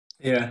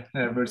Yeah,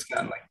 everyone's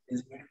gotten like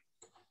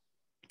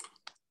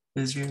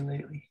busier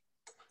lately.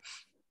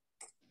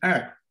 All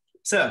right.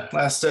 So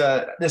last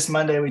this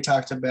Monday we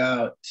talked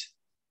about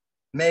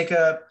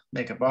makeup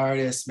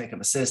artists,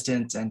 makeup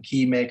assistants, and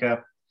key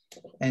makeup.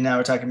 And now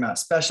we're talking about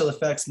special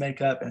effects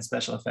makeup and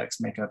special effects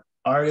makeup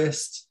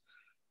artists.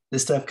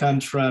 This stuff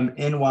comes from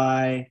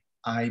nyib.edu,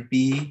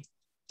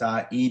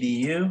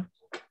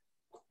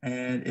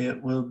 and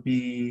it will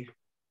be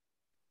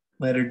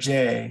letter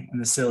J in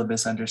the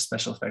syllabus under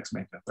special effects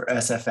makeup, or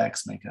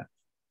SFX makeup.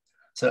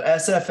 So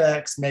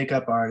SFX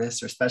makeup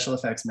artists, or special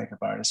effects makeup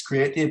artists,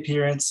 create the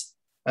appearance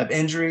of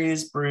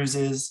injuries,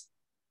 bruises.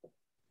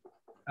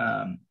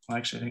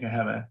 Actually, I think I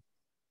have a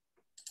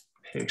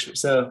picture.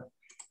 So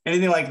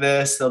anything like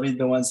this, they'll be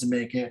the ones to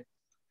make it.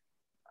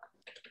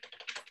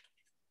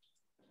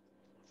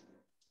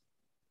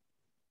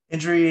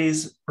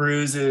 Injuries,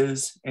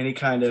 bruises, any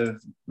kind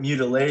of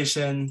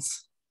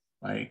mutilations,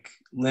 like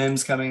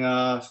limbs coming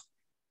off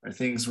or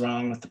things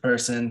wrong with the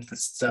person,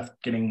 stuff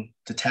getting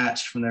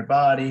detached from their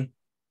body,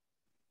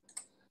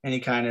 any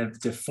kind of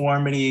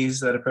deformities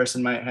that a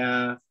person might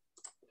have.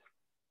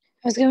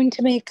 I was going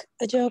to make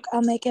a joke.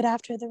 I'll make it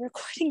after the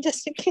recording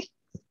just in case.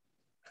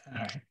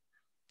 All right.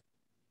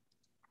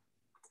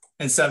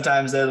 And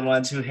sometimes they're the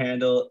ones who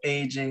handle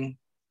aging,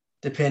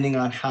 depending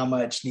on how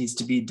much needs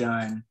to be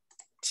done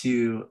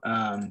to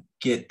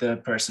get the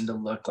person to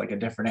look like a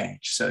different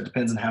age. So it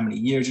depends on how many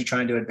years you're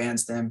trying to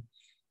advance them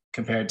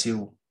compared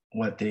to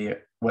what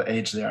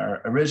age they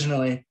are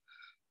originally.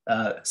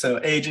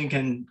 So aging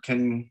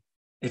can,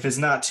 if it's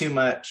not too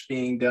much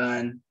being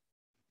done,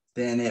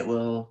 then it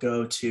will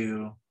go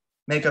to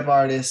makeup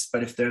artists.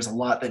 But if there's a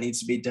lot that needs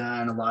to be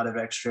done, a lot of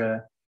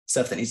extra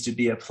stuff that needs to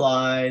be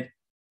applied,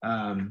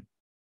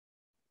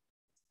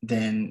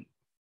 then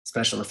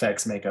special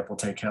effects makeup will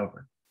take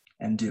over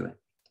and do it.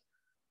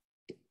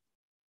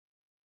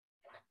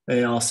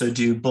 They also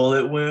do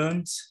bullet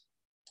wounds.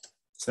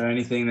 So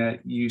anything that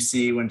you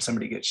see when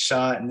somebody gets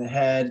shot in the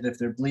head, if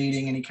they're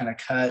bleeding, any kind of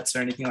cuts or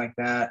anything like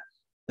that,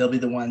 they'll be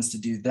the ones to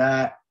do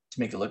that to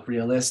make it look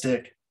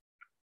realistic.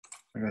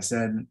 Like I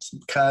said, some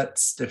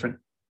cuts, different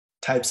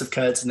types of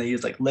cuts, and they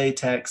use like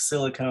latex,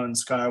 silicone,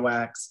 scar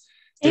wax,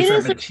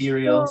 different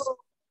materials.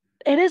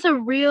 It is a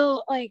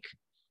real like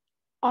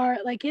art.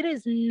 Like it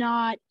is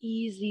not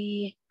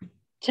easy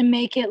to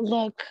make it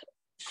look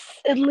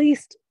at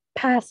least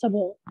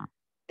passable.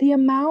 The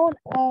amount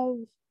of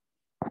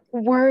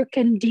work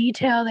and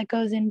detail that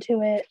goes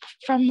into it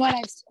from what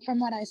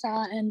I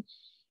saw, and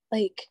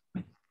like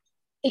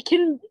it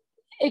can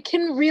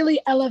really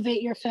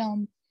elevate your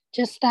film,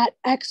 just that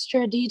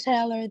extra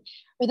detail or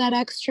that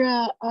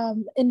extra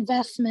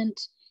investment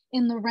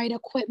in the right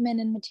equipment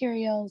and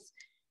materials.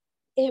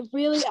 It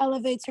really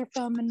elevates your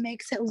film and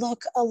makes it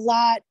look a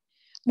lot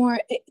more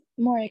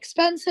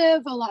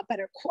expensive, a lot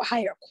better,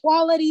 higher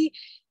quality.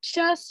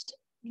 Just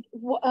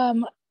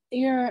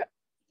your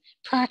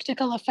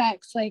practical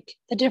effects, like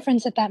the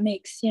difference that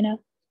makes, you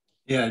know.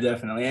 Yeah,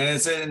 definitely.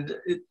 And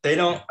they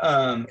don't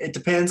it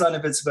depends on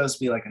if it's supposed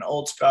to be like an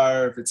old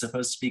scar, or if it's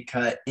supposed to be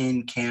cut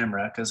in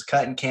camera, because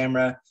cut in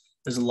camera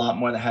there's a lot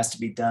more that has to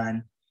be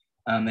done.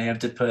 They have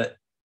to put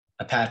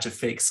a patch of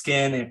fake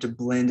skin, they have to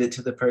blend it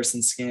to the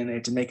person's skin, they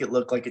have to make it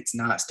look like it's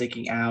not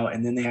sticking out,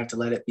 and then they have to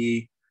let it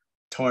be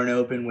torn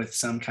open with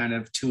some kind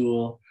of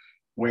tool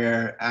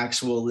where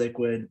actual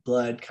liquid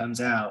blood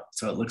comes out,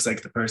 so it looks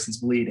like the person's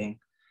bleeding.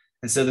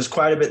 And so there's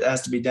quite a bit that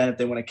has to be done if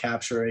they want to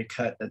capture a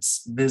cut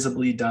that's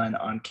visibly done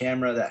on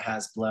camera that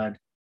has blood,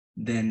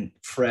 then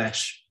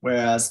fresh.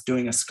 Whereas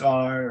doing a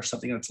scar or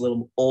something that's a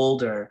little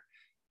older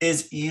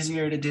is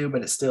easier to do,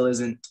 but it still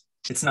isn't,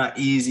 it's not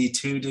easy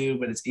to do,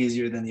 but it's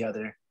easier than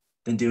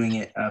doing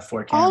it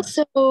for camera.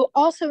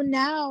 Also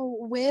now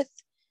with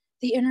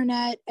the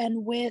internet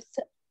and with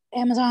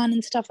Amazon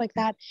and stuff like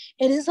that,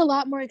 it is a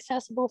lot more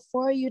accessible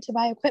for you to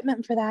buy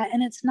equipment for that,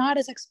 and it's not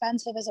as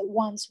expensive as it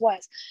once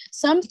was.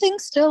 Some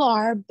things still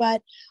are,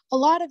 but a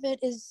lot of it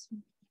is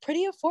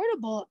pretty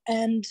affordable,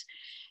 and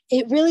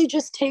it really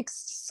just takes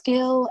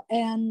skill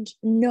and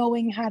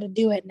knowing how to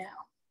do it now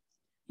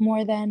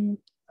more than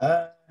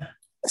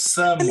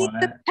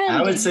somewhat.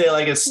 I would say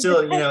like it's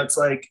still, you know, it's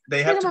like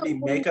they have to be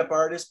makeup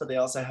artists, but they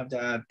also have to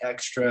have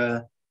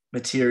extra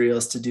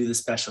materials to do the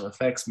special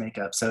effects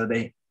makeup. So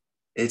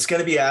it's going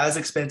to be as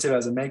expensive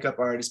as a makeup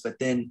artist, but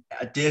then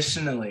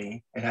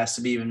additionally, it has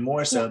to be even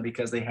more so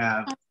because they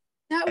have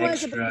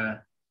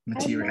extra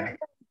material.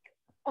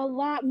 A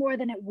lot more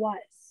than it was.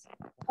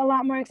 A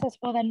lot more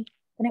accessible than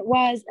it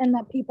was, and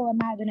that people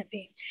imagine it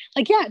being.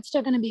 Like, yeah, it's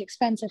still going to be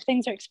expensive.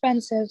 Things are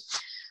expensive.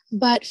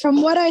 But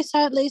from what I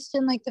saw, at least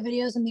in like the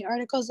videos and the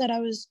articles that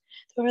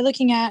we were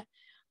looking at,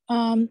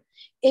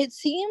 it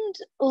seemed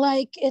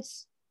like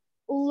it's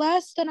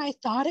less than I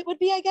thought it would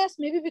be, I guess.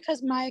 Maybe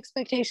because my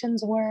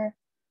expectations were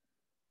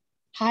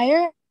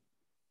higher.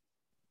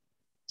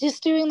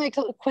 Just doing like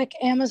a quick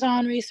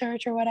Amazon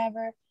research or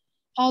whatever,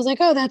 I was like,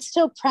 oh, that's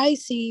still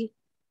pricey,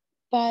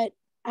 but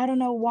I don't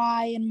know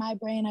why in my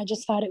brain I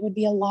just thought it would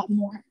be a lot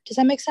more. Does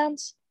that make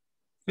sense?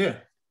 Yeah.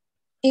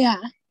 Yeah.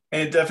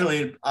 And it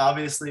definitely,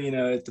 obviously,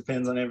 it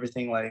depends on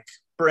everything like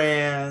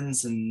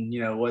brands and,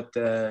 what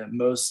the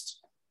most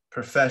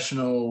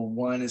professional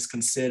one is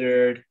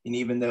considered. And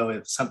even though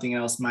if something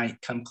else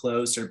might come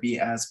close or be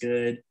as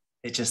good,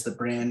 it's just the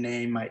brand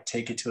name might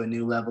take it to a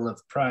new level of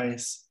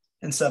price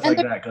and stuff And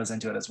like that goes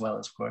into it as well,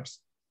 of course.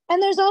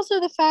 And there's also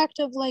the fact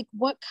of like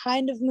what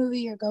kind of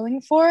movie you're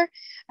going for.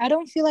 I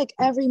don't feel like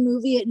every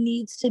movie it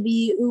needs to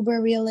be uber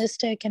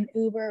realistic and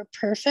uber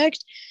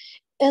perfect.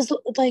 As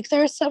like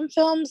there are some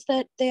films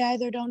that they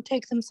either don't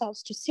take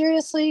themselves too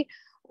seriously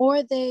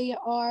or they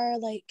are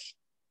like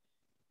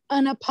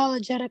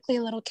unapologetically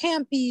a little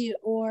campy,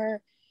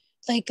 or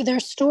like their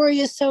story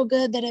is so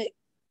good that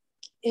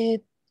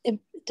it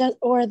does,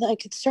 or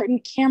like certain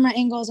camera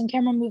angles and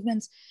camera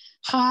movements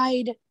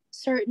hide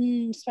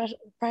certain special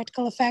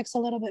practical effects a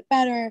little bit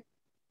better.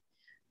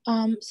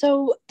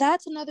 So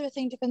that's another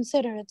thing to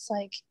consider. It's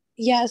like,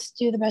 yes,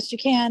 do the best you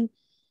can,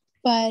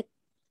 but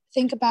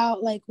think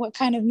about like what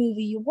kind of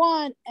movie you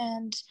want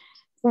and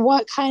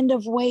what kind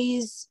of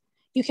ways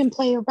you can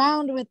play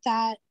around with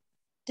that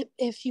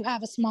if you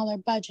have a smaller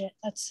budget,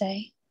 let's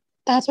say.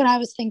 That's what I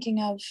was thinking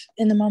of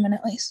in the moment,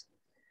 at least.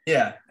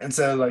 Yeah. And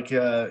so like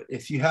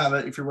if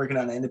you're working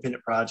on an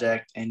independent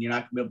project and you're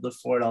not gonna be able to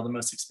afford all the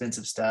most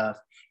expensive stuff,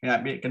 you're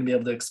not gonna be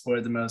able to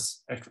afford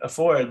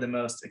the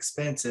most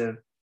expensive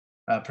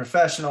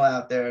professional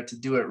out there to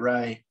do it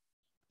right.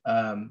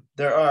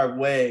 There are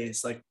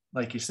ways like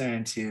you're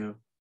saying to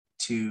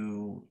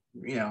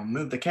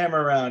move the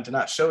camera around, to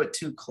not show it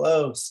too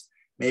close.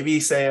 Maybe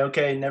say,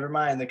 okay, never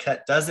mind, the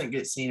cut doesn't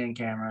get seen in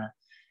camera.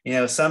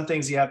 Some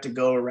things you have to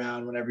go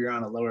around whenever you're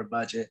on a lower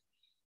budget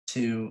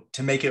to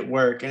make it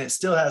work, and it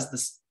still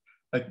has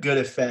a good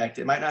effect.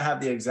 It might not have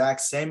the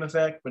exact same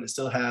effect, but it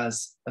still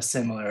has a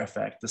similar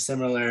effect, a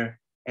similar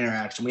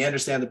interaction. We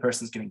understand the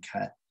person's getting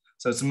cut,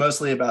 so it's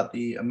mostly about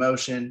the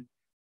emotion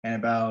and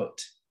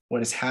about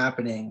what is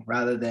happening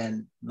rather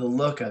than the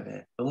look of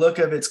it. The look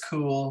of it's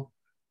cool,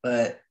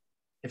 but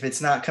if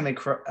it's not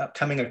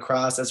coming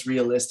across as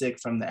realistic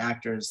from the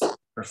actor's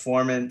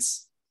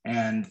performance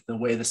and the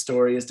way the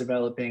story is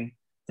developing,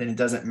 then it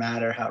doesn't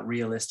matter how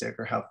realistic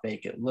or how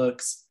fake it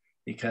looks,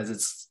 because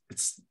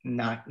it's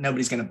not,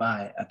 nobody's going to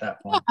buy it at that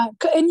point. Yeah.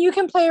 And you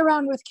can play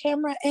around with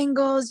camera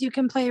angles, you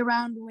can play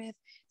around with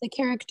the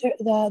character,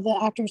 the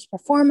actor's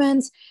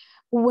performance,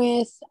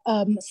 with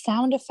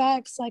sound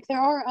effects. Like there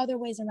are other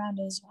ways around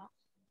it as well.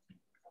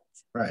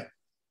 Right.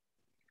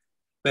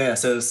 But yeah,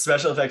 so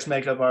special effects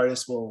makeup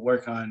artists will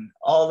work on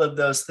all of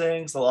those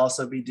things. They'll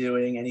also be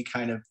doing any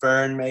kind of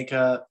burn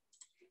makeup,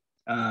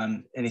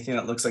 anything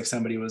that looks like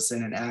somebody was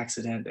in an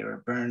accident, they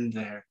were burned,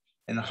 they're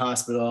in the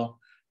hospital,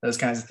 those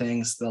kinds of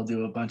things. They'll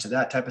do a bunch of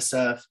that type of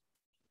stuff.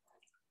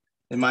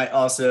 They might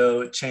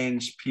also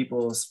change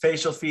people's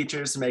facial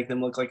features to make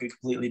them look like a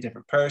completely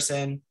different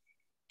person,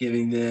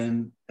 giving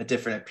them a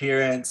different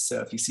appearance.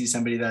 So if you see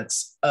somebody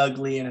that's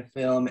ugly in a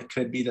film, it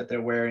could be that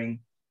they're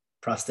wearing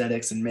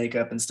prosthetics and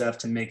makeup and stuff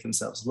to make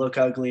themselves look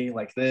ugly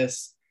like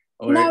this,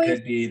 or it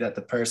could be that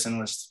the person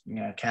was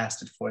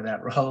casted for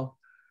that role.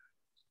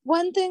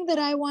 One thing that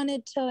I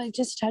wanted to like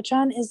just touch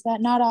on is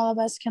that not all of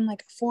us can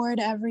like afford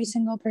every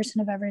single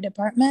person of every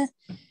department.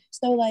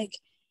 So like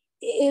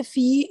if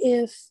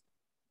you're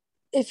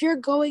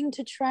going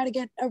to try to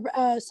get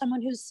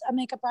someone who's a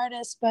makeup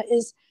artist but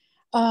is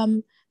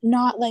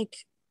not like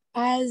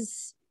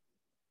as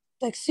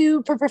like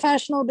super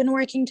professional, been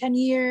working 10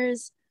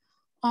 years,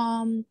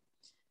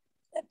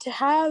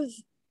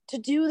 to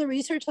do the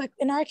research, like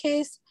in our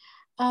case,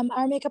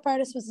 our makeup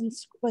artist was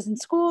in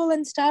school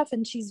and stuff,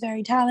 and she's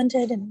very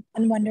talented and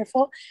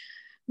wonderful,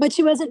 but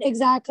she wasn't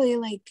exactly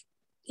like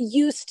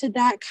used to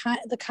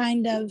the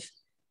kind of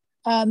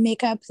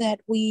makeup that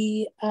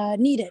we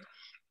needed.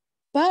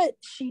 But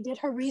she did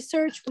her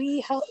research.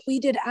 We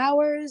did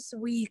ours.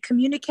 We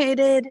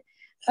communicated,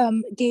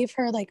 gave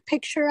her like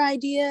picture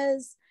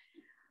ideas.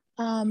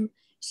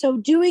 So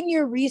doing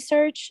your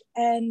research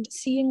and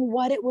seeing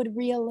what it would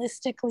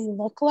realistically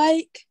look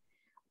like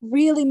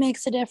really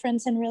makes a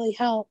difference and really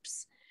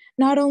helps,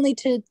 not only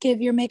to give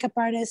your makeup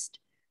artist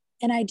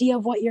an idea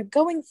of what you're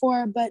going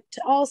for, but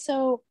to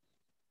also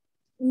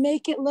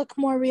make it look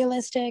more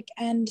realistic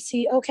and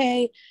see,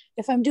 okay,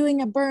 if I'm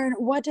doing a burn,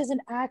 what does an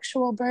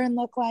actual burn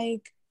look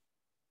like,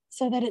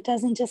 so that it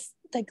doesn't just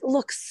like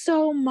look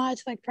so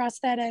much like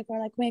prosthetic or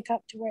like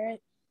makeup to where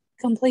it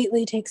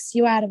completely takes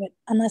you out of it,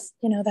 unless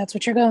that's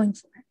what you're going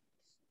for.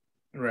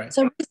 Right.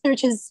 So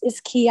research is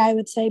key, I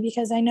would say,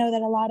 because I know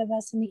that a lot of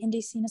us in the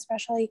indie scene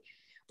especially,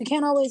 we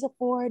can't always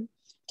afford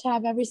to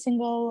have every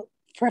single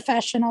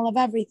professional of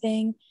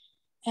everything.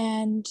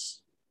 And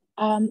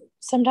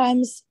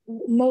sometimes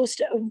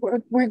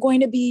we're going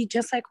to be,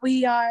 just like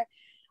we are,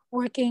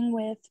 working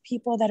with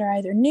people that are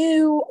either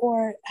new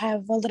or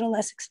have a little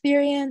less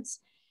experience.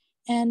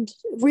 And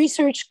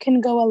research can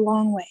go a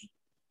long way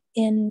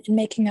in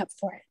making up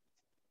for it.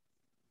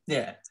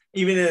 Yeah.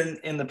 Even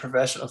in the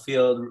professional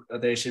field,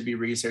 they should be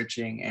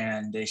researching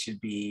and they should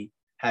be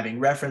having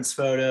reference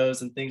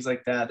photos and things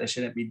like that. They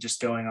shouldn't be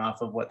just going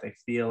off of what they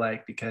feel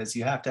like, because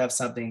you have to have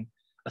something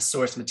a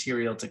source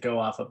material to go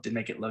off of to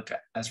make it look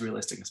as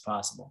realistic as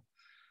possible.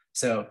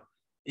 So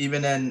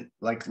even in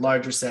like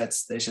larger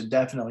sets, they should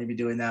definitely be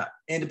doing that.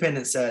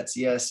 Independent sets,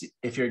 yes,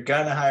 if you're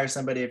gonna hire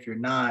somebody, if you're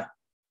not,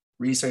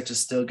 research is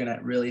still gonna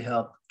really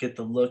help get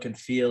the look and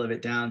feel of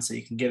it down so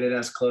you can get it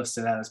as close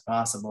to that as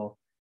possible,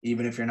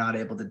 even if you're not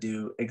able to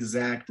do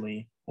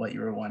exactly what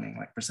you were wanting,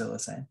 like Priscilla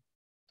was saying.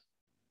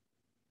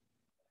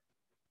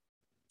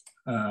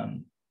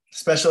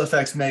 Special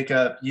effects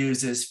makeup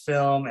uses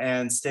film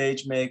and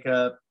stage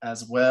makeup,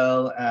 as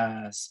well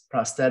as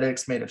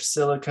prosthetics made of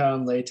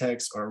silicone,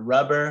 latex, or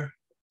rubber.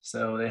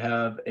 So they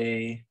have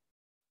a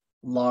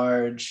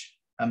large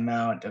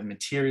amount of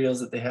materials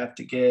that they have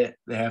to get.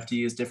 They have to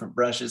use different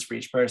brushes for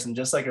each person,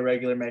 just like a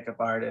regular makeup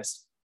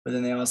artist. But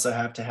then they also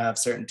have to have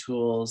certain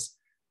tools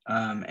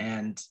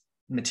and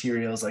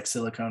materials like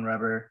silicone,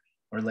 rubber,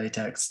 or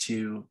latex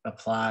to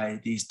apply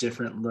these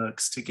different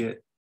looks to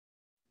get,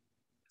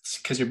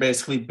 because you're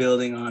basically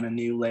building on a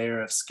new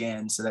layer of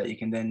skin so that you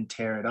can then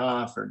tear it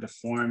off or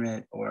deform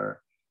it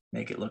or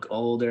make it look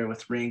older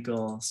with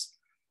wrinkles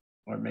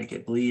or make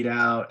it bleed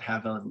out,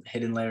 have a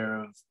hidden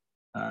layer of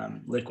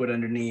liquid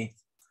underneath,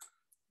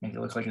 make it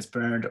look like it's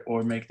burned,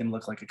 or make them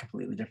look like a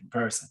completely different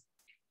person.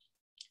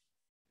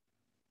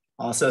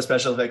 Also,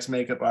 special effects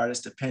makeup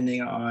artists,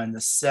 depending on the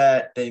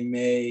set, they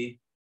may,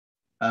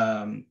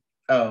 I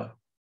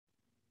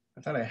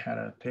thought I had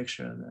a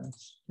picture of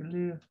this.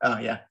 Oh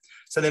yeah.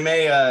 So they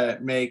may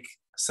make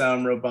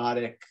some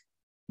robotic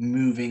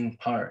moving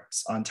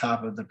parts on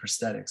top of the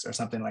prosthetics or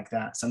something like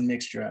that, some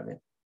mixture of it,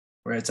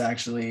 where it's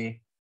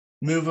actually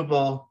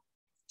movable.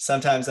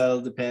 Sometimes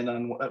that'll depend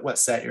on what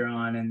set you're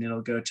on, and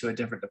it'll go to a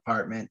different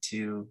department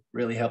to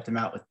really help them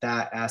out with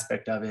that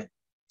aspect of it.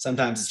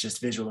 Sometimes it's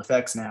just visual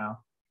effects now,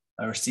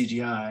 or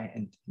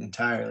CGI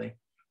entirely,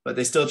 but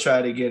they still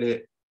try to get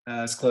it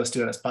as close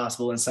to it as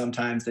possible. And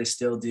sometimes they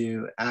still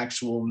do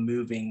actual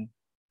moving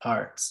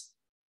parts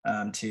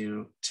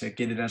to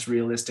get it as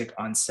realistic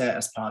on set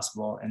as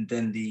possible. And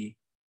then the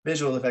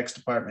visual effects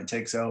department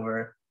takes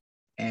over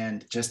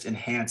and just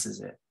enhances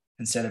it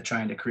instead of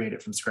trying to create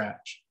it from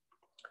scratch.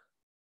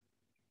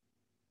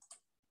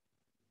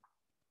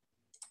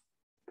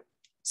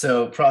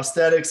 So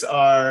prosthetics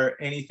are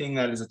anything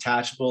that is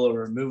attachable or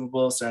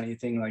removable. So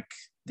anything like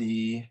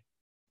the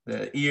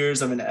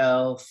ears of an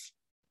elf,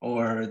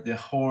 or the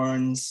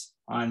horns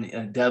on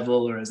a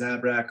devil or a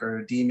zabrak or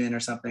a demon or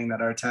something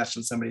that are attached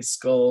to somebody's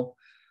skull.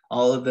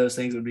 All of those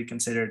things would be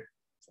considered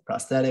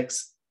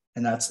prosthetics.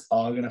 And that's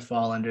all going to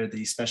fall under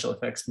the special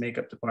effects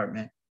makeup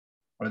department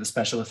or the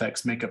special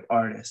effects makeup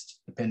artist,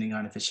 depending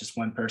on if it's just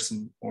one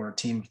person or a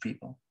team of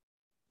people.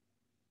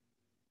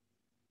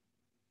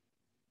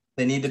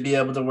 They need to be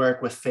able to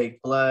work with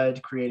fake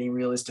blood, creating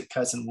realistic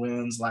cuts and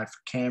wounds live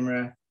for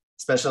camera.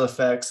 Special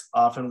effects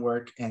often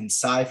work in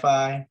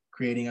sci-fi,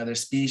 creating other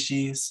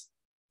species.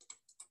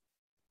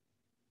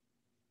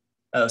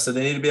 Oh, so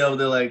they need to be able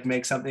to like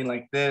make something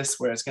like this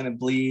where it's going to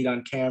bleed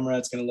on camera.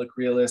 It's going to look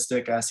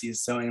realistic as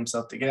he's sewing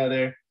himself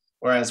together,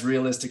 or as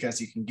realistic as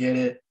you can get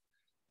it.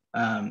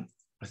 And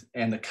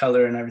the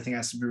color and everything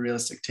has to be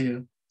realistic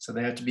too. So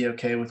they have to be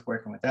okay with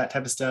working with that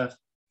type of stuff.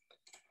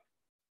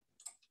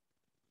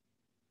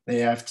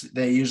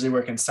 They usually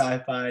work in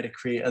sci-fi to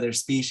create other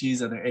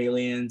species, other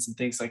aliens and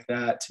things like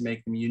that to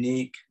make them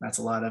unique. That's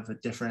a lot of the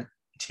different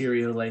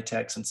material,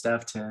 latex and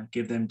stuff to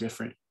give them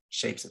different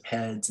shapes of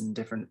heads and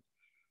different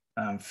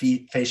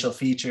facial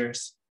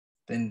features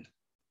than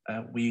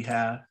we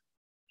have.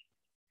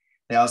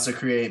 They also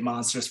create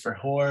monsters for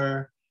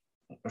horror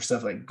or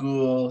stuff like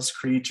ghouls,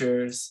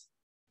 creatures,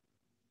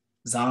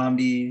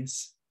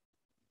 zombies,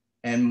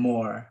 and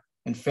more.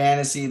 In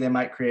fantasy, they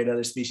might create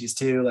other species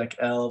too, like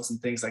elves and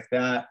things like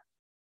that,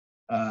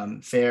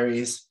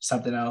 fairies,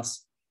 something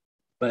else.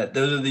 But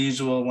those are the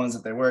usual ones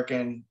that they work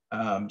in,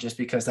 just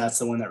because that's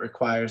the one that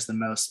requires the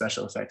most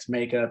special effects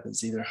makeup.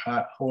 It's either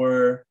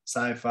horror,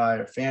 sci-fi,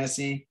 or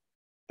fantasy.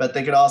 But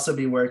they could also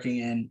be working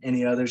in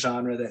any other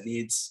genre that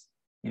needs,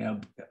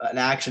 an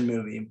action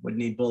movie would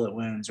need bullet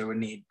wounds or would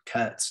need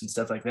cuts and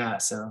stuff like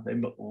that. So they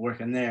will work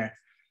in there.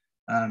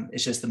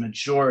 It's just the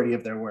majority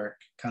of their work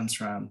comes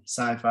from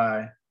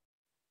sci-fi,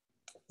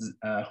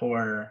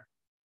 horror,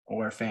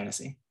 or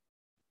fantasy.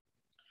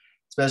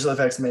 Special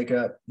effects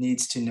makeup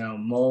needs to know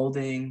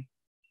molding,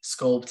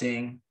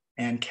 sculpting,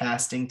 and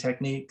casting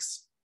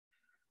techniques.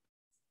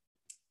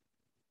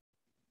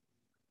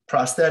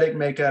 Prosthetic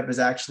makeup is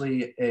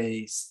actually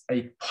a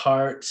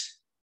part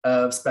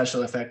of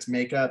special effects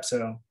makeup.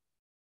 So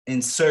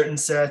in certain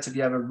sets, if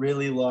you have a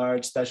really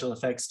large special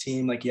effects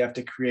team, like you have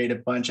to create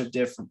a bunch of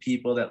different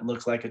people that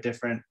look like a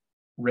different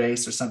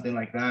race or something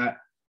like that,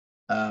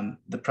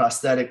 the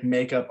prosthetic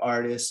makeup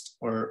artist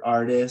or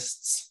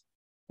artists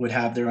would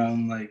have their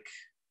own,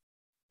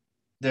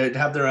 they'd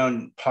have their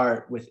own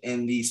part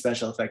within the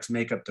special effects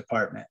makeup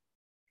department.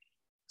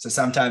 So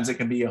sometimes it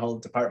can be a whole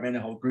department,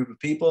 a whole group of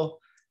people.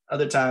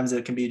 Other times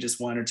it can be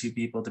just one or two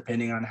people,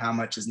 depending on how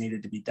much is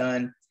needed to be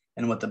done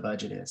and what the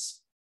budget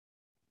is.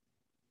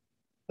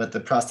 But the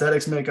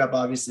prosthetics makeup,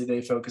 obviously, they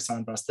focus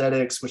on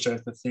prosthetics, which are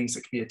the things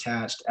that can be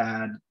attached,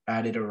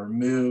 added, or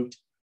removed,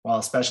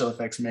 while special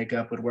effects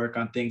makeup would work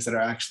on things that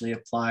are actually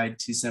applied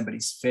to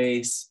somebody's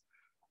face,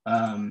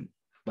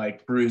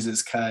 like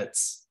bruises,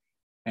 cuts,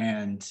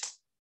 and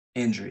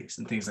injuries,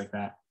 and things like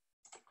that.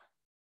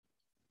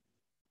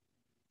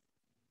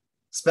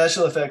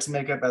 Special effects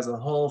makeup as a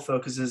whole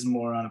focuses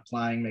more on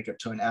applying makeup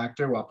to an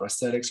actor, while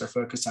prosthetics are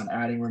focused on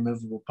adding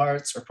removable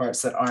parts or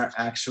parts that aren't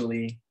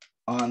actually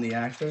on the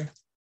actor.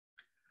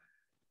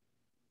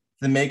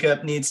 The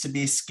makeup needs to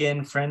be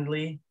skin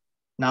friendly,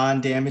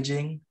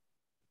 non-damaging,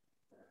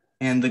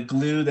 and the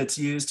glue that's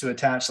used to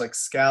attach like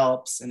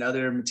scalps and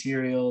other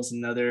materials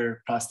and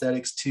other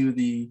prosthetics to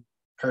the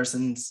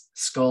person's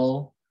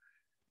skull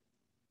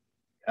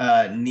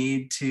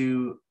need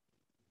to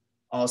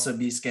also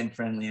be skin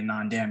friendly and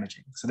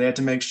non-damaging. So they have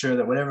to make sure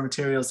that whatever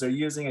materials they're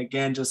using,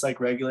 again, just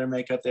like regular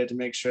makeup, they have to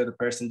make sure the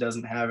person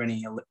doesn't have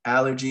any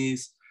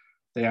allergies.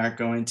 They aren't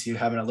going to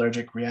have an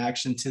allergic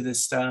reaction to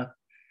this stuff.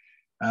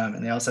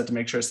 And they also have to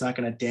make sure it's not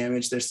going to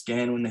damage their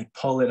skin when they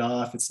pull it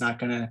off. It's not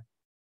going to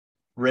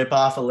rip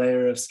off a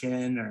layer of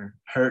skin or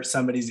hurt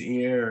somebody's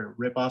ear or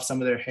rip off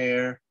some of their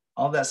hair.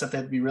 All of that stuff they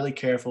have to be really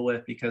careful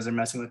with because they're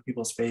messing with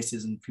people's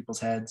faces and people's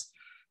heads,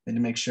 and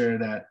to make sure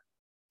that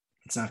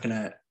it's not going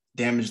to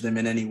damage them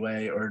in any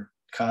way or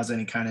cause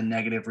any kind of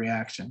negative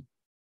reaction.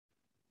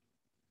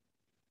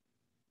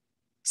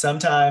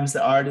 Sometimes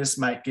the artist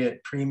might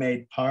get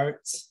pre-made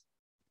parts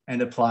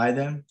and apply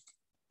them.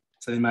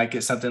 So they might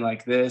get something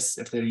like this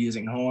if they're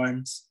using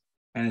horns,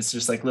 and it's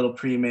just like little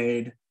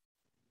pre-made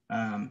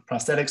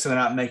prosthetics. So they're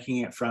not making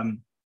it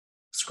from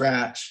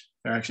scratch.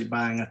 They're actually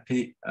buying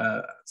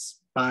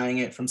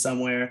it from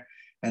somewhere,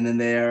 and then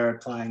they are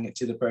applying it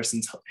to the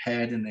person's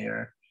head, and they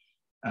are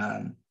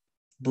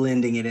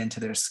blending it into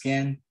their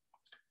skin.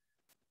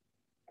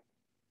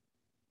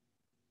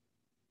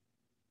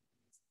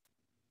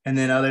 And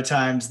then other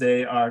times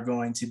they are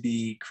going to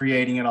be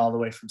creating it all the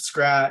way from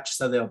scratch.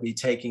 So they'll be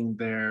taking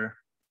their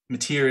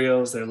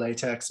materials, their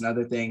latex and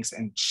other things,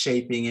 and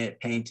shaping it,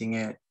 painting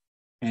it,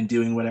 and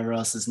doing whatever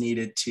else is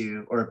needed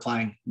to, or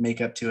applying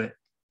makeup to it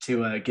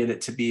to get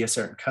it to be a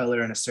certain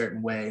color in a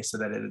certain way so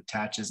that it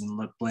attaches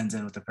and blends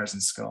in with the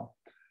person's skull.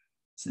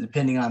 So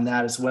depending on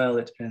that as well,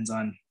 it depends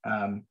on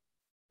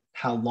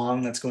how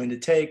long that's going to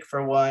take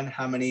for one,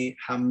 how many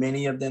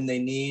of them they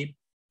need.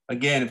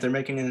 Again, if they're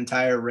making an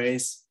entire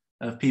race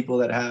of people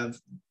that have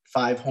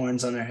 5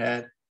 horns on their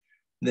head,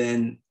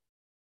 then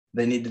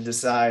they need to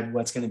decide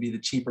what's going to be the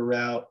cheaper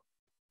route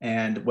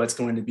and what's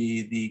going to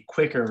be the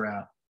quicker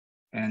route,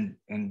 and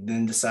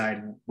then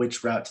decide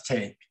which route to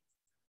take,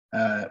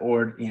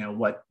 or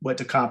what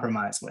to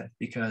compromise with.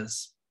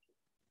 Because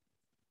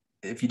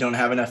if you don't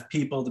have enough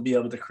people to be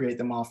able to create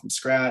them all from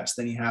scratch,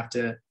 then you have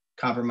to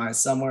compromise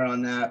somewhere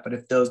on that. But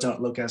if those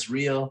don't look as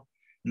real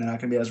and they're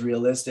not going to be as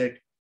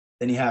realistic,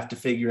 then you have to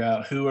figure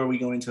out who are we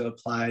going to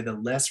apply the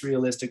less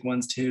realistic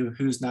ones to,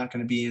 who's not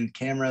going to be in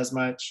camera as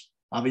much.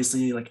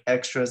 Obviously, like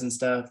extras and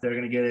stuff, they're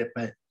going to get it,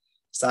 but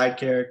side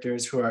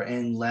characters who are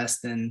in less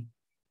than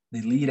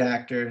the lead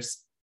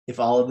actors, if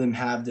all of them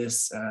have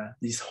these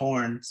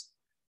horns,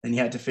 then you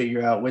have to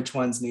figure out which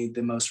ones need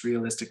the most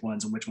realistic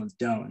ones and which ones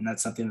don't. And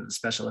that's something that the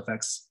special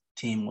effects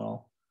team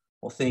will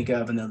think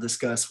of, and they'll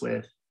discuss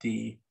with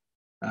the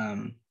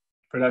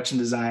production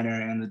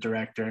designer and the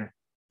director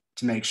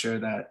to make sure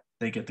that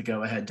they get the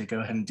go ahead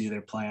and do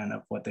their plan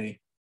of what they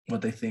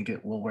think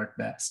it will work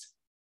best.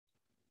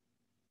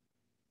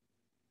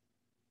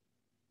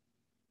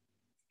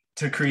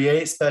 To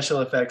create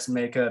special effects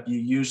makeup, you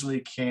usually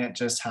can't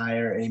just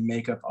hire a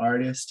makeup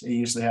artist. It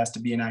usually has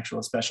to be an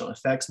actual special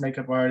effects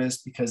makeup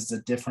artist, because it's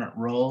a different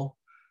role,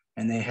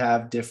 and they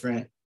have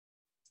different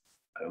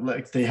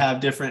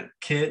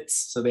kits.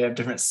 So they have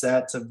different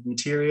sets of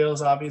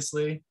materials,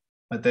 obviously,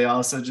 but they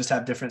also just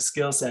have different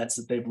skill sets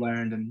that they've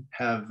learned and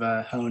have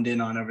honed in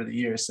on over the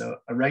years. So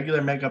a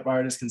regular makeup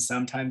artist can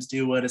sometimes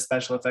do what a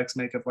special effects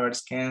makeup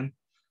artist can,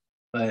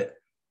 but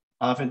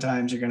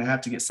oftentimes you're going to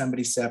have to get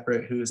somebody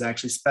separate who is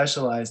actually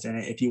specialized in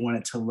it if you want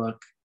it to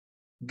look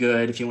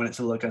good, if you want it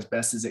to look as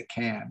best as it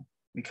can,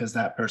 because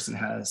that person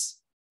has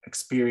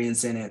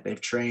experience in it, they've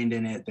trained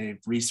in it,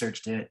 they've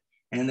researched it,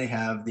 and they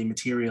have the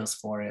materials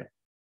for it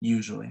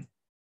usually.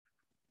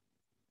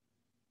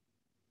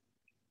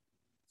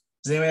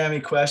 Does anyone have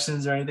any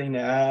questions or anything to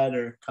add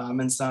or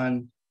comments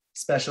on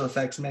special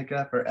effects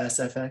makeup or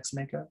SFX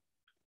makeup?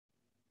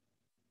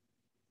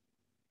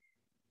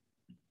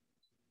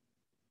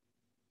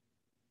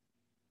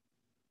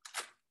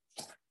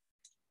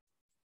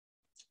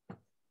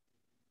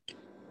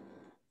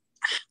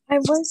 I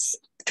was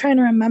trying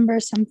to remember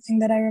something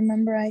that I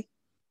remember. I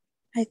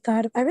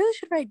thought I really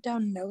should write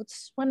down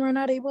notes when we're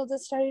not able to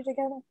study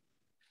together,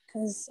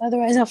 because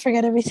otherwise I'll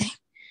forget everything.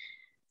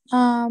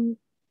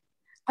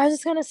 I was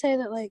just gonna say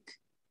that, like,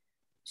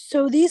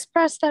 so these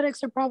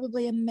prosthetics are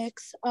probably a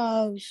mix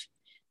of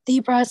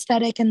the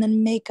prosthetic and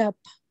then makeup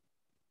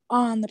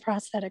on the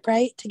prosthetic,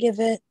 right? To give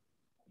it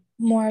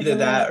more Either of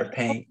that or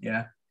paint,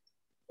 yeah.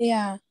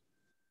 Yeah,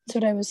 that's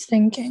what I was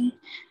thinking.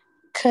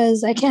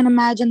 because I can't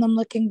imagine them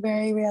looking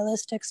very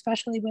realistic,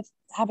 especially with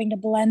having to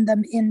blend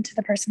them into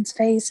the person's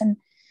face and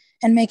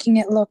making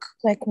it look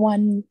like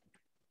one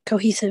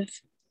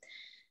cohesive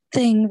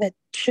thing that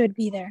should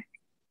be there.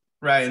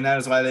 Right, and that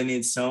is why they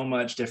need so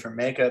much different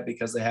makeup,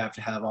 because they have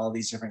to have all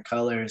these different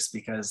colors,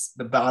 because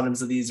the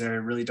bottoms of these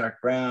are really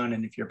dark brown,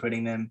 and if you're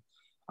putting them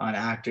on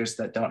actors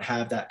that don't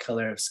have that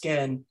color of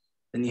skin,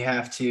 then you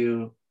have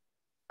to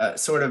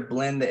sort of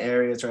blend the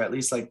areas, or at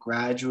least like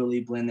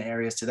gradually blend the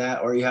areas to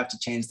that, or you have to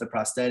change the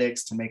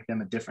prosthetics to make them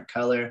a different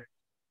color.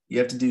 You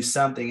have to do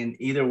something, and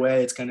either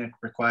way it's going to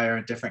require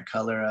a different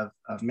color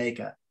of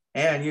makeup,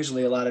 and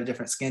usually a lot of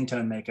different skin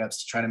tone makeups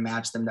to try to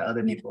match them to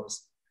other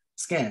people's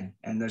skin.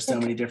 And there's so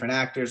many different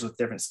actors with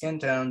different skin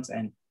tones,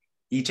 and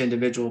each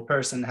individual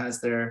person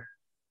has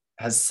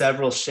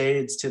several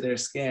shades to their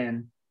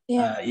skin,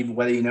 even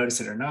whether you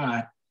notice it or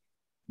not.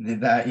 They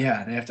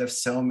have to have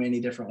so many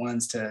different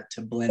ones to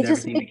blend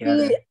everything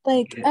together.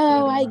 Like,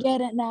 oh, I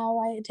get it now.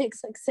 Why it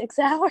takes like 6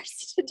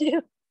 hours to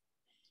do.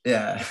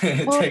 Yeah,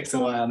 it takes a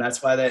while, and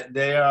that's why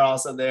they are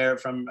also there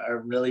from a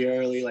really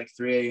early, like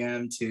 3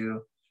 a.m.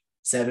 to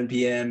 7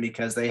 p.m.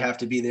 because they have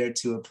to be there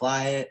to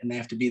apply it, and they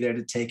have to be there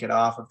to take it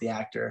off of the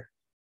actor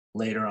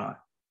later on.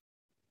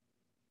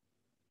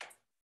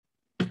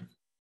 You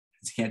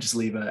can't just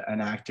leave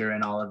an actor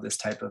in all of this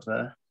type of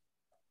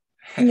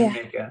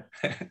makeup.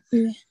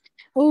 Yeah.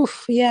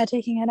 Oof, yeah,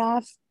 taking it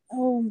off.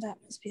 Oh, that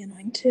must be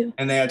annoying too.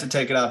 And they have to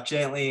take it off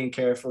gently and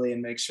carefully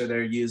and make sure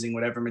they're using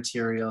whatever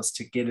materials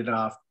to get it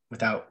off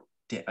without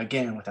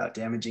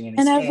damaging any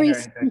skin or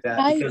anything like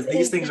that. Because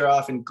these things are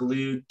often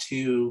glued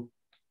to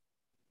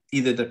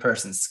either the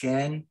person's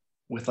skin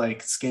with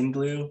like skin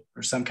glue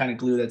or some kind of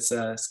glue that's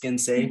skin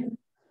safe,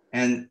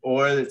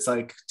 or it's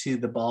like to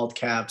the bald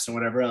caps and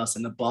whatever else.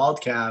 And the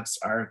bald caps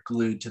are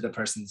glued to the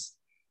person's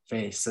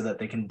face so that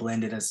they can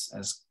blend it as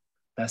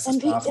best as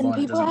possible. And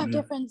people have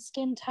different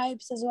skin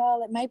types as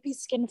well. It might be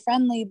skin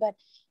friendly, but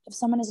if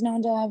someone is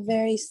known to have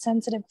very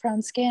sensitive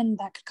prone skin,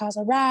 that could cause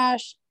a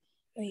rash,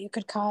 or you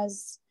could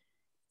cause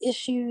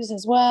issues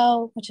as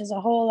well, which is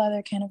a whole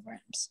other can of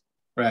worms.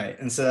 Right.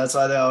 And so that's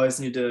why they always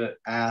need to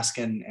ask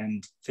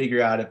and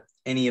figure out if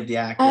any of the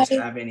actors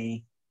have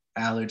any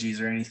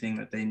allergies or anything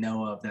that they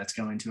know of that's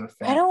going to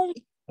affect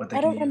what they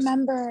can use. I don't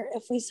remember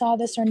if we saw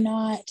this or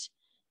not,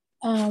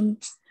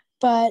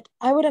 but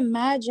I would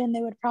imagine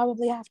they would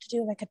probably have to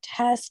do like a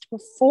test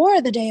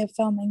before the day of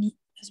filming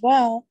as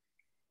well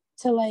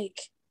to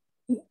like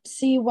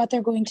see what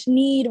they're going to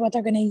need, what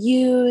they're going to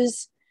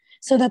use,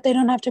 so that they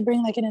don't have to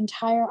bring like an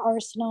entire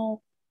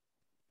arsenal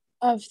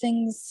of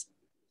things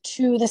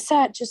to the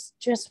set, just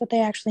what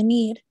they actually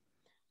need.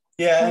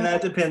 Yeah, and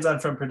that depends on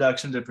from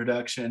production to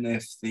production,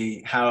 if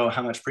how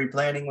much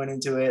pre-planning went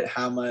into it,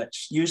 how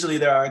much. Usually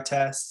there are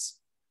tests,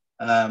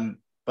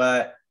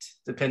 but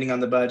depending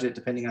on the budget,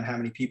 depending on how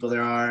many people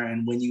there are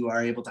and when you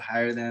are able to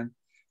hire them,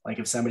 like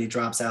if somebody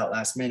drops out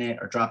last minute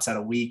or drops out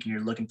a week and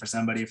you're looking for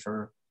somebody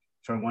for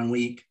 1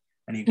 week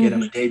and you get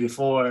them a day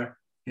before,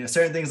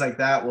 certain things like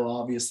that will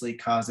obviously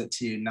cause it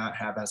to not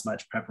have as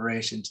much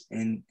preparation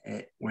in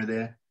it, where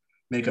the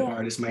makeup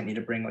artist might need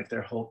to bring like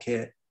their whole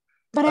kit.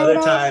 But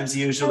other times,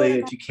 usually,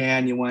 if you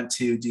can, you want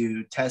to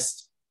do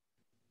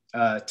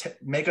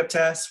makeup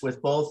tests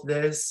with both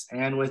this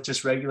and with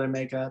just regular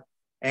makeup.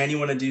 And you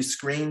want to do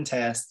screen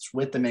tests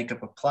with the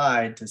makeup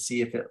applied to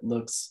see if it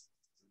looks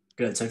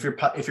good. So if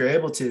you're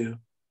able to,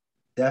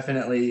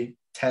 definitely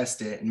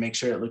test it and make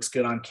sure it looks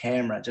good on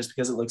camera. Just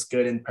because it looks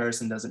good in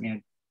person doesn't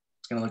mean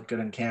it's going to look good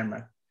on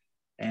camera.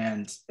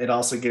 And it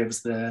also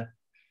gives the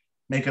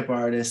makeup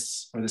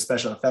artists or the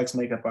special effects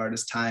makeup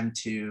artists time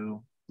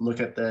to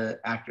look at the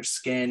actor's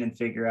skin and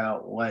figure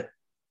out what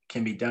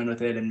can be done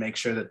with it and make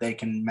sure that they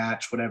can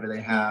match whatever they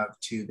have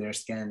to their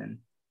skin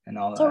and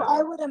all that. So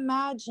I would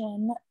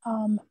imagine,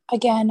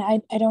 again,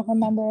 I don't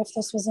remember if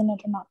this was in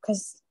it or not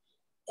because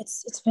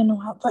it's been a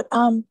while, but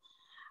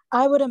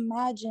I would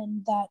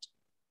imagine that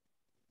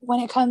when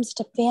it comes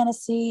to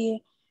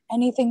fantasy,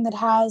 anything that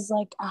has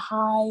like a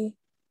high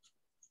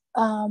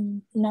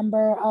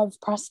number of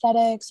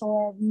prosthetics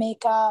or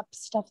makeup,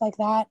 stuff like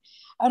that,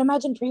 I would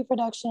imagine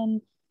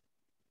pre-production,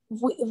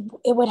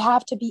 it would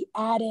have to be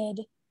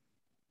added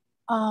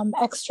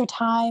extra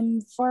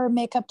time for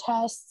makeup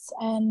tests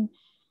and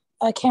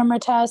a camera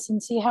test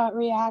and see how it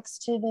reacts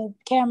to the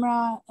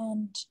camera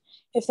and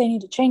if they need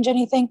to change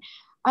anything.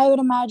 I would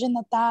imagine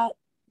that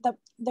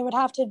they would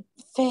have to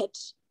fit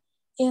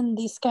in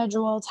the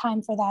schedule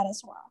time for that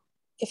as well,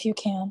 if you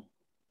can.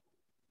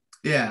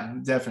 Yeah,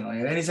 definitely.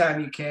 And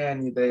anytime you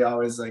can, they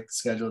always like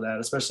schedule that,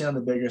 especially on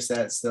the bigger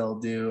sets. They'll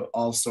do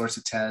all sorts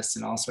of tests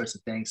and all sorts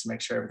of things to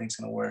make sure everything's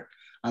going to work.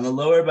 On the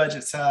lower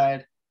budget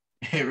side,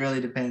 it really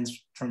depends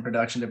from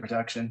production to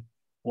production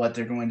what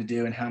they're going to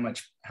do and how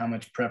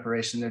much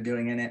preparation they're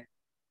doing in it.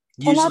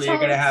 Usually you're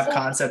going to have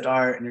concept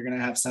art and you're going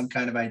to have some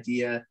kind of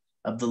idea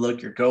of the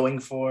look you're going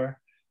for,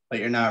 but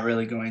you're not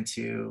really going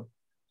to,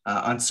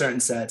 on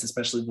certain sets,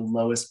 especially the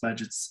lowest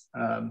budgets,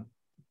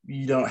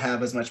 you don't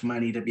have as much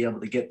money to be able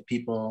to get the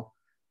people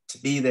to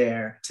be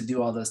there to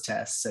do all those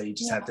tests. So you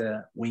just have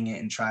to wing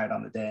it and try it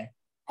on the day.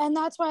 And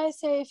that's why I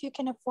say if you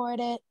can afford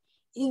it,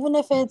 even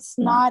if it's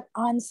not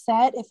on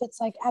set, if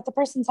it's like at the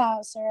person's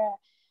house or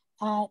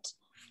at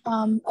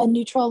a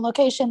neutral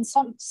location,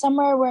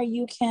 somewhere where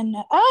you can,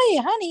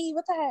 oh, honey,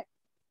 what the heck?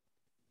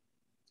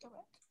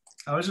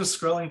 I was just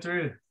scrolling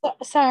through.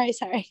 Sorry.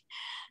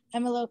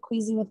 I'm a little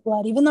queasy with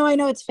blood, even though I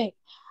know it's fake.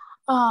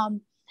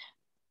 And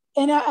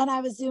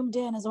I was zoomed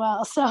in as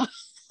well. So I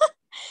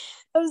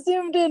was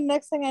zoomed in,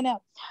 next thing I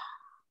know.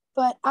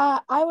 But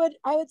I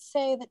would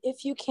say that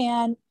if you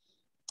can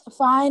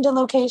find a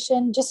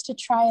location just to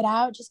try it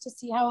out, just to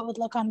see how it would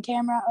look on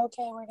camera.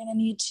 Okay, we're going to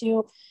need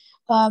to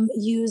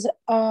use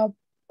a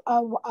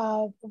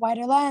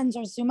wider lens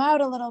or zoom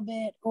out a little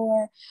bit,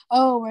 or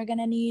we're going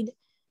to need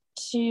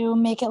to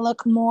make it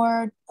look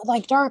more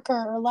like darker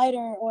or lighter,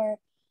 or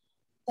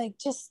like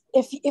just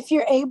if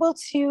you're able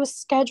to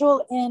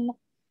schedule in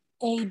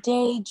a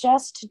day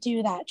just to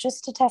do that,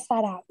 just to test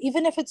that out,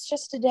 even if it's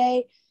just a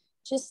day,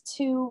 just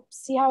to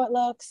see how it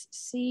looks,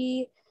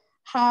 see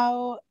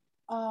how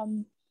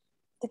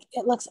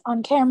it looks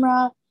on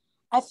camera.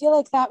 I feel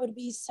like that would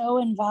be so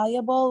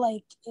invaluable.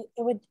 Like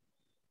it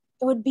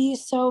would be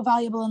so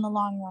valuable in the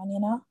long run, you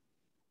know?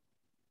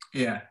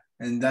 Yeah.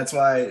 And that's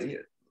why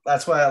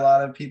a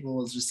lot of people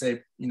will just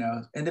say,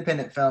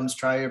 independent films,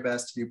 try your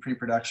best to do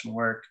pre-production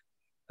work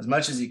as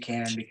much as you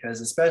can,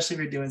 because especially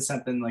if you're doing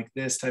something like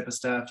this type of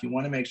stuff, you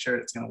want to make sure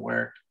it's going to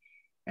work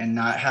and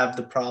not have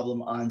the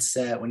problem on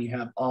set when you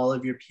have all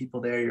of your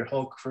people there, your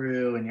whole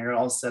crew, and you're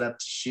all set up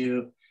to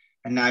shoot.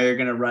 And now you're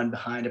going to run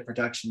behind a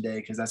production day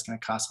because that's going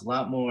to cost a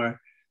lot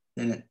more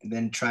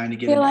than trying to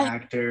get an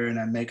actor and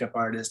a makeup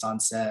artist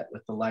on set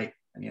with the light.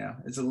 And,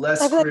 it's a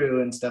less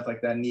crew and stuff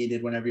like that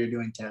needed whenever you're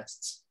doing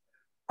tests.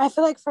 I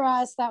feel like for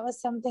us, that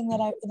was something that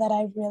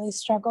I really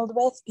struggled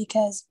with,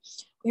 because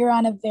we were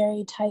on a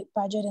very tight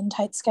budget and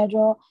tight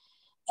schedule.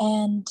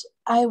 And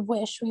I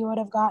wish we would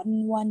have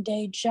gotten one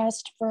day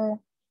just for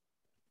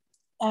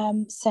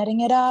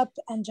setting it up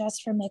and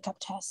just for makeup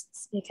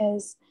tests,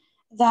 because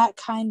that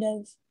kind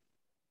of,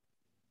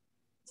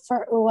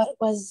 for what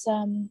was,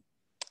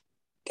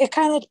 it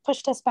kind of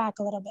pushed us back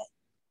a little bit.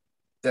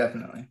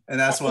 Definitely. And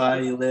that's why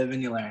you live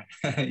and you learn.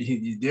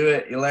 you do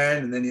it, you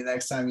learn, and then the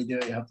next time you do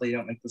it, hopefully you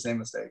don't make the same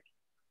mistake.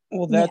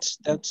 Well, that's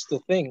the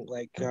thing.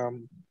 Like,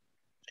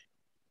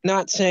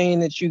 not saying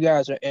that you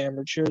guys are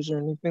amateurs or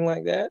anything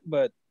like that,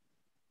 but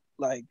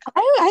like,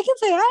 I can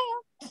say I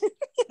am.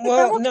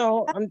 Well,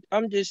 no,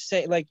 I'm just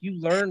saying, like, you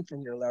learn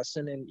from your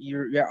lesson, and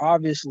you're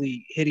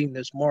obviously hitting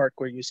this mark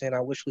where you're saying,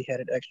 I wish we had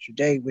an extra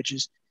day, which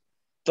is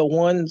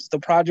the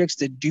projects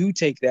that do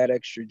take that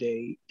extra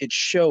day, it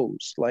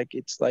shows. Like,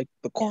 it's like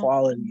the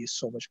quality is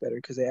so much better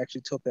because they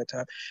actually took that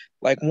time.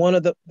 Like, one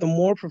of the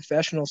more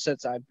professional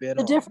sets I've been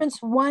on. The difference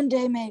one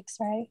day makes,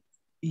 right?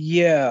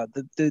 Yeah,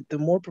 the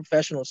more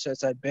professional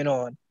sets I've been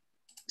on,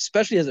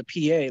 especially as a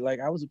PA. Like,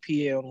 I was a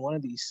PA on one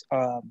of these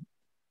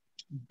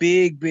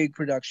big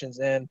productions,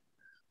 and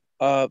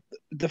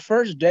the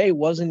first day I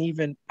wasn't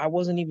even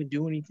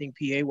doing anything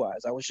PA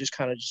wise. I was just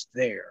kind of just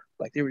there.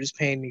 Like, they were just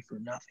paying me for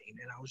nothing,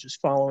 and I was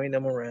just following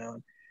them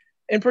around.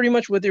 And pretty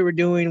much what they were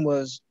doing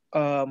was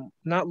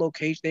not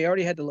location. They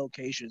already had the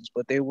locations,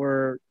 but they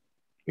were,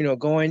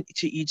 going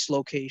to each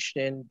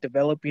location,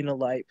 developing a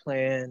light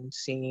plan,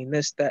 seeing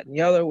this, that, and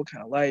the other, what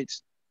kind of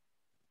lights.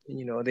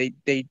 And,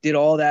 they did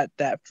all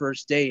that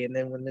first day. And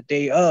then when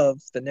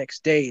the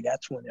next day,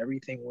 that's when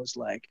everything was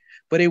like,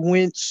 but it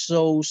went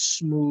so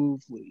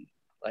smoothly.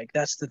 Like,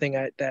 that's the thing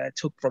that I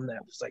took from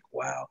that, was like,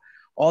 wow,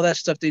 all that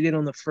stuff they did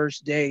on the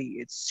first day,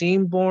 it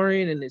seemed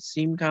boring and it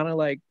seemed kind of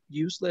like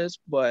useless,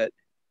 but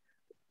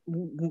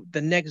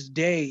the next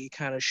day it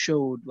kind of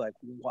showed like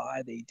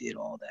why they did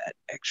all that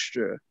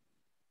extra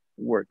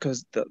work,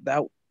 because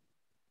that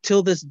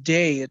till this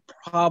day it's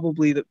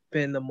probably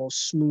been the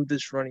most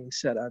smoothest running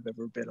set I've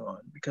ever been on,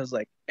 because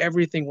like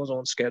everything was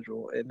on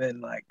schedule, and then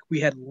like we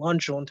had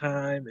lunch on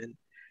time and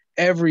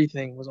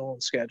everything was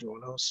on schedule,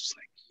 and I was just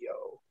like,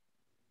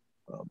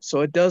 yo.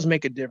 So it does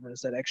make a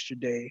difference, that extra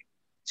day,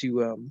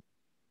 to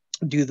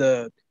do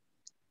the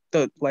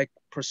like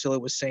Priscilla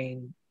was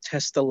saying,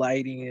 test the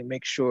lighting and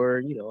make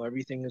sure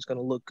everything is going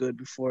to look good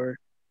before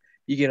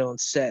you get on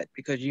set,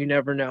 because you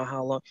never know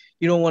how long.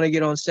 You don't want to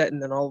get on set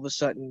and then all of a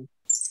sudden,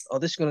 oh,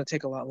 this is going to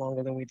take a lot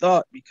longer than we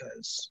thought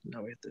because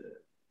now we have to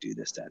do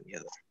this, that, and the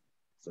other.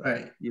 So,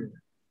 right.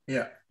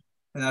 Yeah.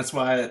 And that's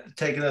why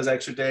taking those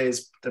extra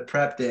days, the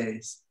prep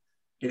days,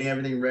 getting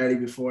everything ready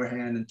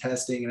beforehand and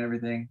testing and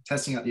everything,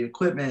 testing out the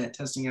equipment,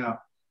 testing out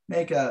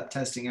makeup,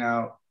 testing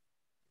out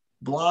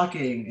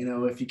blocking,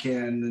 if you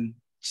can, and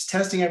just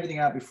testing everything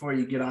out before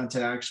you get on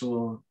to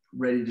actual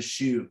ready to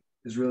shoot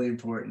is really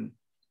important.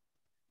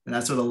 And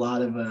that's what a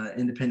lot of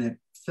independent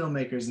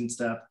filmmakers and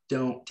stuff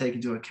don't take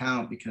into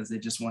account, because they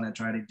just want to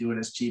try to do it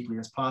as cheaply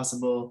as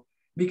possible,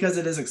 because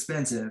it is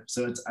expensive.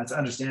 So it's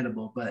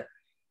understandable, but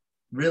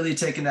really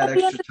taking that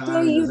extra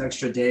time, those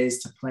extra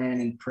days to plan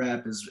and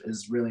prep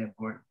is really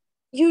important.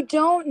 You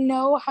don't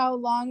know how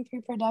long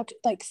pre-production,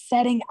 like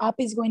setting up,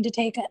 is going to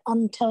take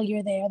until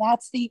you're there.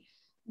 That's the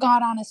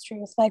God honest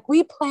truth. Like,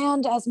 we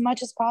planned as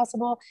much as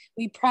possible.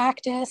 We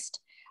practiced.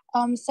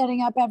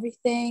 setting up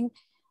everything.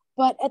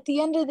 But at the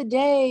end of the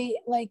day,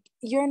 like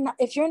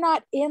if you're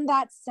not in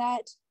that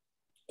set,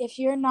 if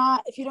you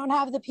don't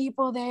have the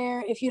people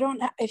there, if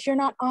you're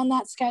not on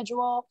that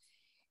schedule,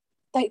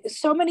 like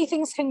so many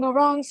things can go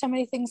wrong, so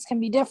many things can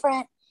be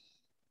different.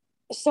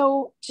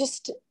 So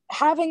just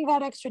having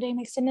that extra day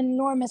makes an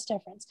enormous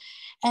difference.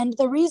 And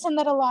the reason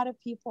that a lot of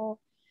people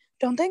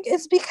don't think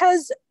is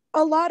because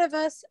a lot of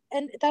us,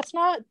 and that's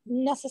not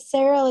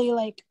necessarily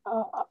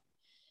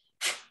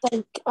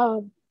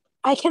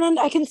I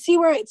can see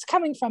where it's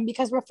coming from,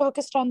 because we're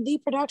focused on the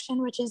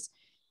production, which is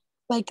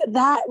like,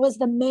 that was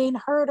the main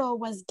hurdle,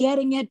 was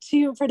getting it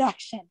to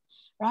production,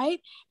 right?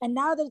 And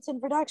now that it's in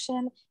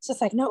production, it's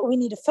just like, no, we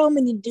need to film,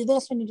 we need to do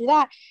this, we need to do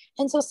that.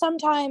 And so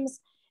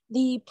sometimes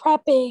the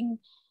prepping,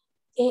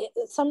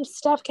 some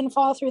stuff can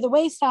fall through the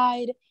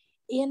wayside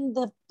in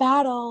the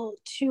battle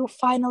to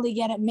finally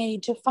get it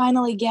made, to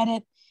finally get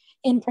it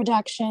in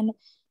production.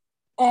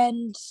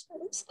 And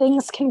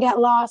things can get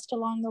lost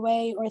along the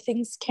way, or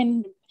things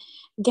can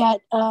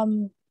get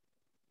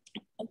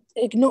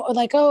ignored,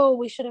 like, oh,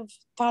 we should have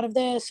thought of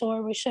this,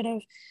 or we should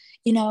have,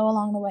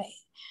 along the way.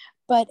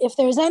 But if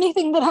there's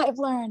anything that I've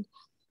learned,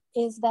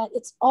 is that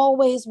it's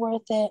always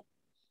worth it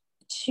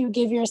to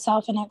give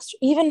yourself an extra,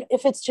 even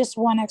if it's just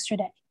one extra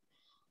day,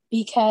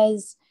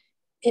 because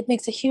it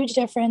makes a huge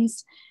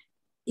difference.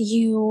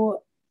 You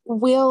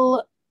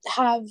will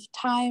have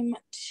time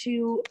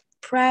to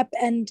prep,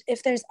 and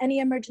if there's any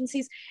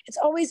emergencies, it's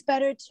always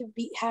better to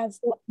have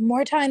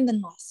more time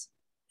than less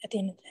at the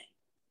end of the day.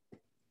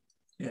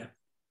 Yeah.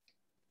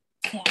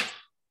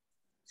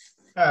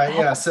 All right.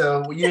 Yeah.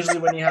 So usually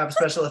when you have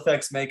special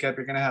effects makeup,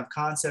 you're going to have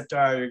concept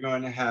art. You're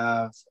going to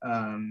have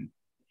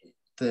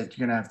you're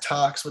going to have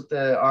talks with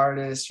the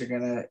artist. You're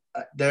going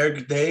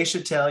to they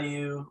should tell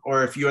you,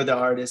 or if you're the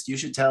artist, you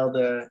should tell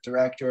the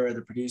director or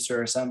the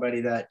producer or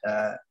somebody that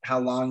how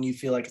long you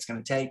feel like it's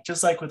going to take.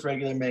 Just like with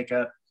regular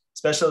makeup,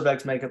 special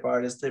effects makeup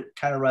artists, it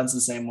kind of runs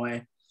the same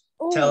way.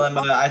 Ooh. Tell them,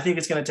 I think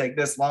it's going to take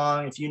this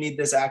long. If you need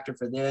this actor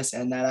for this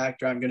and that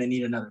actor, I'm going to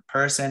need another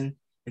person.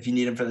 If you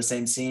need them for the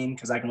same scene,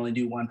 because I can only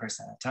do one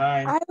person at a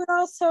time. I would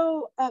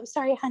also,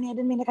 sorry, honey, I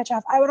didn't mean to cut you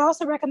off. I would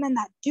also recommend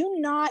that do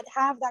not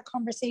have that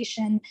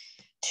conversation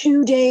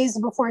 2 days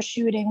before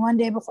shooting, 1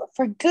 day before.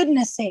 For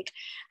goodness sake,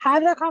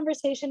 have that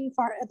conversation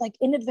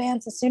in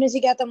advance, as soon as you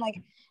get them. Like,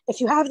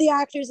 if you have the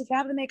actors, if you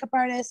have the makeup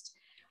artist,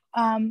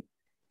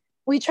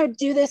 we tried to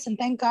do this, and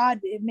thank God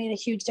it made a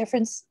huge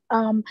difference.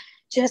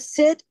 Just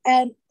sit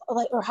and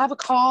or have a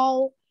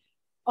call,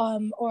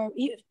 or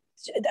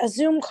a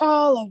Zoom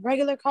call, a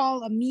regular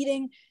call, a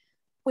meeting,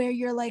 where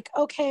you're like,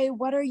 okay,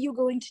 what are you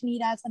going to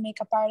need as a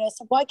makeup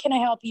artist? What can I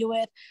help you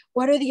with?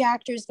 What are the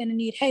actors going to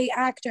need? Hey,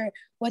 actor,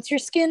 what's your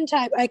skin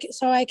type?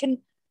 So I can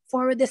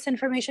forward this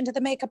information to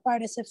the makeup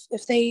artist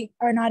if they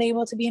are not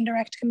able to be in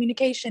direct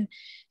communication.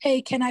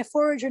 Hey, can I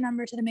forward your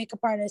number to the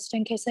makeup artist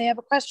in case they have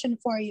a question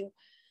for you?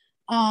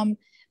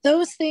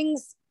 Those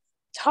things,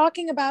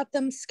 talking about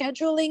them,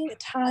 scheduling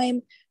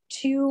time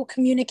to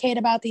communicate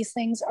about these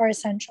things are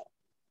essential.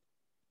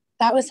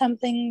 That was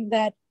something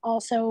that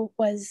also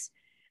was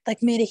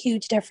made a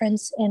huge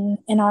difference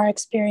in our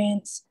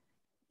experience,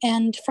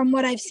 and from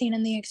what I've seen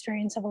in the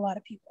experience of a lot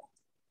of people.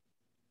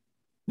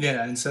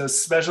 Yeah, and so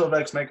special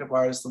effects makeup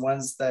artists, the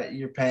ones that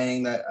you're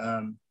paying that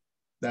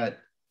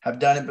have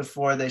done it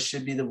before, they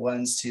should be the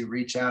ones to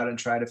reach out and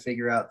try to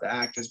figure out the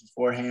actors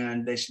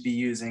beforehand. They should be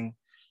using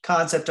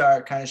concept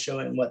art, kind of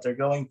showing what they're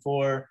going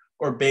for,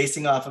 or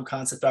basing off of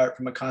concept art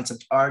from a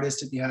concept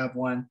artist if you have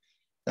one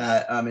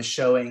that is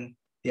showing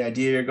the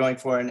idea you're going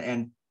for,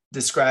 and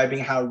describing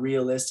how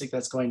realistic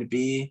that's going to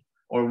be,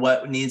 or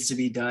what needs to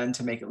be done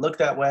to make it look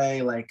that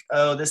way. Like,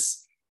 oh,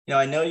 this,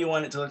 I know you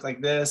want it to look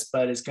like this,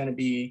 but that's going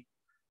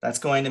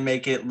to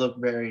make it look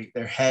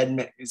their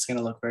head is going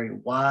to look very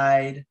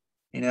wide,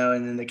 and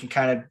then they can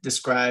kind of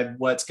describe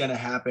what's going to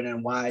happen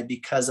and why,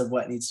 because of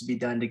what needs to be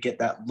done to get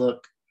that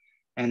look.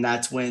 And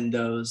that's when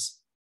those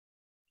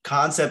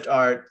concept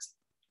art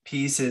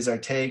pieces are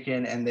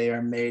taken and they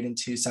are made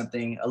into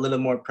something a little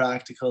more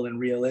practical and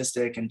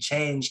realistic, and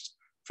changed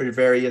for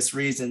various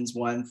reasons,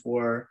 one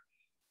for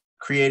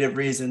creative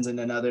reasons and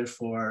another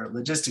for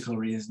logistical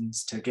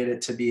reasons, to get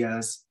it to be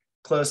as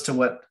close to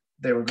what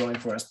they were going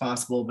for as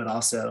possible, but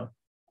also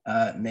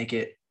make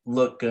it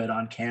look good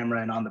on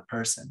camera and on the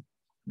person,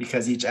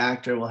 because each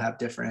actor will have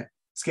different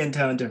skin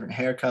tone, different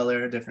hair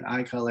color, different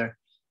eye color.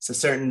 So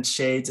certain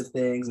shades of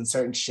things and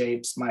certain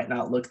shapes might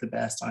not look the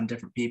best on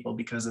different people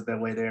because of the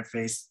way their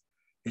face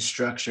is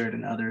structured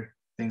and other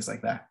things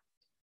like that.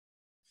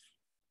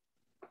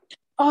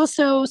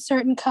 Also,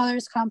 certain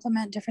colors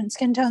complement different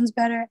skin tones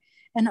better.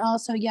 And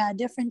also,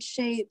 different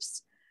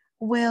shapes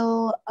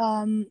will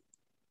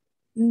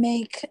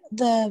make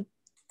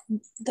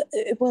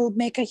it will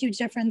make a huge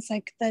difference.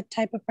 Like, the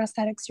type of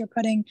prosthetics you're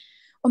putting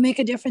will make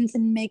a difference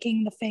in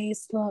making the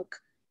face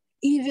look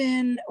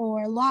even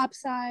or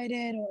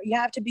lopsided, or you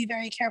have to be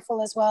very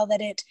careful as well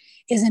that it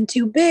isn't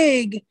too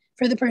big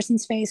for the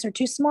person's face or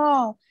too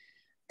small,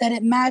 that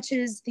it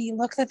matches the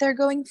look that they're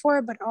going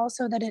for, but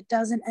also that it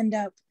doesn't end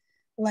up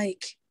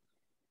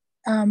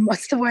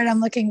what's the word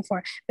I'm looking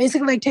for?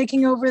 Basically, like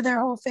taking over their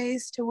whole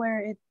face to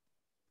where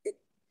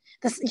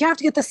you have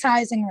to get the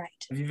sizing right.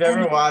 If you've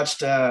ever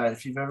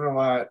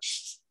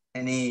watched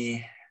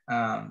any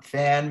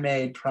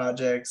fan-made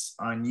projects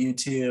on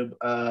YouTube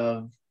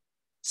of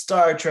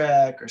Star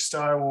Trek or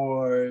Star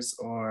Wars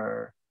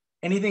or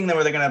anything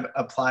where they're going to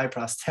apply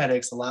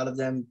prosthetics, a lot of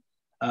them,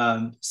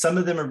 some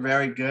of them are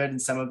very good,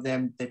 and some of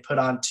them they put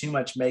on too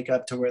much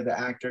makeup to where the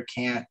actor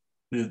can't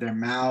move their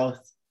mouth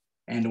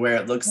and where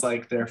it looks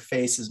like their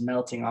face is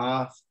melting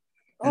off.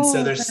 And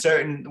so there's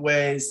certain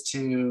ways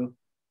to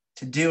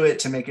do it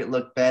to make it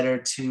look better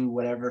to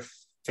whatever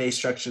face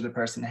structure the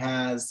person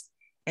has.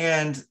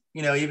 And,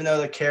 you know, even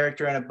though the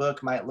character in a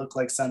book might look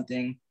like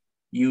something,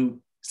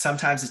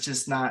 sometimes it's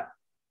just not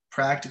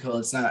practical.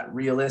 It's not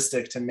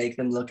realistic to make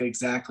them look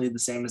exactly the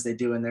same as they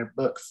do in their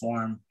book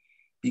form,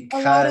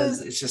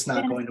 because it's just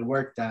not going to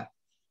work that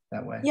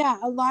way. Yeah,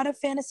 a lot of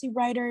fantasy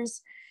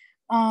writers,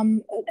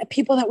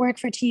 people that work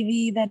for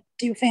TV that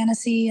do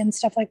fantasy and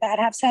stuff like that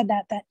have said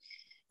that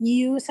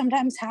you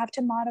sometimes have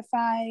to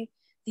modify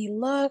the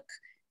look,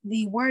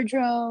 the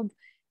wardrobe,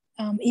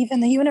 even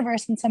the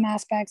universe in some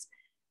aspects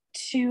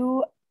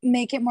to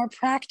make it more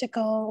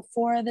practical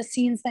for the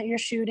scenes that you're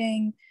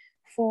shooting,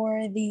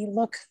 for the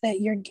look that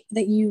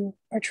you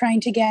are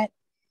trying to get,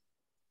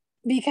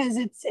 because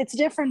it's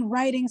different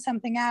writing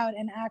something out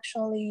and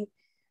actually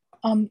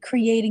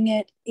creating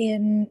it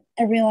in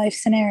a real life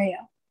scenario.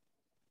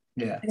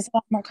 Yeah, it's a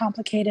lot more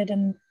complicated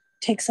and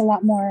takes a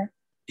lot more.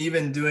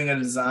 Even doing a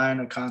design,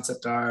 a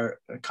concept art,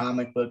 a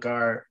comic book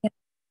art,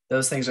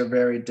 those things are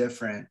very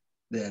different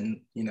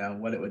than, you know,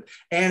 what it would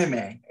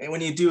anime. And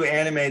when you do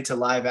anime to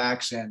live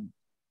action,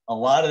 a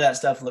lot of that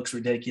stuff looks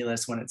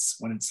ridiculous when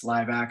it's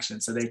live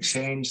action. So they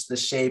change the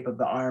shape of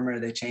the armor,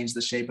 they change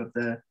the shape of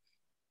the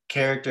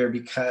character,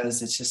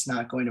 because it's just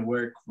not going to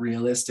work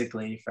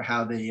realistically for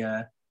how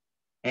the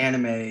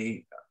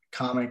anime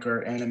comic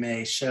or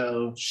anime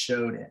showed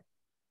it.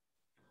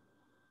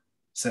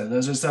 So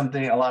those are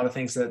a lot of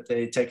things that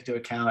they take into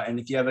account. And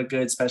if you have a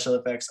good special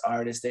effects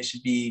artist, they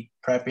should be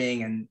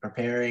prepping and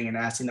preparing and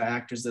asking the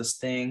actors those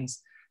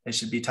things. They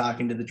should be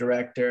talking to the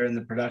director and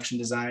the production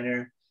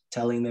designer,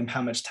 telling them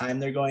how much time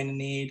they're going to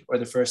need, or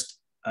the first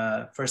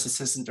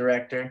assistant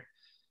director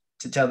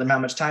to tell them how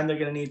much time they're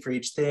going to need for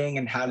each thing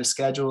and how to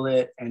schedule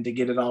it and to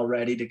get it all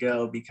ready to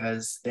go,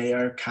 because they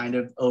are kind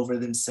of over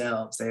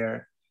themselves.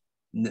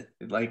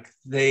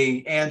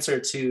 They answer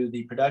to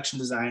the production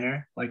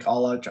designer, like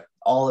all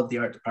of the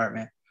art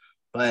department,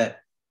 but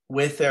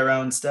with their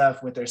own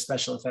stuff, with their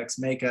special effects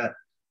makeup,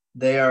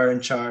 they are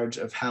in charge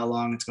of how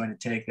long it's going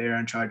to take. They are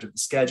in charge of the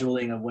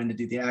scheduling of when to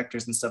do the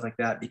actors and stuff like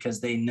that,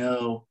 because they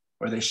know,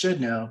 or they should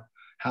know,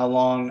 how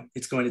long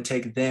it's going to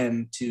take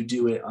them to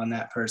do it on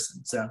that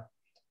person. So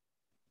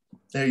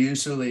they're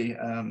usually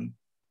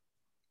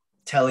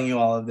telling you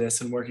all of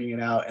this and working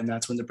it out. And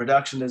that's when the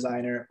production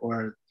designer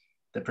or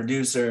the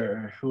producer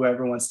or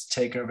whoever wants to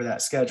take over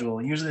that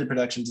schedule, usually the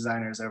production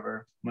designers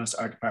over most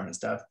art department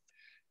stuff,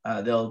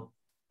 they'll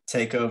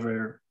take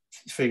over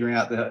figuring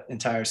out the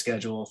entire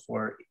schedule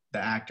for the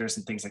actors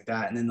and things like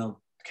that. And then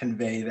they'll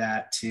convey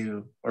that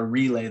to, or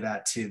relay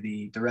that to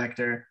the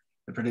director,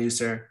 the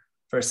producer,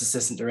 first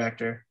assistant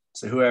director.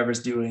 So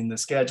whoever's doing the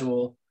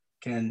schedule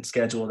can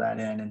schedule that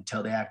in and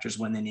tell the actors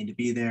when they need to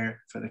be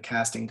there for the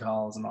casting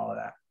calls and all of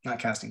that. Not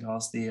casting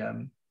calls,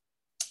 the,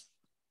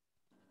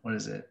 what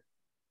is it?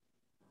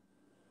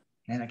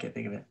 Man, I can't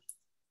think of it.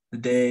 The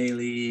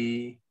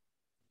daily,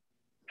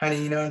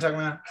 honey, you know what I'm talking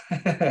about?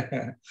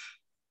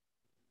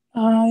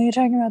 You're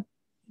talking about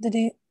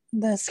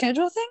the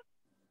schedule thing?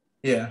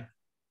 Yeah.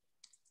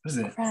 What is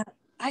it? Crap.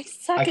 I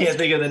can't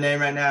think of the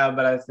name right now,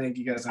 but I think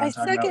you guys know what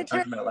I'm talking about. We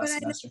talked about it last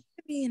semester.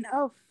 semester.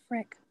 Oh,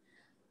 frick.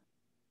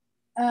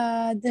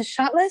 The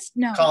shot list?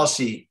 No. Call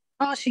sheet.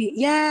 Call sheet.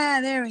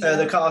 Yeah, there we go.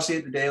 The call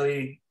sheet, the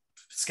daily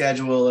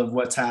schedule of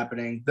what's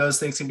happening. Those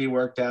things can be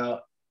worked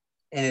out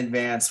in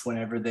advance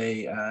whenever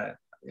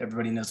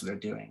everybody knows what they're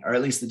doing, or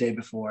at least the day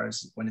before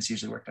is when it's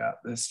usually worked out.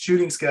 The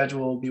shooting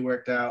schedule will be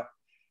worked out,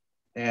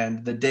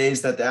 and the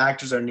days that the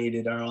actors are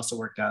needed are also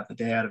worked out, the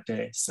day out of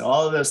day. So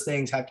all of those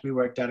things have to be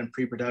worked out in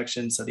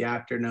pre-production, so the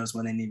actor knows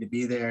when they need to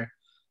be there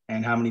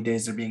and how many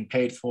days they're being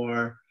paid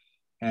for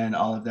and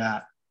all of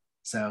that.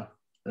 So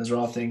those are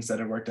all things that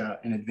are worked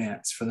out in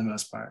advance for the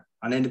most part.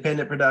 On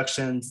independent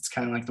productions, it's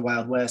kind of like the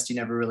Wild West. You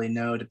never really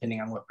know depending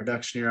on what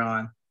production you're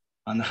on.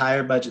 On the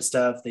higher budget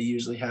stuff, they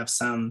usually have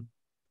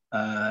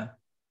a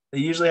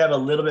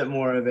little bit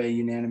more of a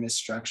unanimous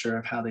structure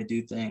of how they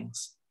do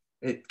things.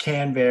 It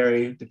can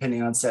vary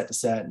depending on set to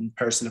set and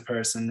person to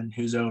person and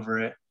who's over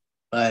it,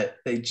 but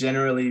they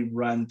generally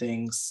run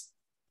things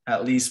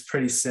at least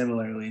pretty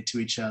similarly to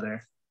each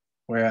other.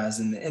 Whereas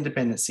in the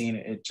independent scene,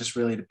 it just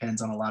really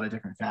depends on a lot of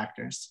different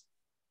factors.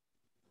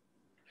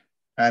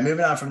 All right,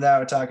 moving on from that,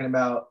 we're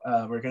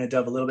going to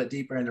delve a little bit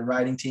deeper into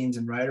writing teams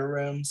and writer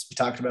rooms. We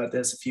talked about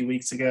this a few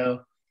weeks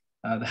ago,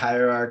 the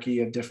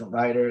hierarchy of different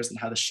writers and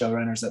how the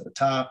showrunner's at the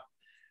top.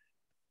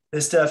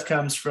 This stuff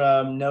comes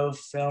from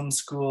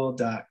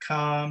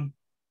nofilmschool.com.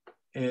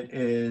 It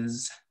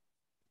is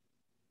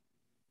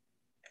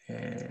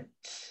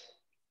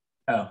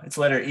It's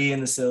letter E in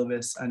the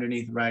syllabus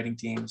underneath writing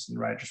teams and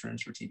writers'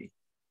 rooms for TV.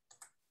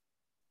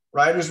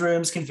 Writers'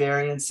 rooms can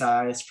vary in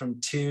size from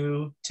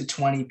 2 to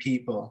 20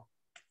 people.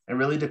 It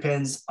really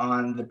depends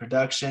on the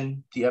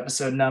production, the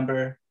episode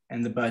number,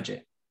 and the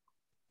budget.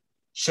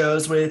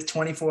 Shows with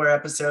 24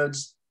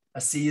 episodes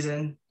a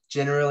season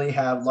generally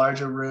have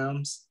larger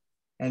rooms,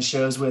 and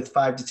shows with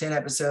 5 to 10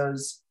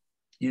 episodes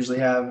usually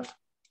have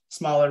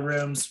smaller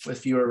rooms with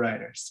fewer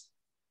writers.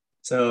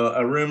 So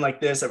a room like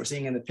this that we're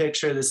seeing in the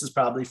picture, this is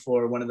probably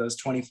for one of those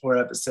 24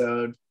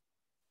 episode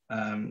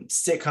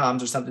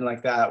sitcoms or something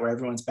like that, where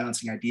everyone's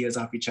bouncing ideas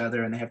off each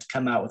other and they have to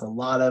come out with a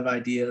lot of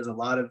ideas, a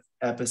lot of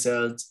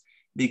episodes,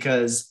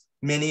 because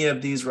many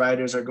of these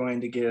writers are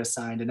going to get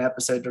assigned an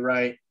episode to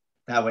write.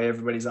 That way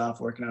everybody's off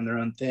working on their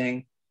own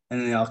thing, and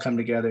then they all come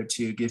together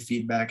to give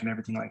feedback and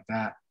everything like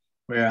that.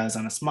 Whereas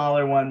on a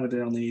smaller one, where they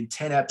only need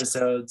 10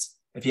 episodes,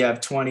 if you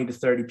have 20 to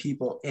 30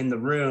 people in the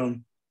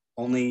room,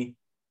 only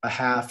a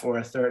half or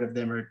a third of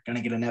them are going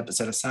to get an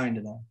episode assigned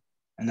to them.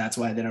 And that's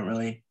why they don't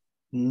really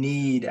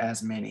need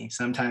as many.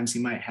 Sometimes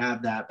you might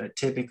have that, but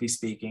typically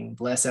speaking,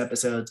 less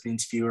episodes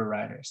means fewer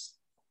writers.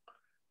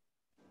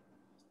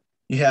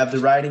 You have the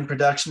writing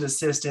production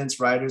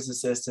assistants, writer's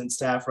assistants,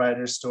 staff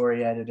writers,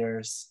 story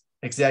editors,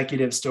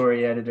 executive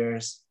story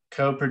editors,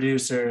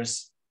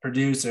 co-producers,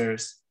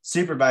 producers,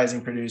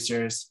 supervising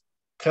producers,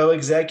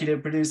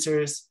 co-executive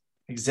producers,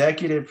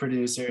 executive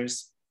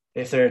producers,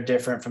 if they're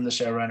different from the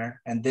showrunner,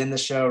 and then the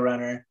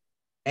showrunner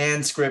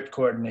and script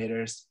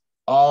coordinators,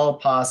 all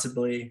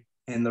possibly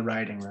in the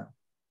writing room.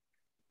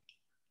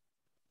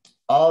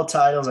 All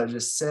titles I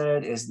just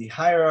said is the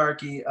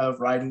hierarchy of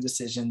writing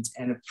decisions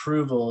and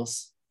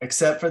approvals,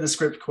 except for the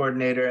script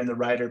coordinator and the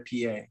writer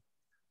PA.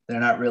 They're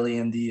not really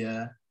in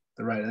the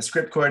writer. The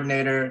script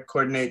coordinator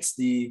coordinates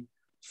the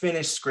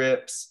finished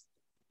scripts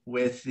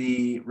with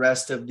the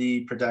rest of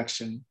the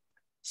production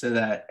so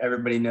that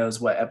everybody knows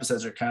what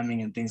episodes are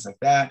coming and things like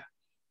that.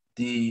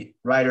 The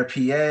writer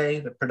PA,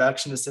 the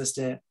production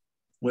assistant,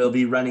 will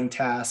be running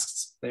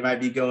tasks. They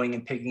might be going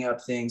and picking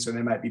up things, or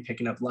they might be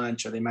picking up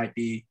lunch, or they might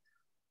be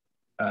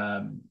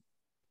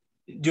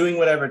doing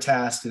whatever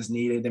task is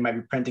needed. They might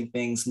be printing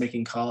things,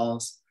 making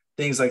calls,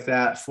 things like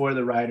that for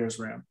the writer's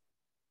room.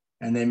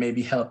 And they may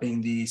be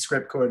helping the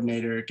script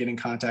coordinator get in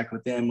contact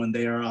with them when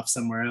they are off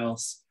somewhere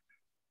else,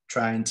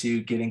 trying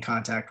to get in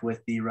contact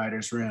with the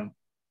writer's room.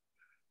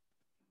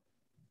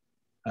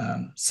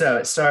 So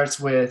it starts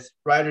with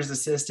writer's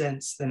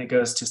assistants, then it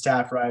goes to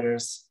staff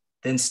writers,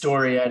 then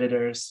story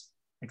editors,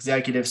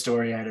 executive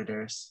story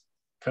editors,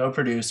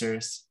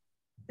 co-producers,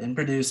 then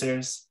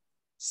producers,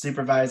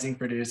 supervising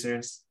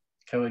producers,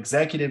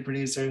 co-executive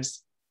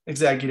producers,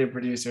 executive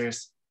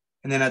producers,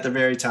 and then at the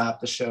very top,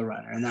 the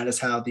showrunner. And that is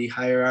how the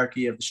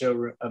hierarchy of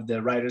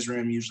the writer's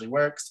room usually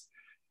works,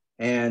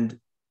 and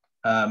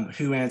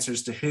who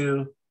answers to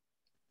who.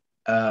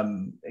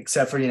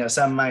 Except for,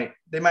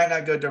 they might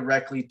not go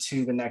directly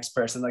to the next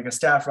person. Like a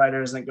staff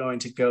writer isn't going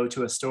to go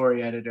to a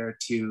story editor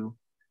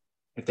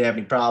if they have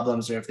any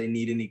problems or if they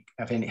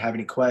have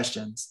any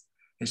questions.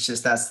 It's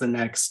just that's the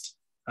next,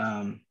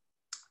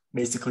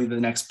 basically the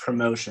next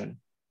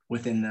promotion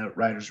within the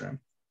writer's room.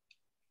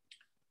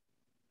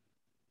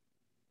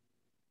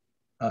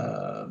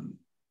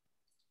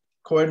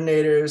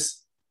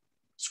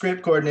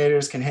 Script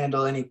coordinators can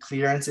handle any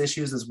clearance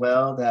issues as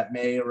well that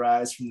may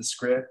arise from the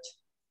script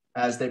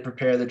as they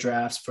prepare the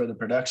drafts for the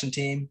production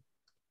team.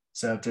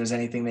 So if there's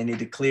anything they need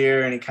to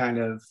clear, any kind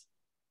of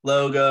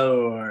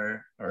logo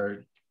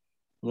or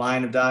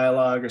line of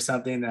dialogue or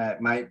something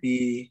that might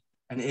be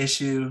an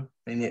issue,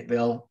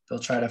 they'll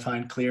try to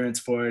find clearance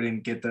for it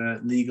and get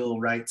the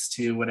legal rights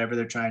to whatever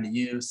they're trying to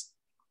use.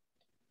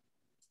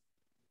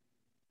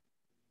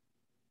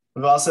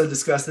 We've also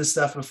discussed this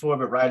stuff before,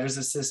 but writer's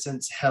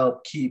assistants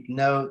help keep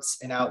notes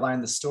and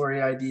outline the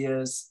story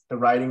ideas the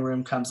writing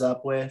room comes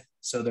up with.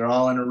 So they're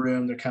all in a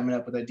room, they're coming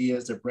up with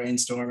ideas, they're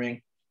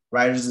brainstorming.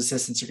 Writer's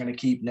assistants are going to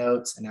keep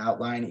notes and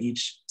outline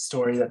each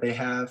story that they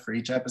have for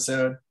each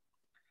episode.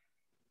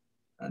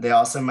 They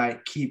also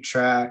might keep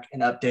track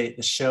and update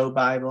the show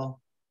Bible.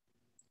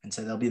 And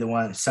so they'll be the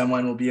one,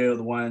 someone will be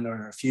the one,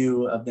 or a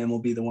few of them will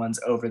be the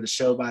ones over the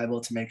show Bible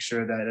to make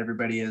sure that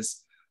everybody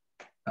is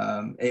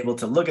able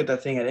to look at the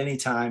thing at any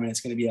time, and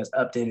it's going to be as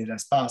updated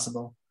as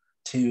possible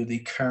to the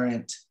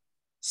current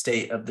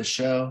state of the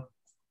show.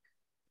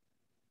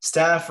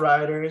 Staff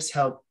writers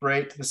help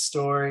break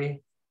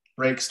story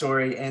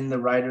in the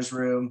writer's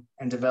room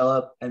and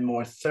develop a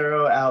more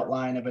thorough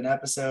outline of an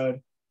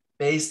episode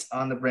based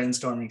on the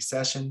brainstorming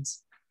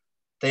sessions.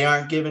 They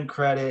aren't given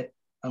credit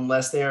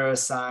unless they are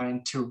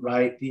assigned to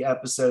write the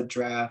episode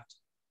draft,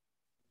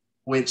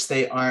 which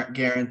they aren't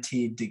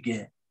guaranteed to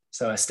get.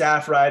 So a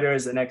staff writer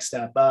is the next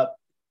step up,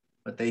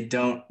 but they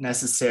don't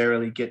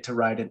necessarily get to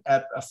write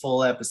a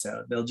full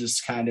episode. They'll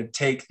just kind of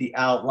take the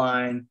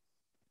outline,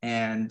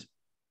 and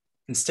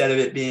instead of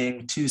it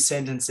being 2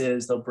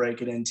 sentences, they'll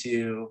break it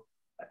into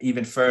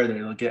even further.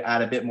 They'll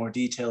add a bit more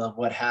detail of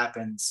what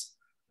happens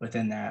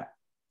within that.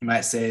 You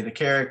might say the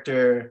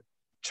character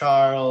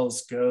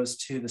Charles goes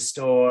to the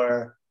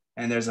store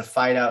and there's a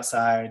fight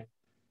outside,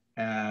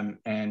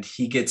 and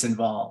he gets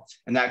involved.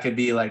 And that could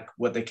be like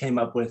what they came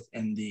up with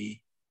in the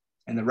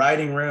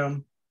writing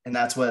room, and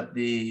that's what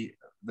the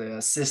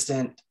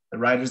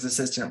writer's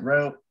assistant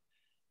wrote.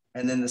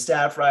 And then the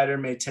staff writer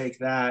may take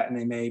that and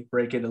they may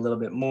break it a little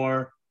bit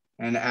more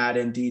and add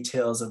in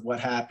details of what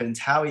happens,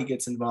 how he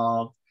gets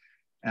involved,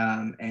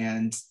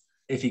 and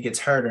if he gets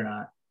hurt or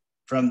not.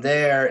 From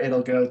there,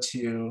 it'll go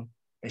to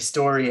a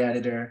story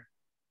editor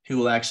who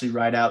will actually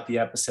write out the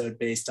episode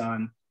based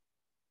on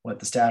what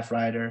the staff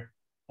writer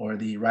or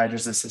the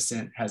writer's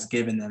assistant has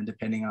given them,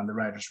 depending on the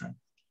writer's room.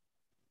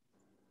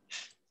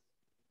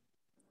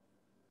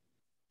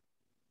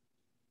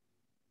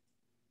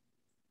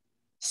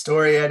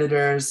 Story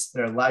editors,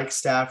 they're like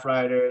staff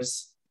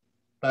writers,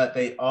 but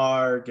they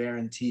are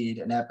guaranteed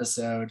an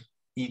episode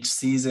each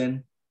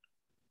season,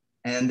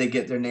 and they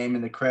get their name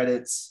in the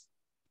credits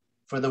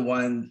for the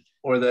one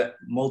or the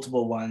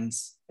multiple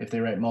ones, if they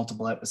write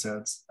multiple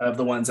episodes of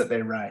the ones that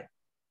they write.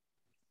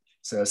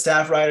 So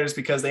staff writers,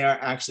 because they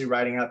aren't actually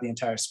writing out the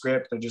entire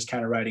script, they're just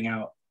kind of writing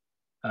out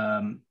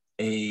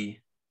a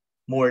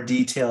more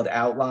detailed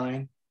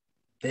outline.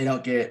 They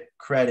don't get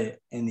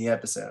credit in the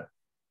episode.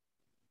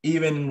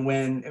 Even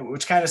when,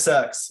 which kind of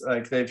sucks.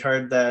 Like they've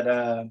heard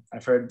that,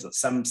 I've heard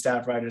some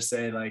staff writers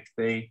say like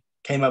they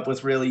came up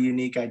with really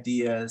unique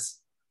ideas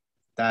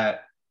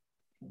that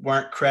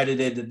weren't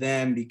credited to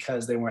them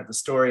because they weren't the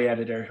story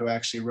editor who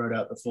actually wrote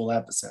out the full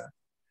episode.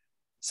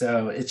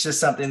 So it's just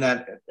something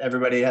that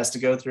everybody has to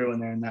go through when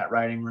they're in that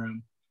writing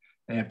room.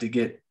 They have to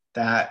get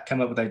that, come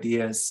up with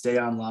ideas, stay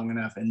on long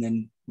enough, and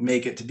then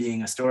make it to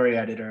being a story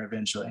editor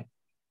eventually.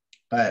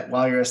 But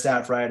while you're a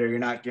staff writer, you're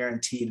not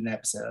guaranteed an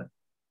episode.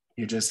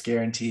 You're just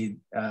guaranteed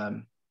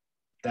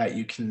that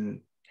you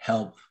can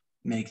help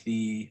make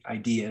the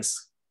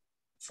ideas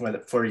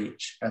for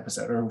each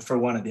episode or for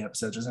one of the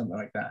episodes or something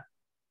like that.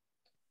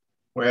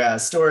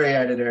 Whereas story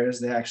editors,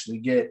 they actually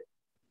get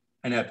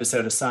an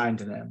episode assigned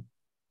to them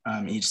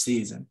each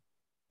season.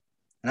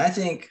 And I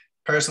think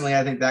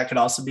that could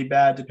also be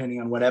bad depending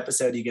on what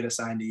episode you get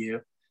assigned to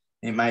you.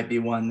 It might be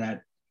one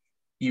that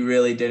you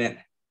really didn't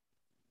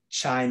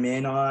chime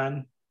in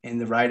on in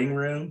the writing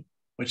room,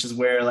 which is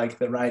where like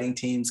the writing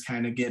teams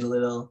kind of get a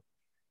little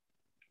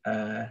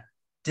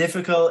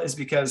difficult, is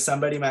because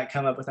somebody might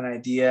come up with an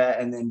idea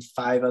and then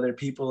 5 other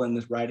people in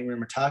the writing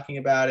room are talking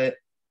about it.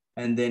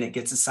 And then it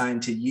gets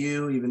assigned to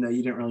you, even though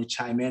you didn't really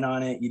chime in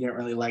on it. You didn't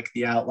really like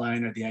the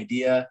outline or the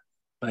idea,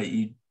 but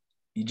you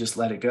just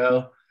let it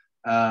go.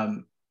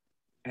 And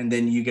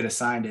then you get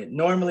assigned it.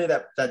 Normally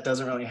that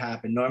doesn't really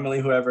happen. Normally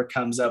whoever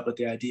comes up with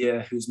the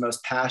idea, who's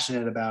most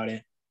passionate about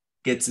it,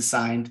 gets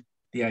assigned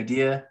the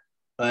idea.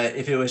 But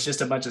if it was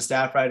just a bunch of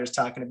staff writers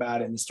talking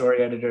about it and the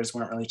story editors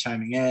weren't really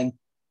chiming in,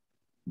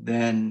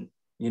 then,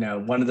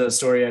 one of those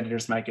story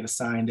editors might get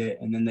assigned it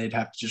and then they'd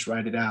have to just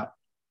write it out.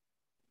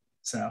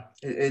 So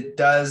it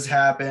does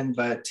happen,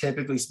 but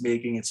typically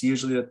speaking, it's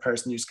usually the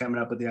person who's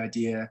coming up with the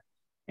idea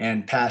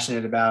and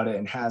passionate about it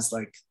and has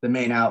like the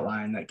main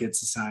outline that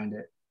gets assigned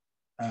it,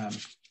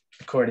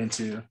 according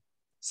to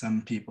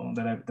some people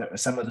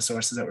some of the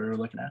sources that we were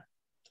looking at.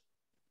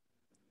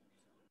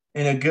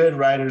 In a good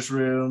writer's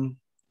room,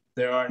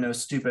 there are no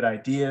stupid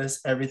ideas.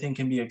 Everything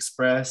can be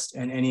expressed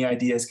and any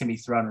ideas can be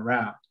thrown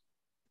around.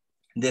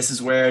 This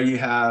is where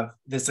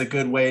this is a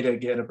good way to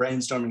get a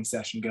brainstorming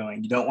session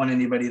going. You don't want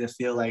anybody to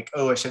feel like,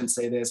 oh, I shouldn't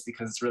say this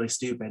because it's really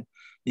stupid.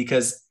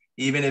 Because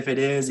even if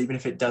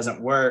it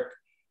doesn't work,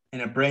 in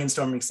a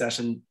brainstorming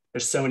session,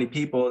 there's so many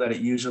people that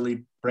it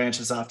usually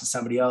branches off to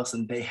somebody else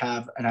and they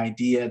have an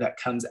idea that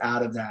comes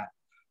out of that.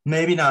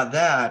 Maybe not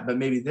that, but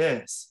maybe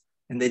this.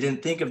 And they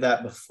didn't think of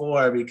that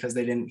before because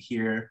they didn't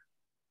hear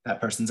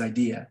that person's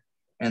idea.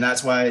 And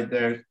that's why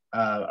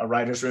a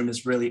writer's room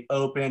is really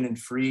open and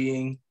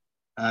freeing.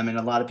 And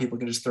a lot of people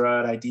can just throw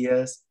out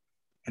ideas.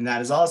 And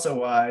that is also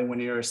why when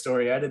you're a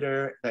story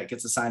editor that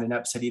gets assigned an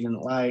episode you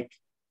didn't like,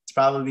 it's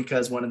probably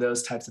because one of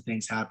those types of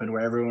things happened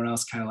where everyone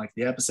else kind of liked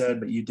the episode,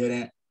 but you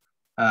didn't.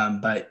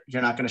 But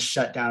you're not going to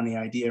shut down the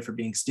idea for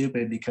being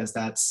stupid, because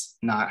that's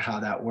not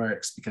how that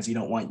works, because you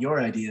don't want your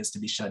ideas to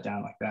be shut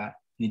down like that.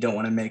 You don't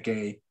want to make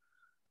a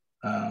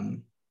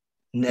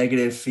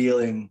negative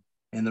feeling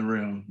in the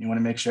room. You want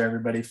to make sure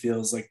everybody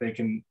feels like they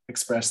can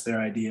express their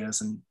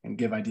ideas and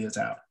give ideas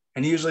out.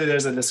 And usually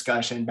there's a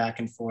discussion back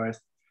and forth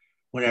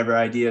whenever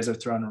ideas are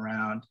thrown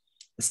around.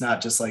 It's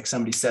not just like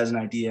somebody says an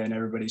idea and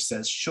everybody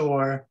says,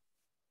 sure.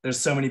 There's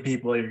so many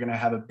people, you're going to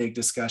have a big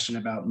discussion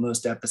about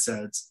most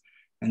episodes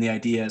and the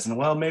ideas. And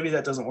well, maybe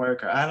that doesn't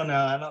work. Or I don't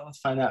know. I don't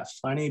find that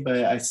funny,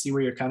 but I see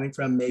where you're coming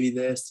from. Maybe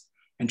this,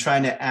 and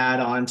trying to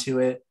add on to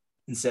it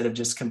instead of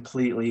just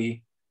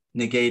completely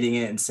negating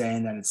it and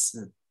saying that it's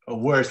a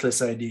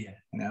worthless idea,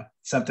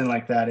 something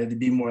like that. It'd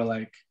be more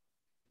like,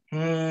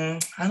 I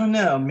don't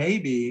know,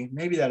 maybe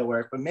that'll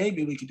work, but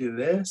maybe we could do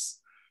this.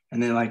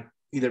 And then like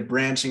either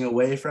branching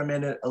away from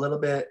it a little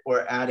bit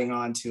or adding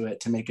on to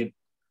it to make it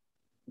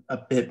a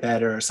bit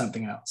better or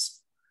something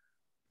else.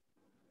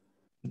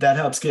 That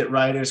helps get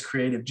writers'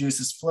 creative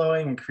juices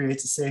flowing and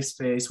creates a safe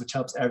space, which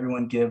helps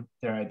everyone give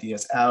their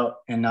ideas out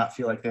and not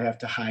feel like they have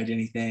to hide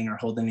anything or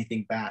hold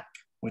anything back,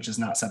 which is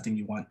not something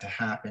you want to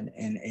happen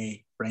in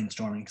a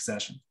brainstorming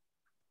session.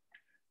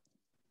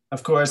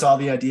 Of course, all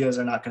the ideas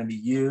are not going to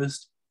be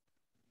used,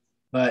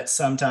 but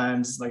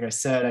sometimes, like I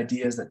said,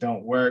 ideas that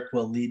don't work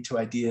will lead to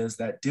ideas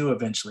that do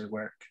eventually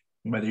work.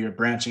 Whether you're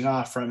branching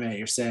off from it,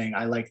 you're saying,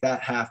 I like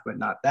that half, but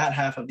not that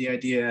half of the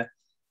idea.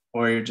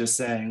 Or you're just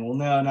saying, well,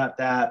 no, not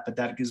that, but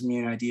that gives me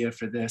an idea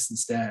for this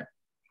instead.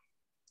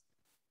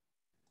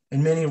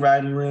 In many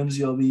writing rooms,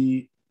 you'll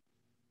be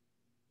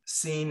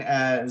seen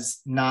as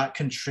not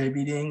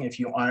contributing if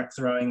you aren't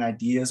throwing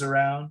ideas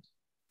around.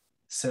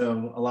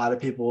 So a lot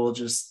of people will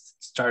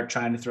just start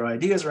trying to throw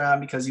ideas around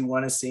because you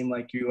want to seem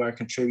like you are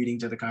contributing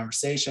to the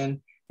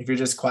conversation. If you're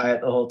just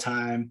quiet the whole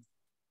time,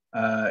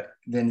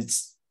 then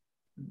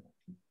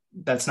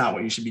that's not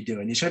what you should be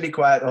doing. You should be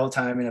quiet the whole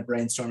time in a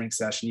brainstorming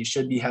session. You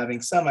should be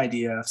having some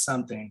idea of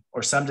something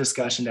or some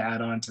discussion to add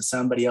on to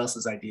somebody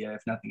else's idea,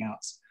 if nothing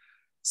else.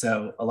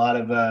 So a lot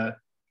of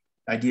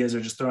ideas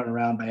are just thrown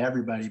around by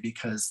everybody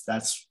because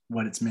that's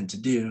what it's meant to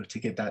do, to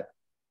get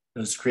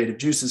those creative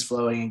juices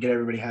flowing and get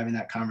everybody having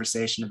that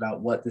conversation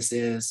about what this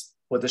is,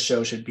 what the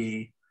show should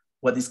be,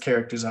 what these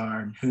characters are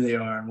and who they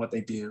are and what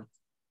they do,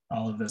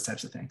 all of those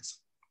types of things.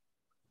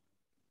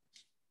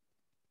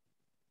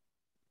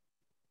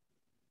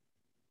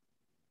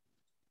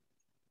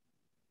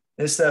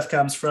 This stuff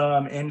comes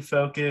from In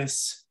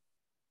Focus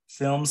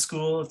Film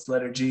School. It's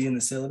letter G in the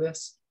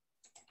syllabus.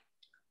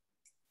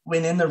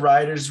 When in the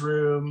writer's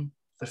room,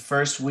 the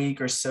first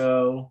week or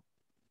so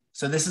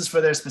this is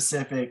for their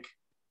specific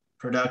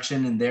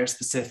production in their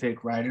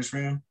specific writer's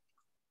room.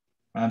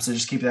 So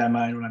just keep that in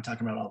mind when I'm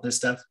talking about all this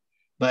stuff.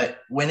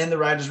 But when in the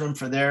writer's room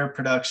for their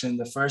production,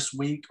 the first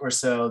week or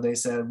so, they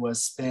said,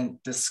 was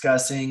spent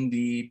discussing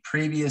the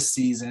previous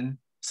season.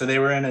 So they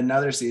were in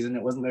another season.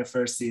 It wasn't their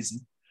first season.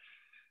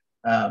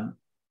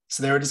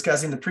 So they were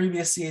discussing the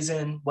previous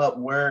season, what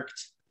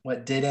worked,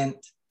 what didn't,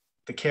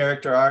 the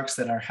character arcs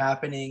that are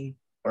happening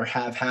or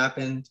have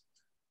happened,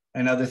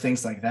 and other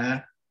things like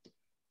that.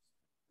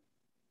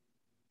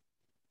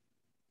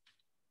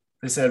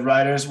 They said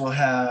writers will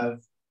have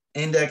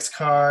index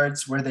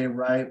cards where they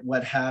write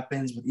what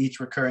happens with each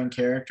recurring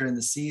character in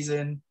the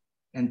season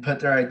and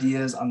put their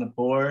ideas on the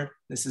board.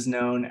 This is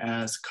known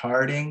as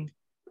carding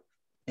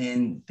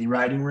in the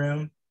writing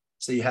room.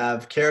 So you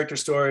have character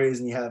stories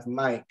and you have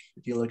Mike,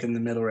 if you look in the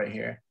middle right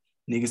here.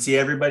 And you can see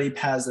everybody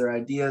has their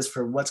ideas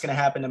for what's going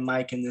to happen to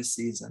Mike in this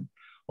season.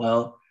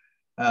 Well,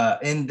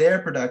 in their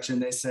production,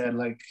 they said,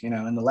 like,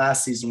 in the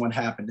last season, what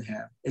happened to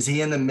him? Is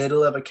he in the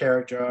middle of a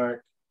character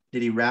arc?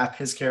 Did he wrap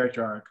his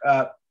character arc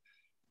up?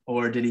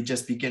 Or did he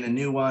just begin a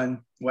new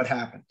one? What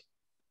happened?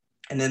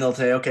 And then they'll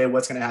say, okay,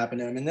 what's going to happen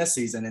to him in this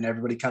season? And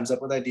everybody comes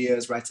up with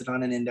ideas, writes it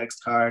on an index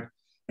card,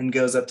 and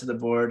goes up to the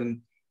board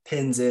and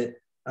pins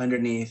it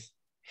underneath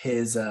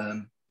his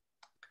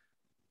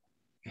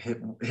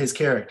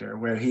character,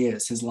 where he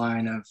is, his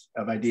line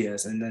of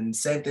ideas. And then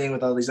same thing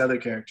with all these other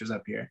characters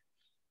up here,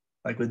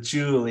 like with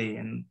Julie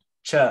and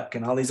Chuck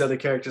and all these other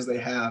characters they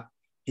have.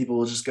 People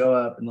will just go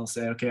up and they'll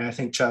say, okay, I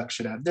think Chuck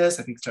should have this.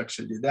 I think Chuck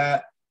should do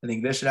that. I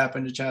think this should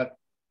happen to Chuck,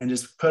 and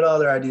just put all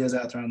their ideas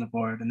out there on the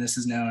board. And this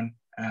is known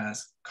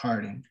as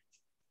carding.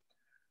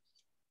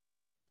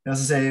 They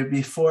also say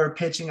before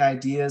pitching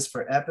ideas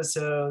for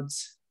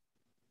episodes,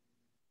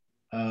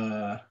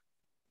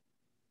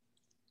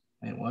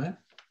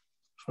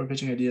 Before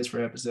pitching ideas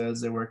for episodes,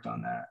 they worked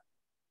on that.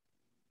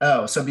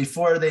 Oh, so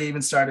before they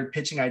even started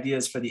pitching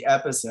ideas for the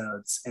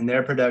episodes in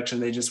their production,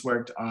 they just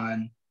worked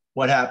on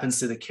what happens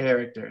to the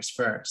characters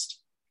first.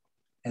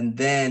 And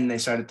then they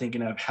started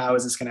thinking of how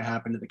is this going to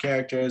happen to the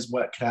characters?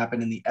 What could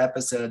happen in the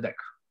episode that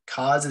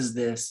causes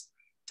this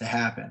to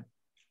happen?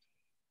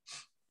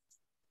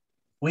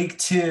 Week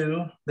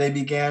 2, they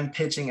began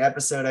pitching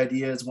episode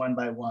ideas one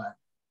by one.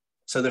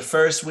 So the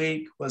first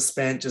week was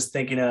spent just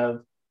thinking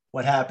of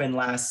what happened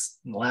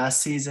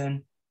last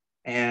season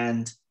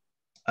and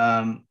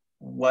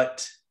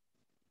what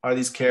are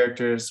these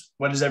characters?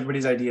 What is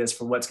everybody's ideas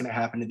for what's going to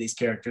happen to these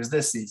characters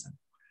this season?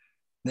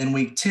 Then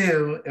week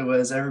 2, it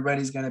was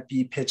everybody's going to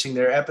be pitching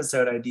their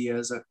episode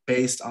ideas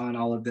based on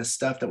all of this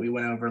stuff that we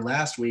went over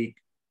last week,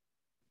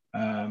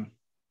 one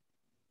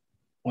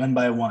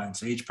by one.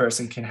 So each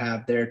person can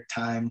have their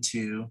time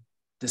to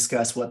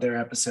discuss what their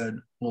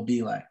episode will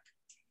be like.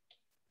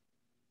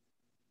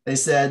 They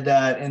said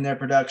that in their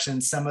production,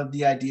 some of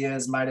the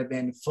ideas might have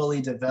been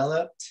fully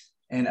developed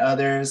and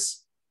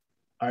others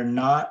are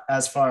not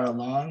as far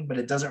along, but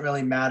it doesn't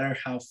really matter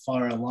how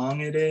far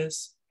along it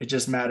is. It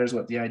just matters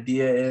what the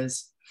idea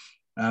is.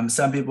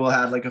 Some people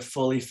had like a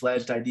fully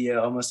fledged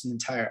idea, almost an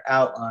entire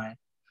outline,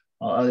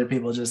 while other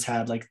people just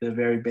had like the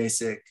very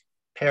basic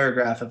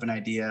paragraph of an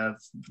idea of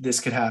this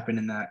could happen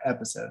in that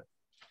episode.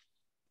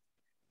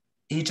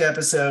 Each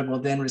episode will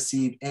then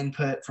receive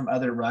input from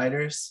other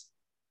writers,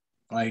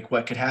 like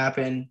what could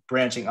happen,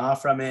 branching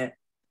off from it,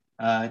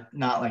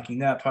 not liking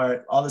that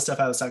part, all the stuff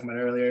I was talking about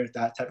earlier,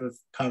 that type of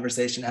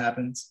conversation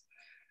happens.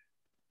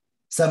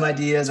 Some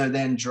ideas are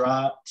then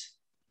dropped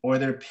or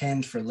they're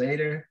pinned for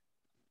later.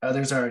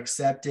 Others are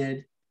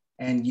accepted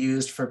and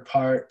used for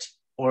part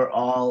or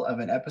all of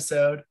an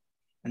episode.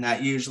 And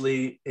that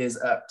usually is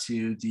up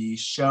to the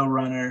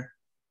showrunner,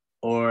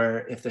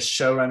 or if the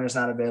showrunner is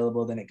not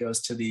available, then it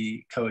goes to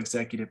the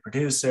co-executive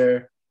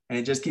producer, and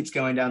it just keeps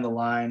going down the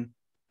line.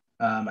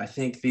 I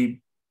think the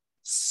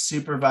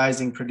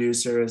supervising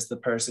producer is the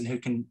person who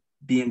can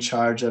be in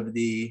charge of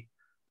the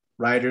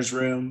writer's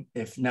room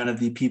if none of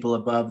the people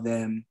above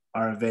them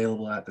are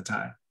available at the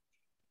time.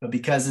 But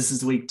because this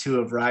is week 2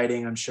 of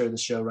writing, I'm sure the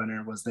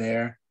showrunner was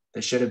there.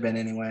 They should have been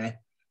anyway.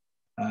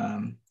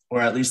 Or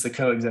at least the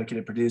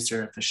co-executive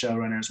producer if the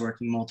showrunner is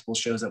working multiple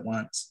shows at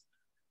once.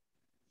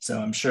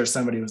 So I'm sure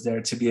somebody was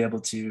there to be able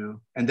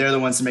to, and they're the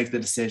ones to make the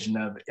decision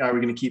of, are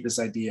we going to keep this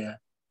idea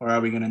or are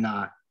we going to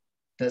not?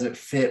 Does it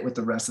fit with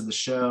the rest of the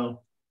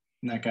show?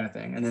 And that kind of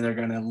thing. And then they're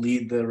going to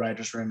lead the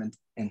writer's room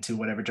into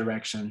whatever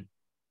direction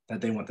that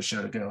they want the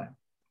show to go in.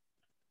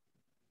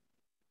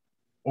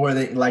 Or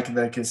they, like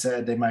I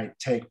said, they might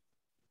take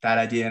that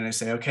idea and they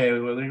say, okay,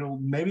 well,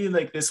 maybe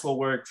like this will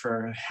work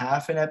for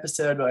half an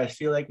episode, but I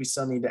feel like we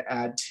still need to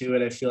add to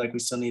it. I feel like we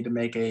still need to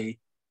make a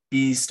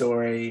B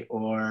story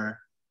or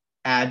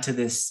add to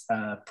this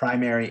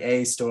primary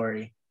A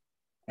story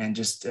and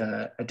just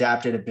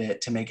adapt it a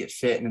bit to make it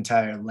fit an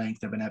entire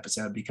length of an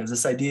episode, because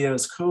this idea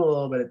is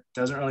cool, but it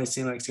doesn't really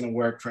seem like it's going to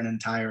work for an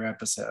entire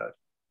episode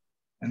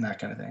and that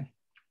kind of thing.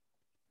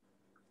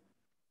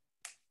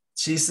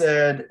 She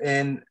said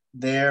in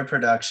their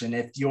production,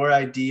 if your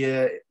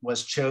idea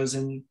was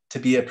chosen to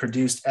be a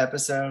produced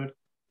episode,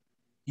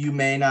 you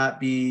may not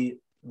be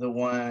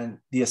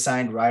the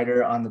assigned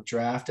writer on the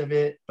draft of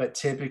it, but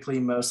typically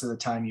most of the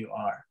time you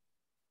are.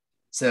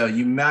 So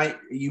you might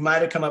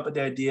have come up with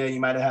the idea, you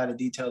might have had a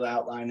detailed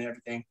outline and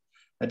everything.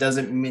 That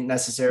doesn't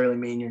necessarily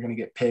mean you're going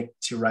to get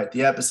picked to write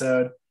the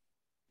episode,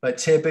 but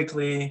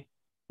typically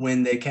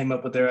when they came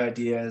up with their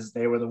ideas,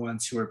 they were the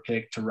ones who were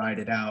picked to write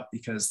it out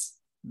because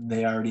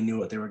they already knew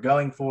what they were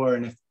going for.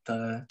 And if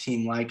the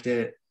team liked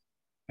it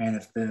and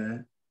if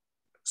the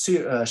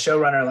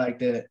showrunner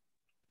liked it,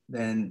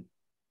 then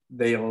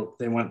they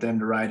want them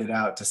to write it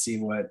out to see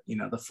what,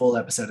 the full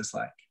episode is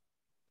like.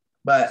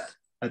 But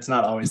that's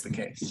not always the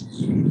case.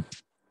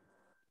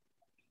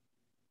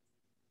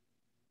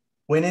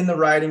 When in the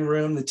writing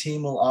room, the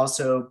team will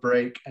also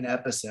break an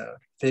episode,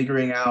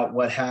 figuring out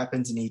what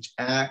happens in each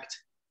act,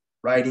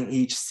 writing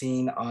each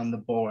scene on the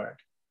board.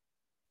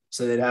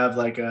 So they'd have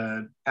like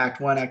a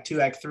act 1, act 2,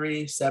 act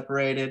 3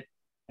 separated,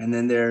 and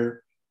then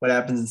what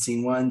happens in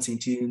scene 1, scene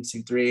 2, and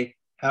scene 3.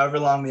 However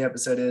long the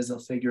episode is, they'll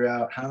figure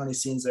out how many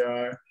scenes there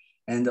are,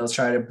 and they'll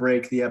try to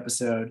break the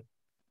episode.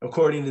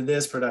 According to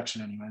this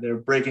production anyway, they're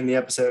breaking the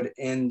episode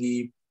in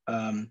the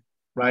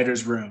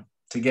writer's room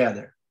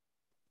together.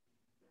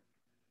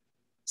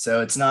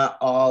 So it's not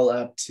all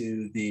up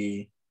to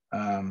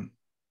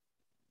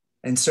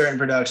in certain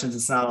productions,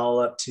 it's not all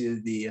up to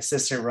the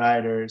assistant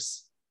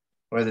writers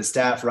or the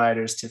staff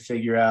writers to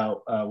figure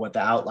out what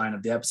the outline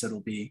of the episode will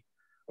be,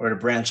 or to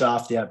branch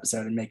off the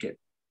episode and make it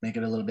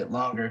a little bit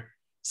longer.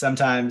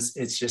 Sometimes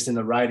it's just in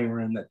the writing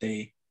room that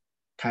they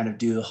kind of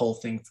do the whole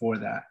thing for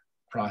that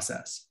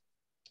process.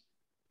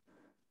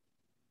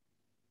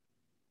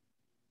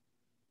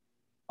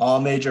 All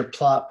major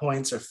plot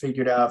points are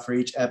figured out for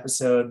each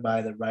episode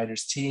by the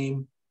writer's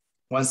team.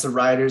 Once the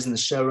writers and the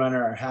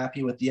showrunner are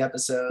happy with the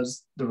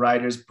episodes, the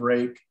writers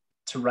break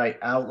to write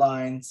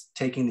outlines,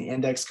 taking the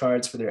index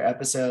cards for their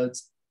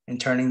episodes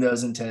and turning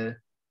those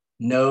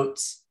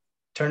notes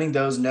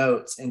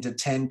into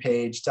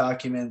 10-page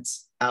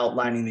documents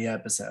outlining the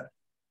episode.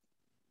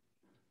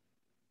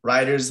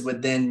 Writers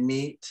would then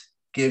meet,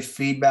 give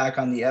feedback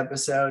on the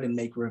episode, and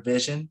make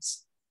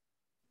revisions.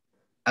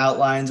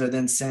 Outlines are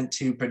then sent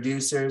to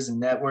producers and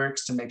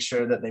networks to make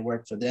sure that they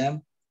work for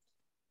them.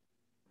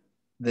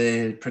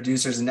 The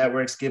producers and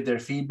networks give their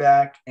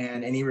feedback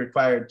and any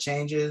required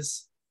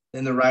changes.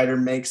 Then the writer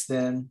makes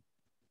them,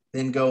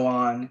 then go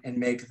on and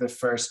make the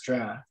first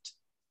draft.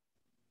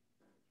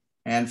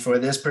 And for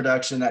this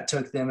production, that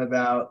took them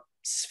about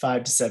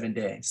 5 to 7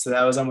 days. So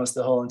that was almost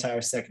the whole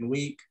entire second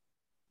week,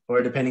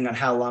 or depending on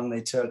how long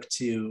they took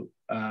to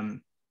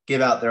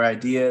give out their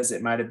ideas,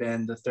 it might have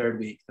been the third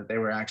week that they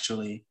were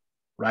actually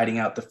writing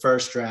out the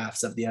first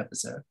drafts of the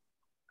episode.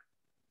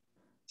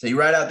 So you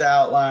write out the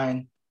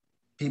outline,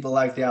 people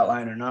like the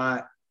outline or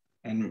not,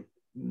 and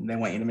they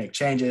want you to make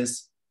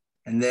changes.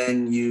 And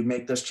then you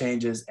make those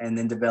changes and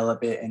then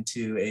develop it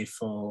into a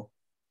full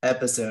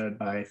episode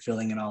by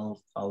filling in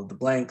all of the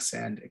blanks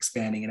and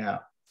expanding it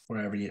out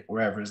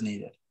wherever is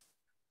needed.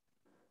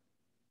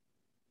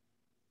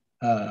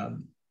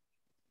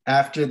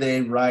 After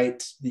they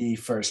write the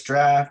first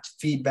draft,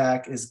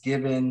 feedback is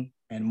given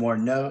and more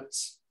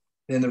notes.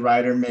 Then the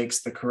writer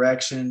makes the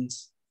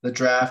corrections. The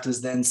draft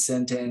is then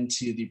sent in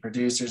to the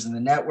producers and the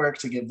network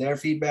to give their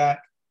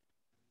feedback.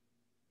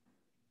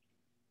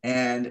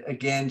 And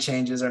again,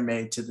 changes are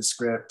made to the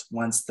script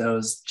once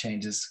those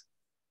changes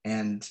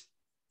and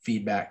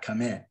feedback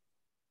come in.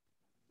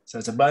 So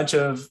it's a bunch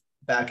of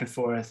back and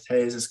forth.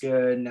 Hey, is this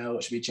good? No,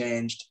 it should be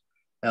changed.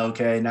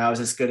 Okay, now is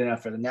this good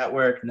enough for the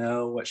network?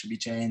 No, what should be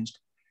changed?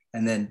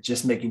 And then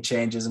just making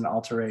changes and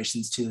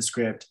alterations to the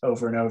script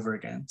over and over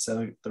again.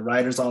 So the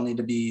writers all need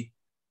to be,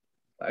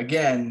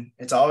 again,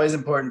 it's always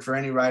important for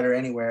any writer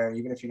anywhere,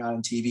 even if you're not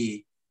in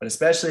TV, but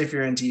especially if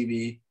you're in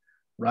TV,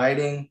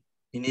 writing,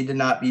 you need to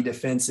not be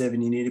defensive,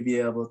 and you need to be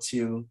able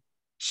to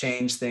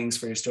change things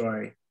for your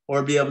story,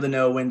 or be able to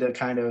know when to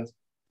kind of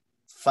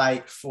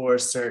fight for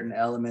certain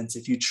elements.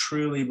 If you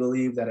truly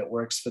believe that it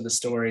works for the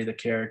story, the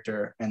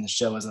character, and the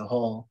show as a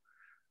whole,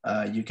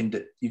 you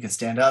can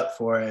stand up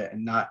for it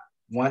and not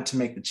want to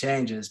make the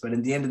changes. But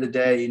at the end of the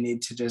day, you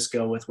need to just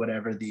go with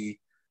whatever the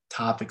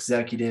top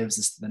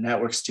executives, the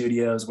network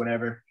studios,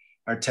 whatever,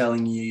 are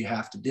telling you you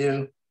have to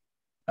do,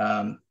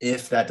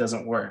 if that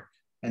doesn't work.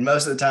 And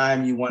most of the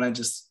time, you want to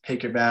just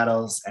pick your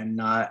battles and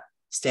not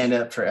stand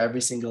up for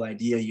every single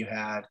idea you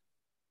had,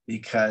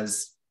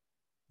 because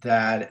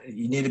that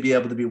you need to be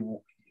able to be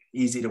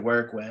easy to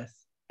work with.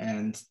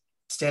 And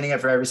standing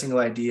up for every single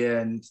idea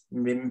and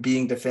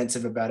being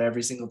defensive about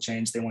every single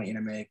change they want you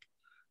to make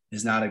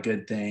is not a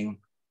good thing.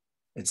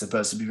 It's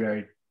supposed to be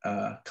very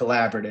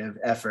collaborative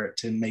effort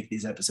to make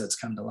these episodes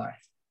come to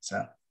life.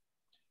 So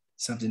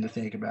something to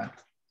think about.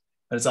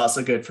 But it's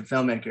also good for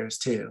filmmakers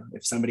too.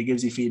 If somebody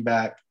gives you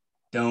feedback,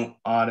 don't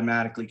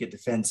automatically get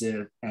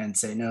defensive and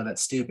say, no,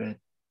 that's stupid,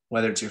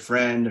 whether it's your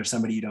friend or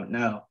somebody you don't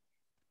know.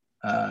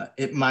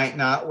 It might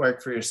not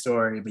work for your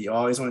story, but you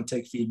always want to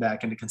take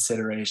feedback into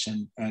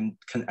consideration and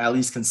at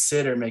least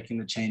consider making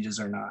the changes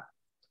or not.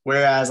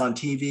 Whereas on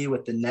TV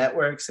with the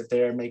networks, if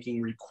they're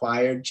making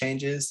required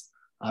changes,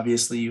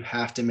 obviously you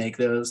have to make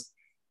those,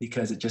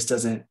 because it just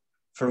doesn't,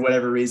 for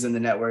whatever reason, the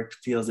network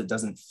feels it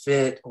doesn't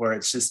fit, or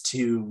it's just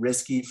too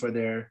risky for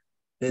their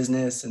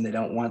business and they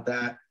don't want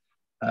that.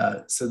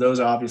 So those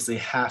obviously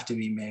have to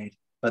be made.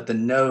 But the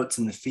notes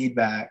and the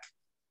feedback,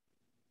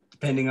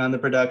 depending on the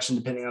production,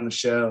 depending on the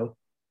show,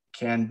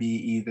 can be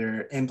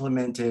either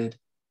implemented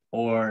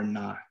or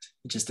not.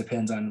 It just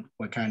depends on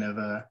what kind of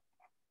a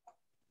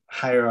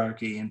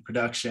hierarchy and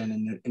production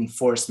and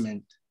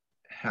enforcement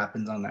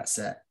happens on that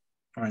set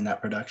or in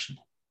that production.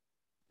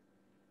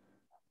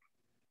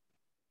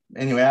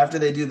 Anyway, after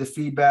they do the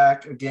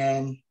feedback,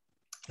 again,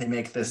 they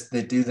make the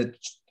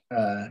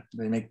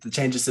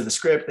changes to the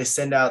script, they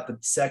send out the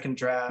second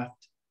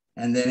draft,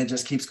 and then it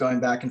just keeps going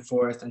back and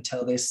forth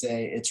until they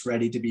say it's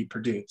ready to be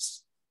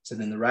produced. So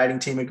then the writing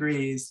team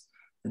agrees,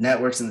 the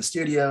networks and the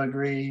studio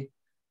agree,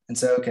 and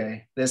so,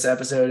 okay, this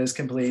episode is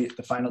complete,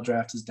 the final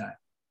draft is done.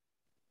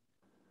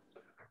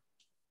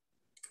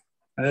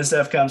 And this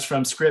stuff comes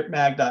from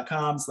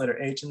scriptmag.com, it's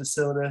letter H in the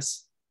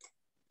syllabus.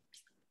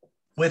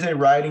 With a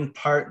writing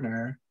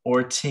partner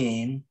or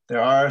team,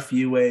 there are a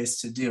few ways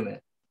to do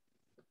it.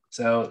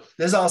 So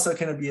this also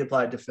can be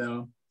applied to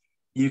film.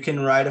 You can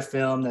write a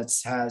film that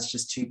has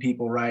just 2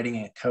 people writing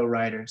it,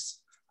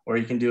 co-writers, or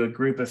you can do a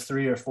group of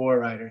 3 or 4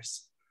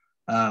 writers.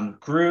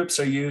 Groups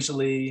are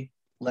usually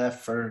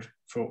left for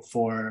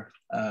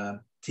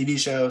TV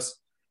shows,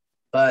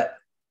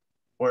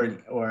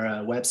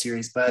 or web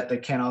series, but they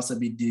can also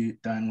be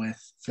done with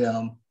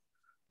film.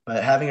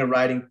 But having a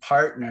writing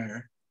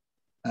partner,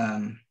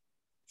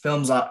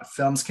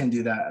 films can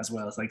do that as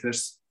well. It's like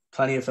there's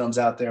plenty of films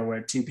out there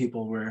where 2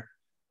 people were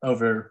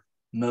over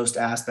most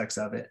aspects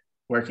of it,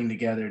 working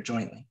together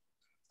jointly.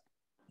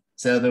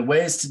 So the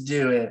ways to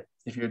do it,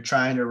 if you're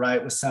trying to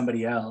write with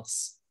somebody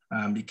else,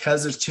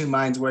 because there's 2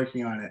 minds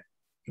working on it,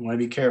 you want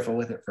to be careful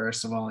with it.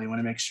 First of all, you want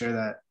to make sure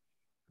that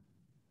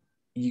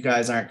you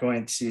guys aren't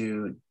going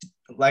to,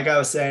 like I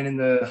was saying in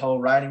the whole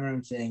writing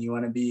room thing, you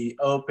want to be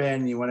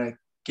open, you want to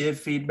give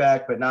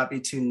feedback, but not be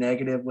too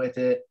negative with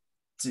it.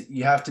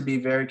 You have to be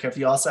very careful.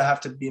 You also have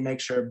to make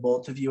sure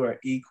both of you are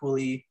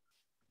equally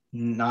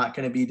not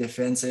going to be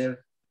defensive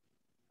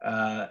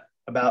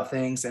about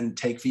things and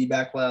take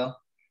feedback well,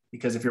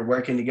 because if you're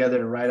working together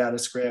to write out a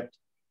script,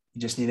 you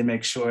just need to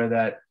make sure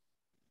that,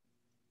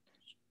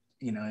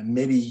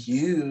 maybe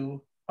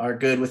you are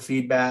good with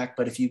feedback,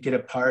 but if you get a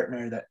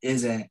partner that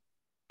isn't,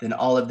 then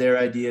all of their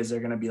ideas are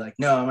going to be like,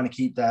 no, I'm going to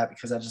keep that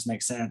because that just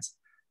makes sense.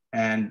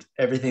 And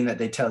everything that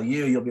they tell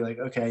you, you'll be like,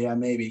 okay, yeah,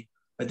 maybe.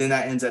 But then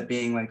that ends up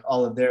being like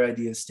all of their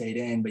ideas stayed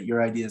in, but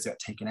your ideas got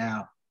taken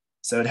out.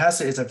 So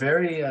it's a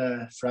very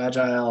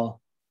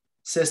fragile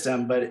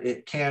system, but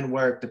it can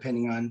work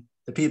depending on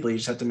the people. You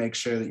just have to make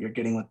sure that you're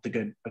getting with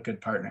a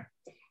good partner.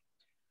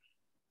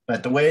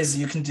 But the ways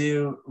you can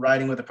do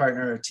writing with a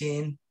partner or a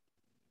team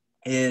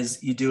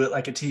is you do it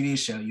like a TV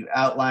show. You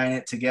outline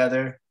it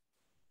together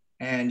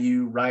and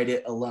you write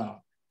it alone.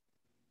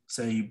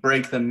 So you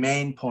break the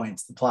main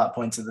points, the plot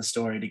points of the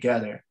story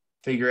together,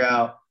 figure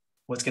out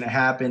what's going to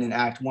happen in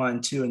act 1,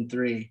 2, and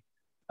 3,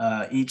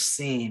 each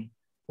scene,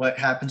 what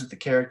happens with the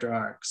character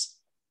arcs,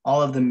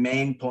 all of the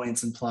main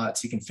points and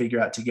plots you can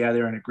figure out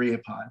together and agree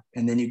upon.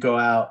 And then you go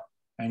out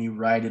and you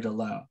write it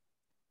alone.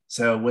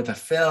 So with a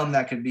film,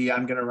 that could be,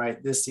 I'm going to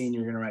write this scene,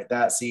 you're going to write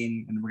that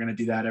scene, and we're going to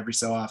do that every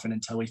so often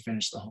until we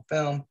finish the whole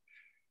film.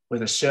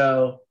 With a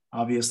show,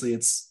 obviously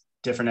it's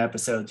different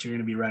episodes. You're going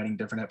to be writing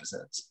different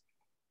episodes.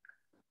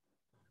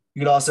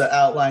 You could also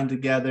outline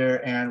together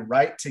and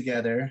write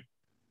together.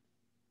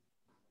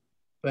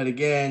 But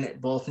again,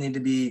 both need to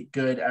be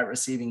good at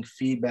receiving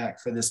feedback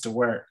for this to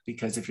work,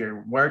 because if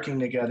you're working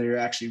together, you're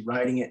actually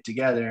writing it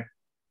together.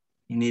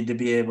 You need to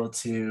be able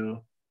to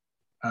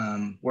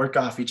work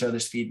off each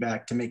other's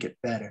feedback to make it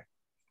better.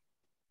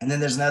 And then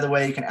there's another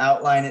way you can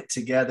outline it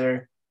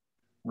together,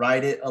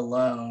 write it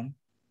alone,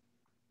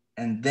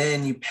 and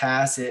then you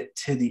pass it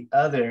to the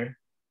other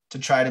to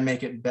try to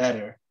make it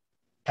better.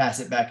 Pass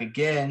it back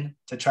again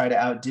to try to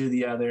outdo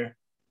the other,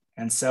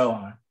 and so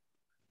on.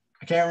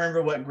 I can't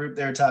remember what group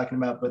they were talking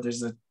about, but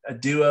there's a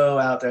duo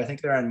out there. I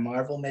think they're on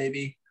Marvel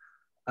maybe,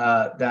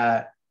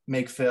 that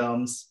make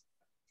films.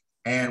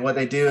 And what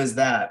they do is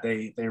that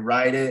they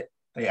write it,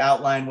 they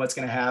outline what's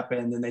going to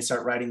happen, then they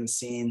start writing the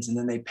scenes, and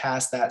then they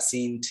pass that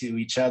scene to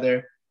each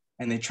other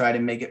and they try to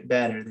make it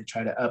better. They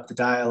try to up the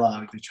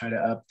dialogue, they try to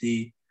up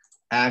the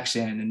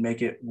action and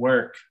make it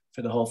work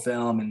for the whole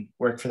film and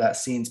work for that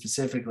scene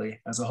specifically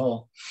as a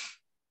whole.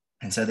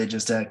 And so they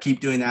just keep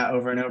doing that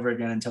over and over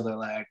again until they're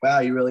like,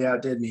 wow, you really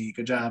outdid me.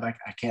 Good job. I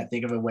can't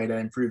think of a way to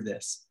improve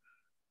this.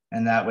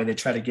 And that way they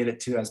try to get it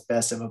to as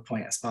best of a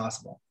point as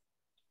possible.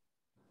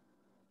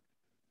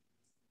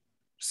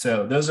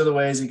 So those are the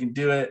ways you can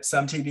do it.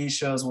 Some TV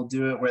shows will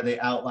do it where they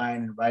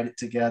outline and write it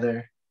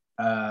together.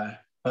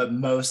 But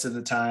most of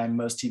the time,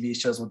 most TV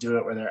shows will do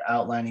it where they're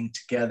outlining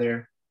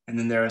together and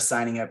then they're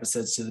assigning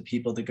episodes to the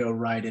people to go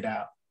write it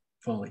out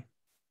fully.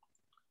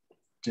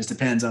 Just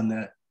depends on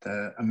the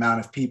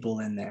amount of people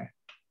in there.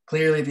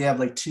 Clearly, if you have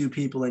like 2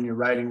 people in your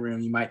writing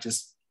room, you might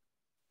just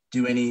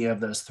do any of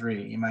those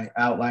 3. You might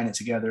outline it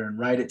together and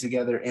write it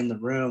together in the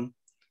room,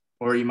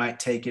 or you might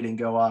take it and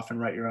go off and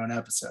write your own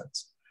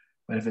episodes.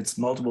 But if it's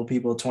multiple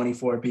people,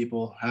 24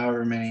 people,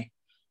 however many,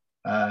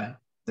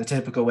 the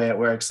typical way it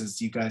works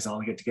is you guys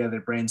all get together,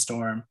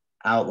 brainstorm,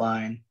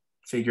 outline,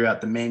 figure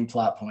out the main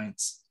plot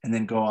points, and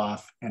then go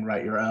off and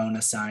write your own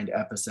assigned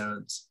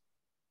episodes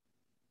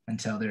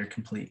until they're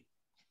complete.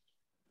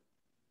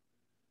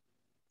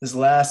 This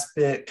last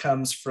bit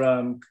comes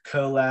from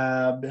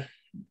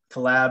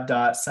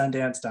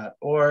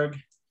collab.sundance.org,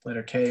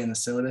 letter K in the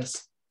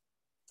syllabus.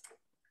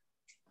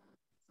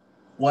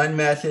 One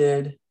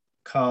method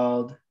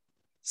called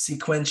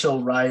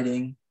sequential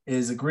writing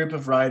is a group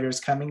of writers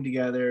coming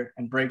together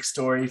and break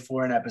story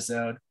for an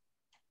episode.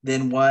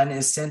 Then one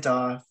is sent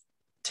off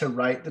to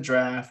write the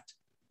draft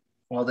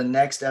while the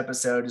next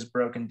episode is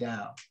broken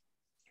down.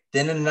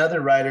 Then another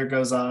writer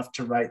goes off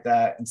to write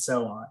that, and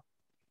so on.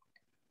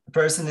 The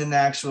person in the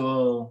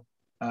actual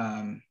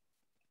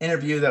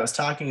interview that was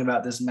talking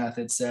about this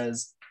method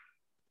says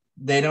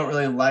they don't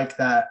really like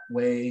that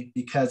way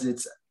because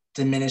it's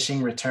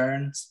diminishing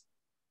returns.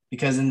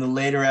 Because in the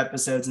later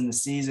episodes in the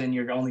season,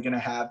 you're only going to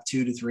have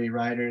 2 to 3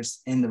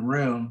 writers in the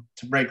room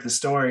to break the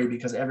story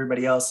because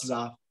everybody else is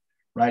off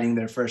writing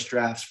their first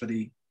drafts for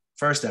the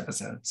first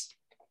episodes.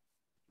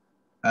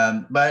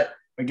 But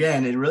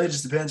again, it really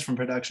just depends from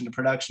production to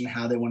production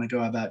how they want to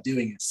go about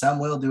doing it. Some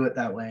will do it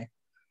that way,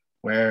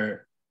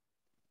 where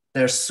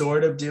they're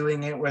sort of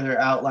doing it where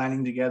they're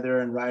outlining together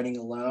and writing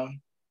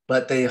alone,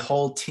 but the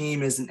whole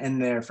team isn't in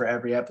there for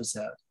every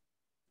episode.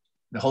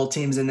 The whole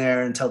team's in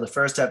there until the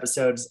first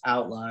episode is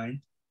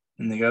outlined,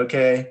 and they go,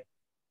 okay,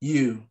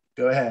 you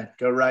go ahead,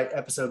 go write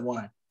episode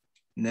 1.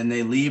 And then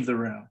they leave the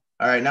room.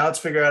 All right, now let's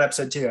figure out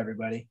episode 2,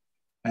 everybody.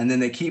 And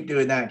then they keep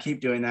doing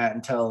that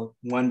until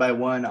one by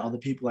one, all the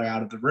people are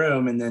out of the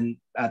room. And then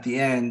at the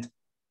end,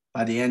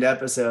 by the end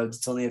episodes,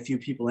 it's only a few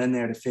people in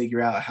there to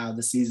figure out how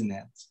the season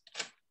ends.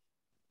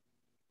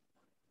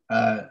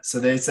 So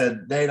they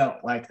said they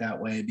don't like that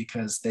way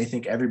because they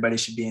think everybody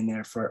should be in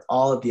there for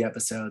all of the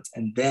episodes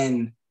and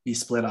then be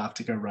split off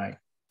to go write.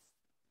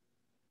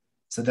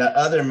 So that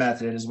other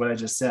method is what I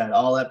just said.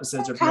 All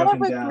episodes are broken down.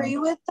 I kind of agree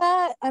with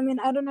that. I mean,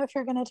 I don't know if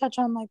you're going to touch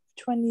on like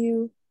when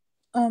you,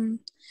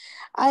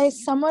 I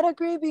somewhat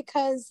agree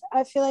because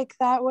I feel like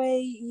that way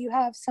you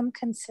have some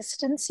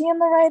consistency in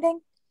the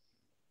writing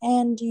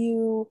and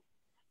you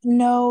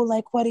know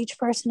like what each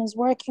person is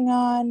working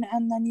on,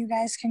 and then you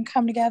guys can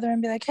come together and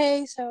be like,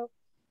 hey, so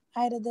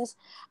I did this.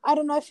 I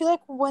don't know. I feel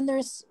like when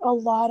there's a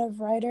lot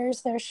of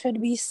writers, there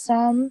should be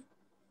some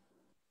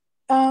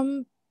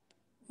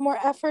more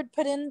effort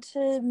put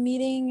into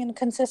meeting and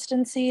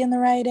consistency in the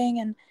writing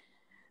and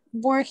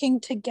working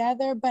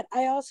together. But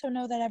I also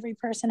know that every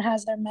person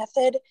has their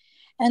method,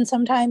 and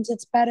sometimes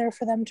it's better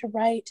for them to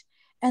write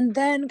and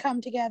then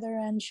come together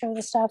and show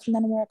the stuff and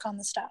then work on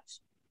the stuff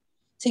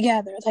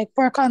together, like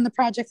work on the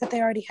project that they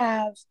already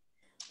have.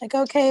 Like,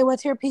 okay,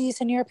 what's your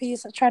piece and your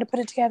piece? Let's try to put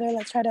it together.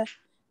 Let's try to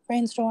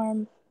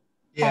brainstorm.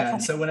 Yeah,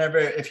 and so whenever,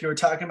 if you were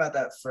talking about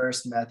that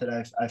first method,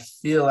 I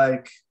feel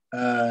like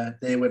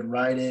they would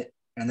write it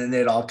and then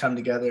they'd all come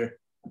together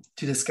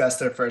to discuss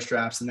their first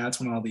drafts, and that's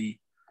when all the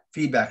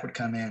feedback would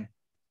come in.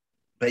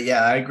 But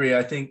yeah, I agree.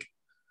 I think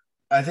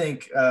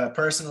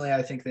personally,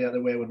 I think the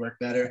other way would work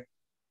better.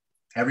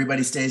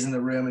 Everybody stays in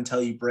the room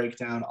until you break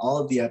down all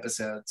of the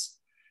episodes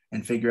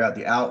and figure out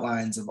the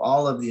outlines of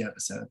all of the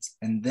episodes,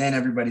 and then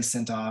everybody's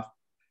sent off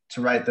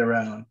to write their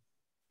own.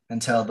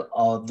 until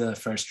all of the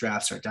first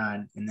drafts are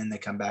done, and then they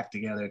come back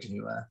together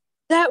to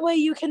that way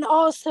you can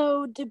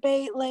also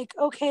debate, like,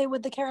 okay,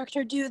 would the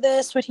character do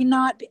this, would he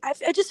not be?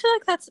 I just feel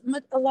like that's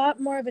a lot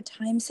more of a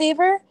time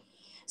saver,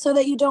 so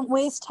that you don't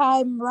waste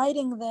time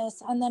writing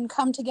this and then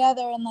come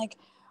together and like,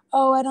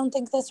 oh, I don't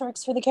think this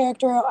works for the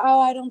character, or oh,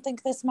 I don't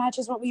think this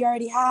matches what we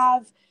already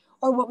have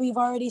or what we've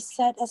already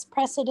set as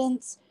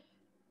precedents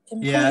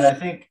in yeah. And I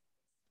think,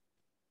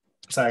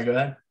 sorry, go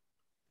ahead.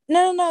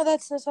 No,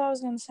 that's what I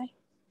was going to say.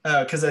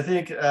 Because I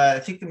think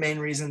the main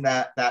reason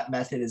that that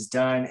method is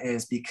done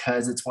is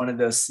because it's one of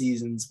those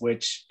seasons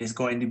which is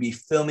going to be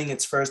filming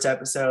its first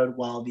episode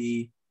while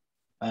the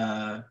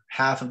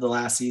half of the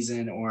last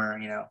season, or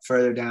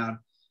further down,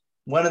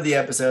 one of the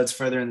episodes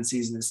further in the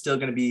season is still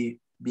going to be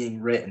being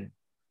written.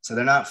 So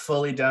they're not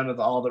fully done with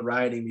all the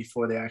writing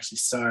before they actually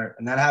start,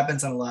 and that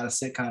happens on a lot of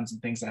sitcoms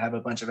and things that have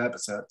a bunch of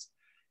episodes.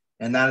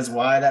 And that is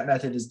why that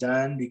method is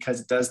done,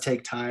 because it does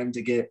take time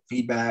to get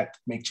feedback,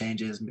 make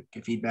changes,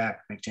 get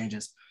feedback, make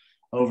changes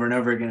over and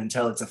over again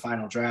until it's a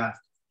final draft.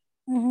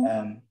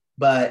 Mm-hmm.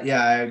 But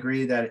yeah, I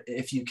agree that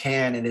if you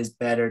can, it is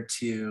better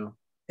to,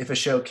 if a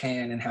show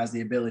can and has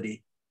the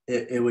ability,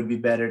 it would be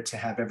better to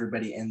have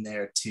everybody in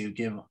there to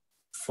give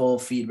full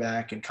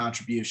feedback and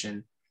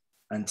contribution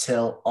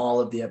until all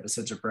of the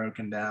episodes are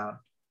broken down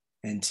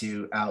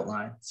into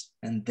outlines,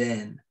 and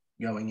then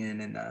going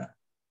in and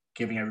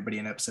giving everybody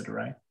an episode to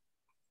write.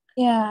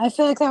 Yeah, I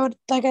feel like that would,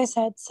 like I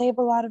said, save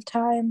a lot of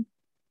time,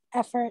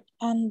 effort,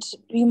 and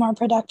be more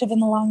productive in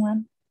the long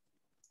run.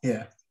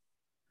 Yeah.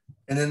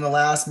 And then the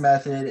last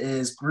method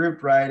is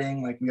group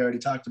writing, like we already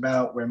talked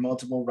about, where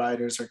multiple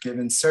writers are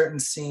given certain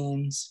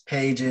scenes,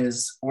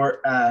 pages, or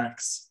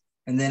acts,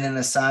 and then an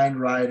assigned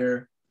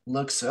writer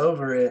looks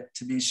over it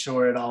to be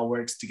sure it all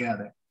works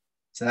together.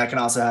 So that can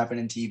also happen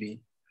in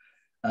TV,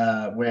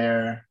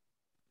 where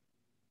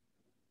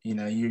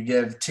you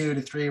give 2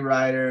 to 3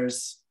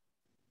 writers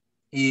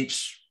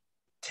each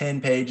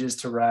 10 pages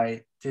to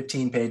write,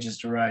 15 pages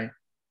to write,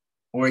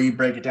 or you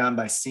break it down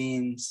by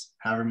scenes,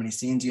 however many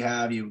scenes you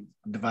have, you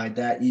divide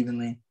that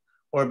evenly,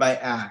 or by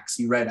acts.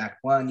 You write act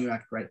 1, you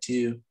write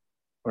 2,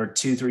 or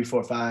 2, 3,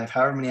 4, 5,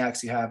 however many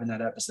acts you have in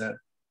that episode,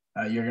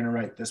 you're going to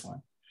write this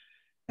one.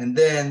 And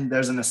then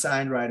there's an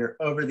assigned writer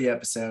over the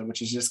episode,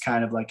 which is just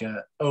kind of like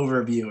a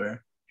overviewer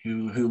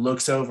who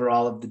looks over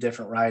all of the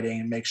different writing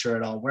and makes sure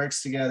it all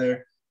works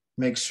together,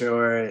 makes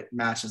sure it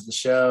matches the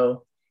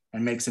show,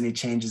 and makes any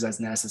changes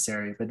as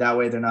necessary. But that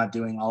way they're not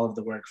doing all of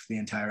the work for the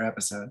entire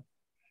episode.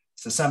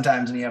 So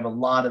sometimes when you have a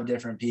lot of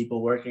different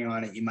people working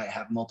on it, you might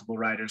have multiple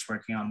writers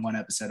working on one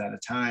episode at a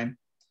time.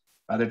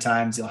 Other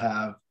times you'll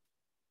have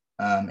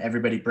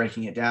everybody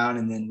breaking it down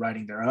and then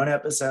writing their own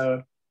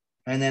episode.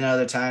 And then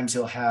other times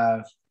you'll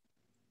have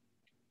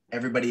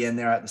everybody in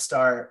there at the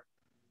start.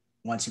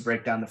 Once you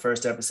break down the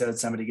first episode,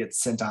 somebody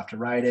gets sent off to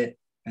write it.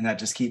 And that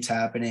just keeps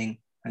happening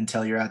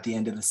until you're at the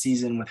end of the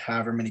season with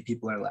however many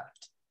people are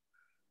left.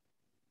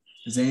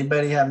 Does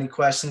anybody have any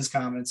questions,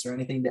 comments, or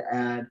anything to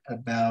add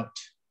about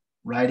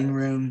writing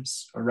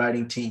rooms or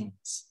writing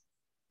teams?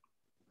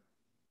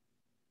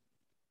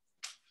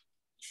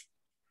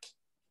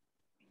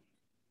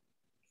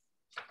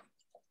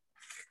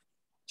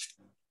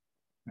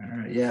 All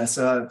right, yeah,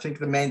 so I think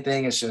the main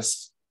thing is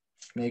just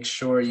make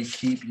sure you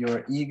keep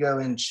your ego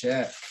in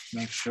check.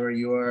 Make sure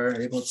you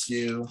are able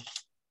to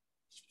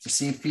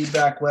receive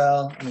feedback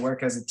well and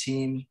work as a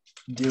team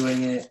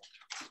doing it.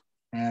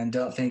 And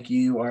don't think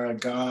you are a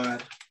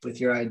god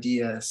with your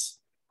ideas.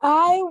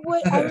 I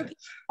repeat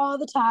all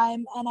the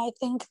time, and I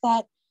think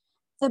that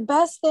the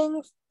best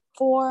way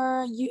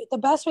for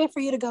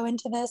you to go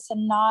into this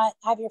and not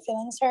have your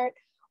feelings hurt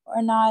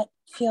or not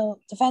feel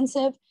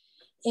defensive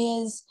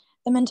is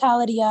the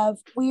mentality of,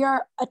 we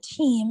are a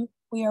team,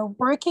 we are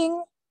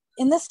working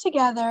in this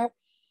together,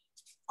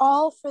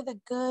 all for the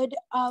good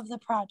of the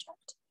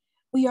project.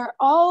 We are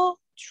all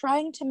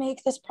trying to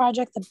make this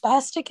project the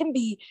best it can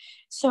be.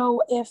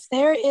 So if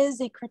there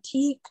is a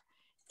critique,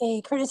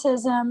 a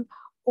criticism,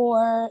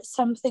 or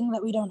something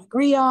that we don't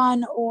agree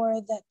on,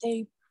 or that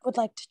they would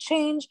like to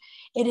change,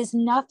 it is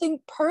nothing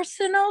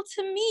personal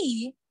to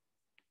me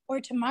or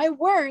to my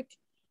work.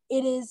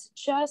 It is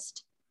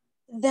just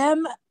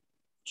them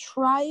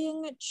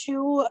trying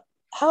to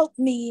help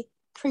me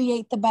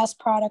create the best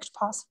product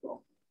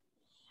possible.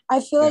 I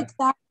feel like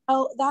that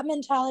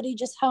mentality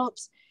just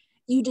helps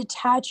you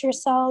detach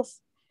yourself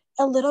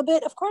a little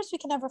bit. Of course, we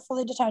can never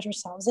fully detach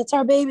ourselves. It's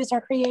our baby, it's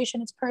our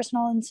creation, it's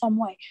personal in some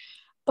way.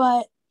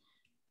 But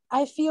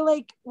I feel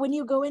like when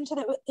you go into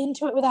it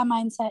with that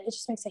mindset, it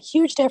just makes a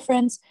huge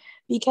difference,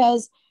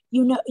 because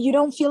you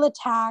don't feel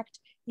attacked.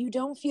 You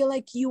don't feel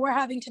like you are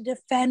having to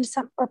defend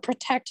or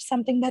protect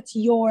something that's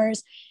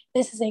yours.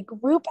 This is a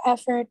group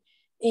effort,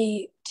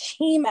 a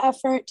team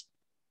effort,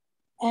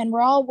 and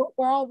we're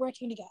all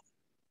working together.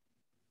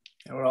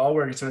 And we're all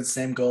working towards the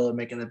same goal of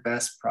making the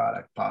best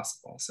product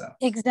possible. So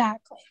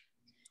exactly.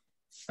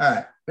 All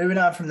right, moving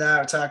on from that,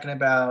 we're talking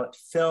about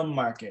film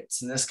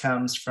markets, and this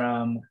comes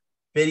from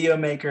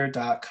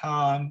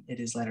videomaker.com. It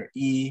is letter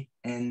E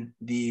in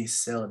the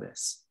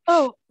syllabus.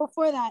 Oh,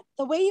 before that,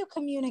 the way you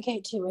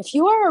communicate too. If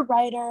you are a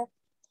writer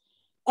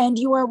and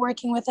you are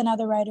working with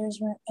another writers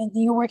and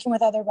you're working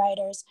with other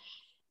writers,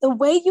 the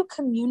way you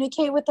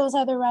communicate with those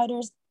other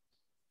writers,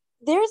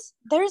 there's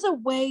a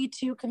way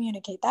to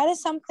communicate. That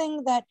is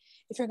something that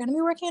if you're going to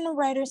be working in a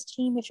writer's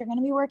team, if you're going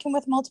to be working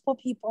with multiple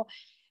people,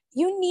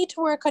 you need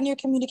to work on your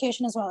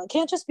communication as well. It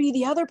can't just be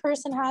the other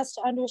person has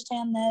to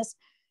understand this.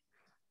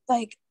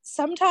 Like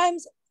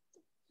sometimes,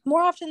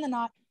 more often than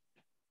not,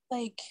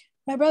 like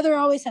my brother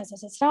always says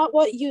this, it's not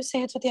what you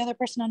say, it's what the other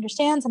person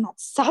understands. And that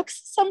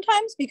sucks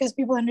sometimes because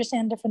people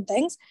understand different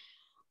things.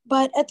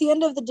 But at the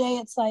end of the day,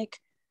 it's like,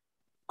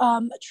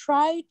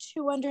 try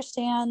to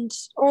understand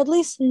or at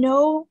least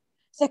know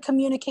the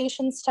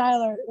communication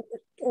style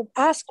or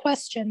ask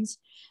questions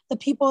the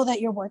people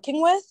that you're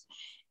working with.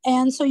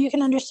 And so you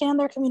can understand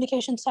their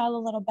communication style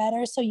a little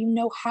better so you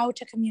know how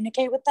to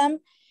communicate with them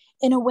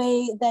in a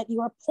way that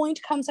your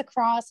point comes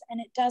across and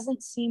it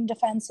doesn't seem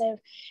defensive.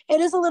 It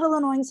is a little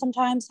annoying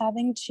sometimes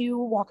having to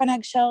walk on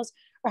eggshells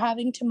or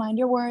having to mind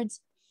your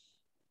words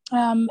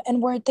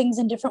and word things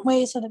in different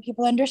ways so that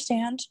people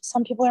understand.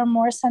 Some people are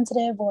more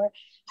sensitive or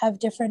have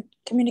different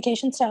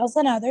communication styles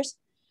than others.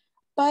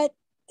 But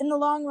in the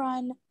long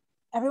run,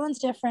 everyone's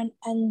different,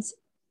 and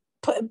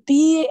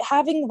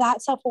having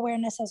that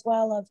self-awareness as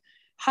well of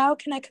how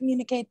can I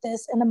communicate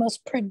this in the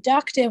most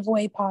productive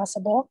way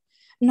possible?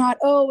 Not,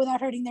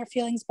 without hurting their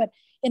feelings, but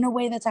in a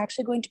way that's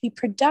actually going to be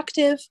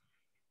productive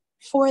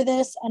for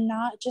this and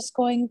not just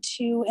going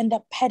to end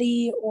up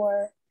petty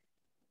or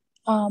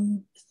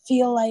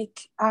feel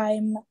like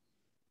I'm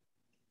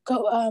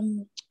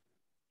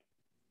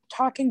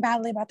talking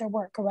badly about their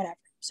work or whatever.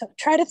 So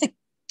try to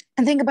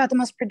think about the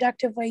most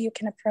productive way you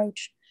can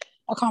approach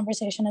a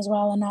conversation as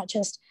well, and not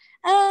just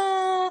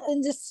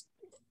and just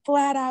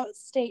flat out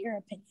state your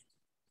opinion.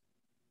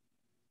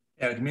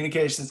 Yeah,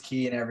 communication is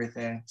key in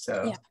everything.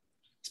 So yeah.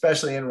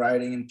 Especially in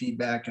writing and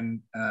feedback, and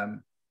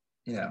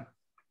the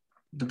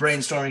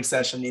brainstorming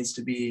session needs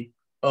to be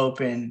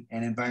open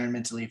and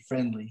environmentally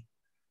friendly.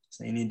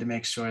 So you need to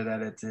make sure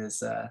that it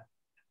is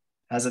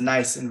has a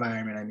nice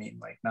environment. I mean,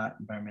 like not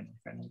environmentally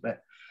friendly,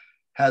 but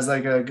has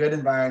like a good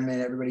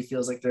environment. Everybody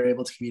feels like they're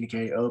able to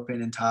communicate,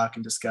 open and talk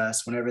and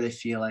discuss whenever they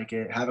feel like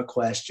it, have a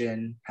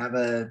question, have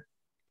a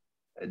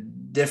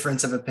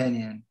difference of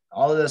opinion.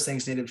 All of those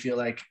things need to feel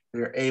like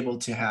they're able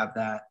to have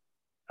that.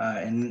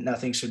 And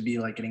nothing should be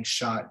like getting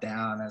shot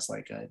down as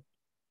like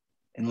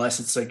unless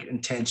it's like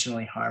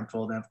intentionally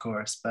harmful, then of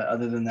course. But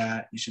other than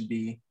that, you should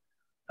be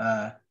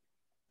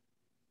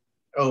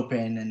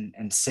open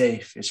and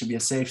safe. It should be a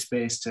safe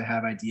space to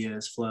have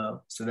ideas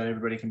flow so that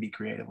everybody can be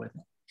creative with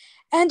it.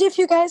 And if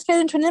you guys get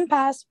into an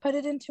impasse, put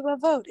it into a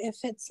vote. If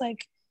it's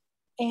like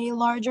a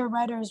larger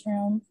writer's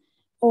room,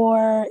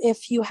 or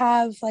if you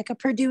have like a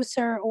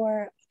producer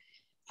or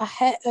a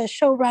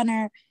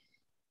showrunner,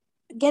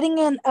 getting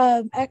an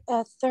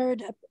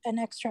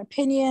extra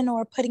opinion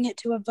or putting it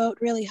to a vote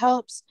really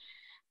helps,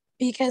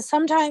 because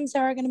sometimes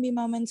there are going to be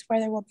moments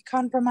where there will be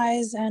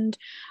compromise and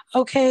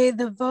okay,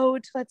 the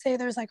vote, let's say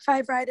there's like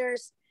 5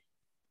 writers,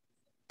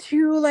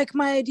 2 like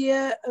my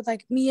idea,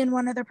 like me and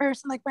one other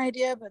person like my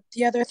idea, but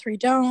the other 3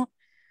 don't.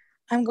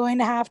 I'm going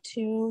to have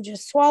to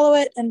just swallow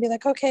it and be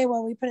like, okay,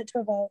 well, we put it to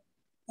a vote.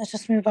 Let's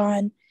just move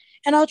on.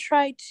 And I'll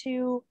try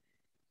to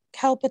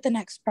help with the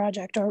next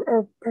project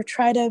or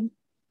try to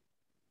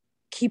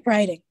keep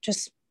writing.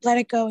 Just let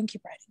it go and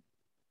keep writing.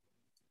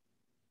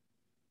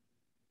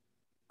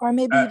 Or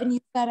maybe even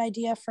use that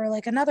idea for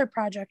like another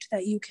project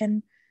that you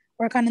can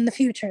work on in the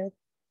future.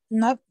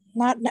 Not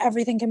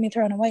everything can be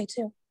thrown away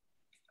too.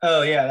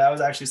 Oh yeah, that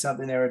was actually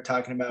something they were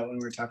talking about when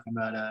we were talking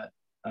about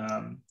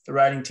the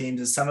writing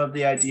teams. Is some of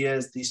the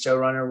ideas the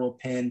showrunner will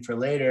pin for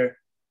later,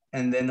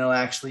 and then they'll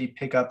actually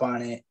pick up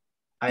on it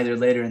either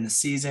later in the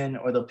season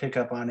or they'll pick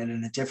up on it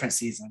in a different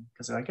season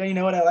because they're like, oh, you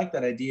know what, I like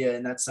that idea,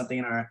 and that's something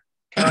in our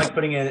kind of like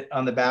putting it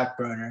on the back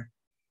burner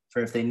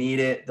for if they need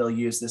it, they'll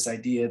use this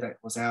idea that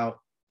was out,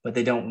 but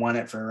they don't want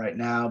it for right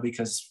now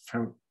because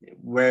for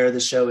where the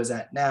show is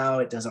at now,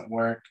 it doesn't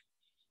work.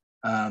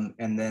 And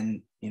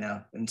then,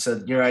 and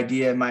so your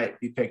idea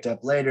might be picked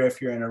up later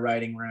if you're in a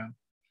writing room,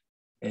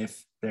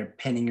 if they're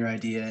pinning your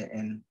idea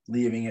and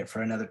leaving it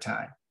for another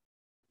time.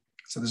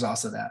 So there's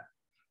also that.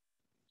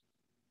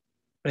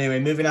 But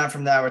anyway, moving on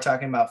from that, we're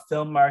talking about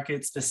film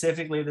market.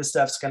 Specifically, this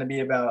stuff's going to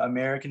be about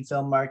American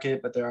film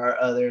market, but there are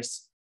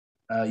others.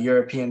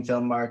 European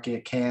film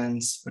market,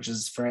 Cannes, which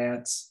is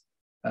France,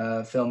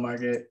 film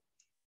market.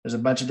 There's a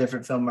bunch of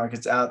different film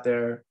markets out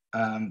there.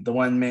 The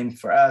one main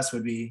for us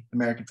would be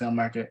American film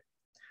market.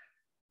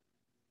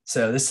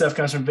 So this stuff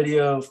comes from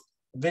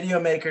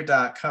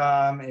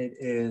videomaker.com. It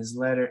is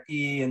letter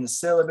E in the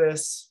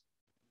syllabus.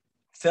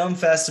 Film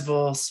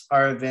festivals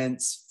are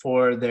events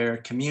for their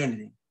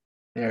community.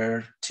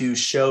 They're to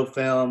show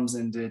films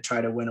and to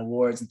try to win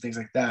awards and things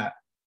like that.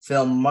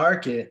 Film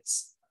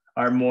markets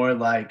are more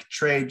like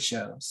trade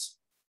shows.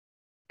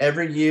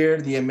 Every year,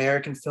 the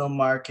American film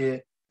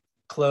market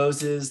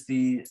closes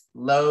the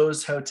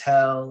Loews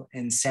Hotel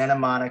in Santa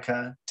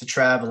Monica to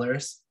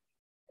travelers.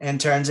 and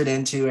turns it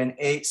into an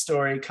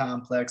 8-story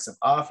complex of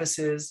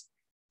offices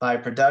by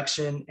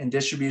production and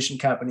distribution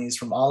companies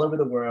from all over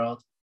the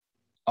world.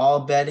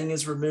 All bedding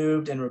is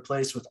removed and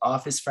replaced with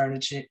office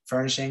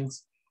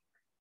furnishings.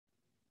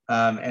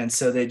 And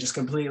so they just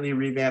completely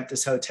revamped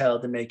this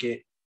hotel to make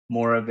it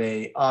more of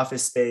a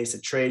office space,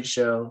 a trade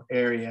show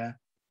area.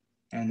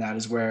 And that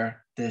is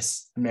where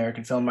this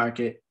American film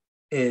market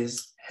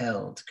is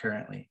held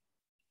currently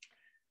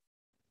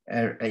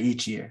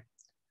each year.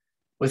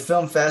 With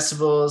film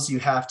festivals, you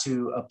have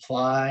to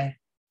apply,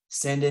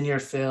 send in your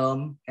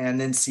film,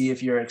 and then see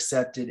if you're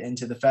accepted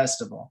into the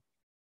festival.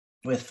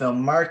 With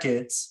film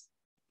markets,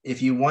 if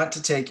you want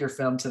to take your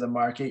film to the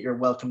market, you're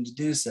welcome to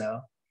do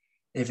so.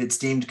 If it's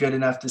deemed good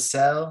enough to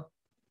sell,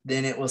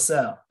 then it will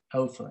sell,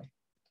 hopefully.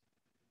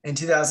 In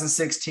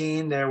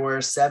 2016, there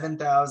were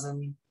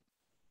 7,000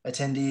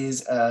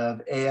 attendees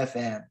of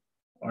AFM,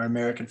 or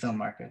American Film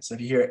Market. So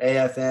if you hear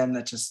AFM,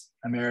 that's just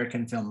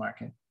American Film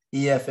Market.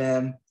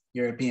 EFM,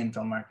 European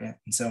Film Market,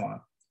 and so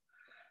on.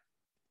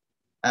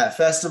 At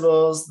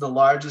festivals, the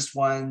largest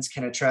ones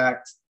can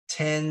attract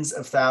tens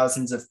of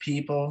thousands of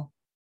people,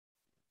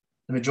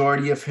 the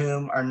majority of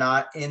whom are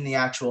not in the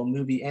actual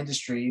movie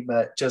industry,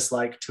 but just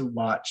like to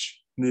watch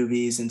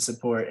movies and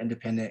support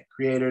independent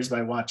creators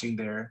by watching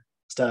their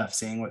stuff,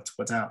 seeing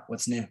what's out,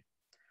 what's new.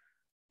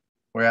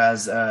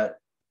 Whereas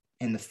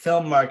in the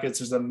film markets,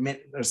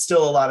 there's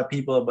still a lot of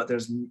people, but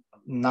there's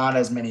not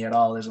as many at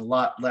all. There's a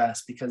lot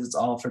less because it's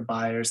all for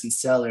buyers and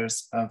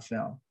sellers of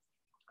film.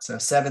 So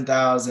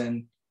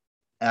 7,000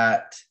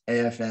 at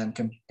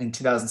AFM in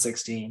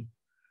 2016.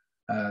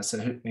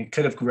 So it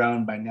could have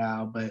grown by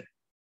now, but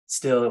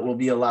still it will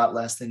be a lot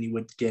less than you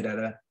would get at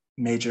a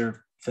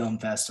major film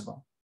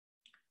festival.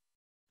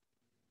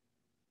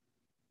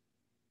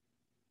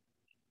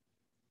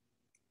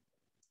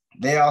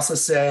 They also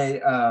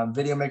say,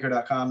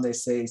 videomaker.com, they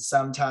say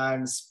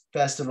sometimes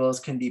festivals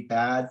can be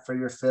bad for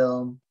your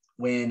film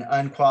when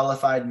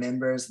unqualified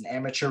members and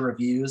amateur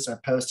reviews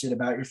are posted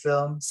about your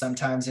film,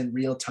 sometimes in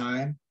real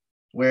time,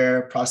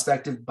 where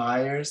prospective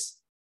buyers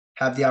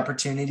have the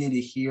opportunity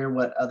to hear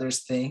what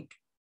others think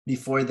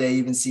before they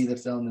even see the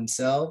film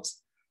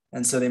themselves.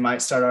 And so they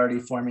might start already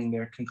forming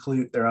their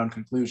own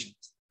conclusions.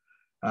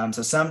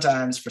 So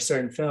sometimes for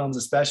certain films,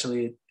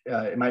 especially,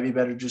 it might be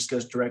better to just go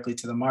directly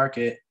to the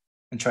market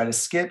and try to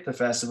skip the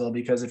festival,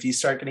 because if you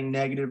start getting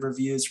negative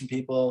reviews from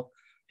people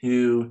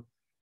who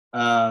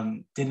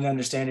didn't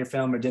understand your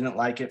film or didn't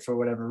like it for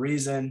whatever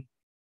reason,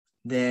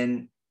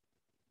 then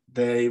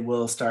they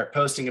will start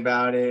posting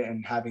about it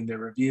and having their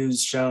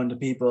reviews shown to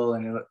people,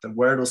 and the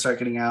word will start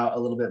getting out a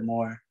little bit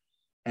more.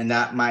 And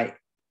that might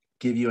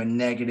give you a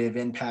negative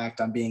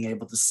impact on being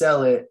able to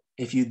sell it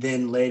if you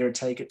then later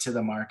take it to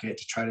the market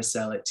to try to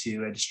sell it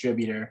to a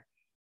distributor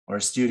or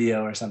a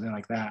studio or something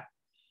like that.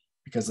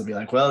 Because they'll be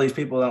like, well, these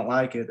people don't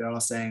like it. They're all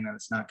saying that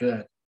it's not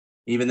good,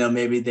 even though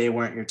maybe they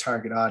weren't your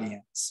target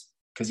audience.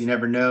 Because you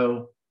never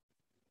know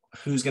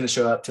who's going to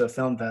show up to a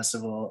film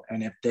festival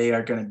and if they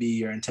are going to be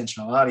your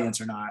intentional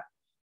audience or not.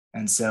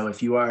 And so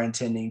if you are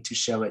intending to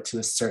show it to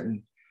a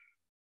certain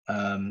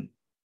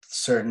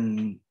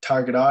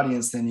target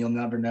audience, then you'll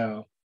never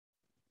know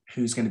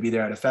who's going to be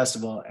there at a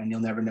festival, and you'll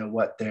never know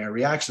what their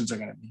reactions are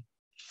going to be.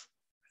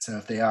 So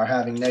if they are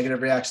having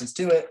negative reactions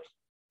to it,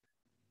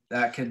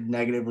 that could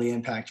negatively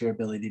impact your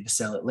ability to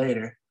sell it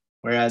later.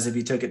 Whereas if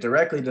you took it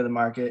directly to the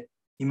market,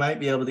 you might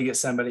be able to get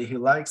somebody who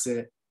likes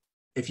it.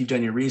 If you've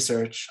done your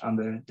research on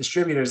the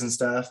distributors and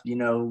stuff, you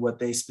know what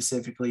they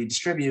specifically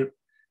distribute.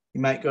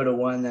 You might go to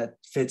one that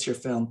fits your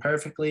film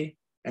perfectly,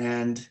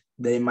 and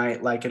they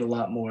might like it a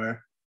lot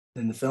more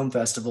than the film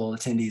festival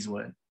attendees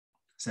would.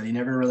 So you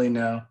never really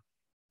know.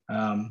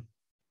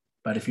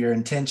 But if your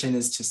intention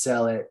is to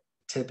sell it,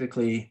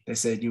 typically they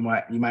said you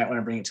might want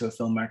to bring it to a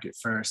film market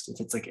first if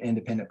it's like an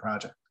independent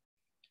project.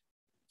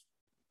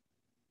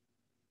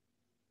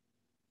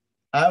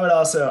 I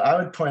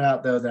would point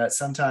out though that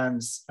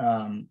sometimes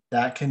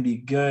that can be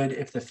good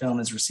if the film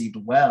is received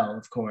well,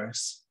 of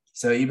course.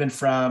 So even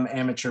from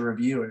amateur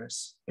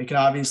reviewers, it can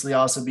obviously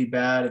also be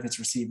bad if it's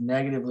received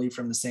negatively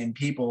from the same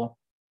people.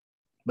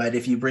 But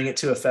if you bring it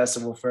to a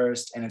festival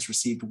first and it's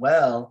received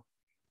well,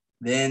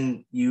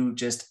 then you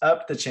just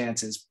up the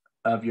chances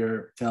of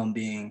your film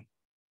being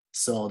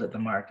sold at the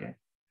market.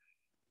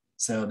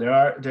 So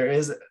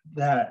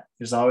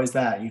there's always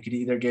that. You could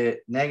either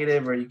get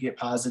negative or you get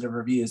positive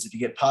reviews. If you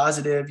get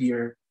positive,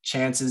 your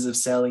chances of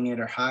selling it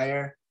are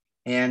higher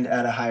and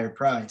at a higher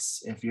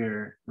price. If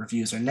your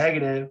reviews are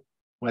negative,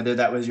 whether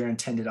that was your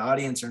intended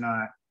audience or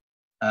not,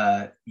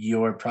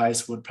 your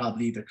price would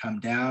probably either come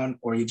down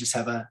or you just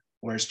have a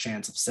worse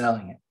chance of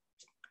selling it.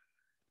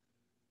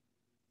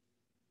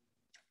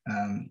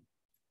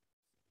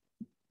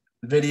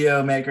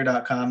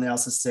 Videomaker.com, they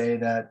also say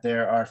that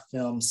there are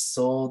films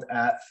sold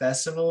at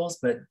festivals,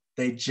 but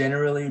they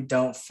generally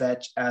don't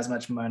fetch as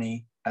much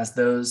money as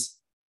those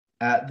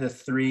at the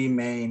 3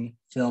 main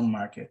film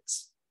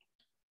markets.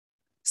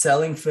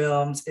 Selling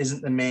films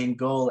isn't the main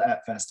goal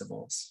at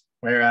festivals,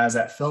 whereas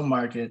at film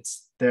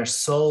markets, their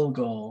sole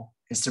goal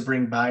is to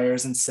bring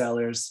buyers and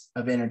sellers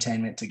of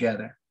entertainment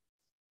together.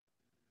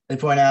 They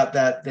point out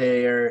that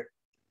their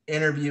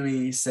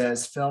interviewee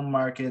says film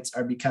markets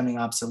are becoming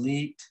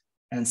obsolete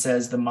and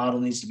says the model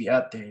needs to be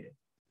updated.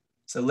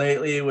 So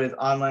lately with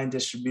online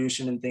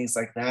distribution and things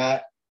like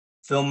that,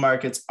 film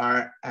markets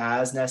aren't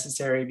as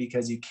necessary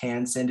because you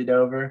can send it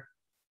over.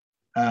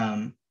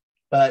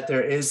 But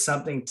there is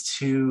something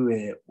to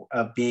it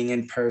of being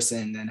in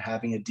person and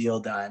having a deal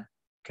done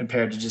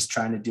compared to just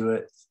trying to do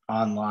it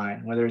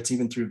online, whether it's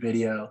even through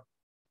video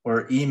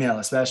or email,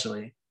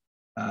 especially.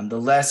 The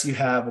less you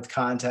have with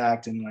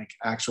contact and like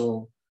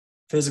actual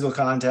physical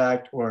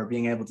contact or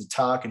being able to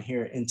talk and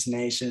hear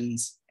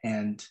intonations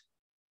and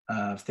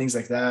things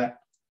like that,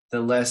 the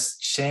less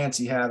chance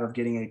you have of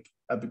getting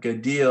a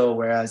good deal.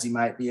 Whereas you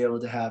might be able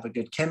to have a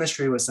good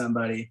chemistry with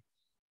somebody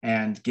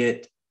and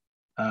get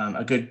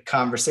a good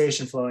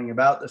conversation flowing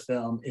about the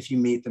film if you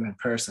meet them in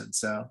person.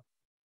 So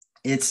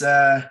it's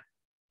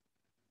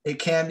it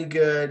can be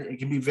good, it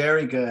can be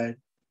very good,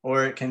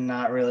 or it can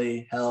not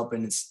really help,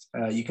 and it's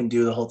you can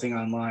do the whole thing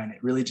online.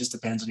 It really just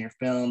depends on your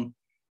film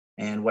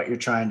and what you're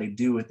trying to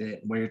do with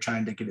it, where you're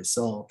trying to get it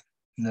sold,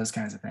 and those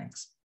kinds of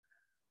things.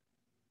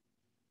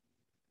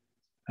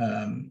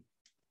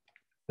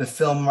 The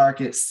film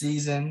market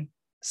season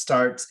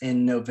starts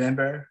in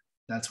November.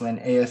 That's when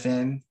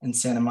AFM in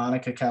Santa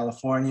Monica,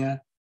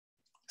 California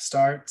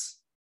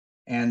starts.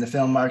 And the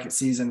film market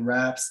season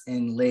wraps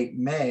in late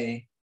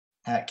May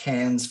at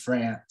Cannes,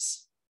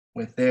 France,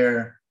 with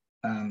their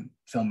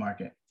film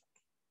market.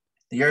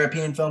 The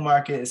European film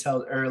market is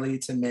held early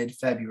to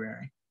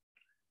mid-February.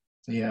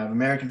 So you have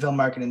American film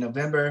market in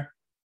November,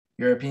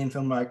 European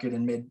film market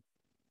in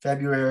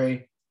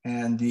mid-February,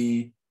 and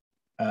the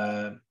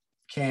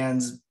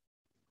Cannes,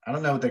 I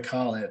don't know what they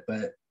call it,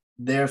 but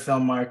their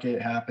film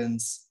market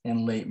happens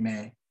in late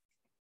May.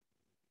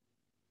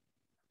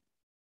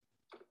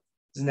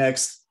 The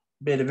next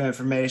bit of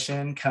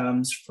information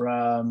comes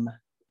from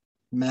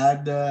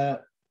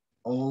Magda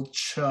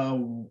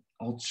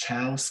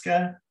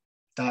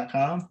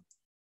Olchowska.com.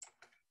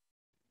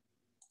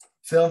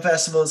 Film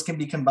festivals can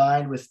be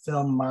combined with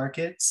film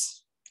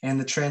markets, and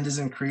the trend is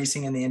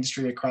increasing in the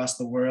industry across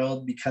the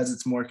world because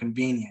it's more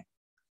convenient.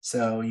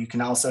 So you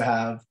can also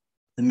have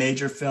the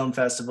major film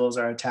festivals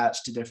are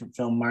attached to different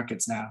film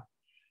markets now.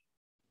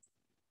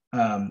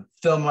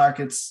 Film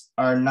markets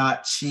are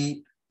not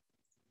cheap,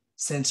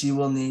 since you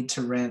will need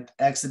to rent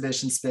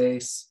exhibition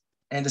space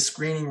and a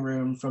screening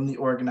room from the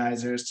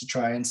organizers to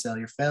try and sell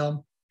your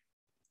film.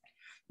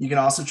 You can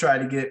also try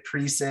to get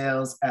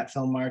pre-sales at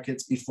film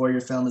markets before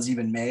your film is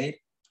even made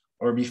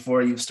or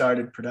before you've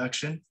started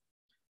production.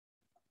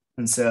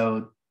 And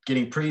so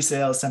getting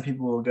pre-sales, some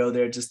people will go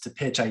there just to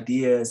pitch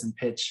ideas and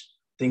pitch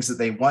things that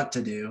they want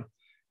to do.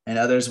 And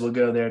others will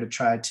go there to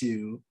try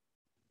to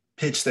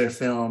pitch their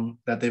film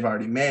that they've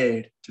already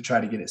made to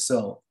try to get it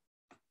sold.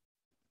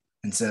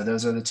 And so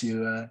those are the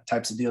two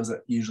types of deals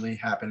that usually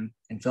happen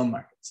in film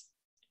markets.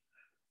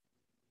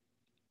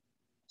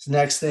 So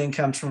next thing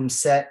comes from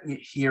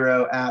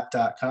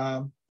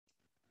setheroapp.com.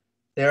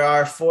 There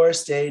are 4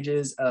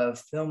 stages of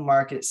film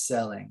market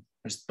selling.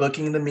 There's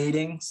booking the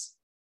meetings,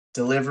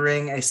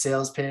 delivering a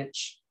sales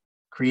pitch,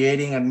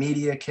 creating a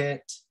media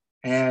kit,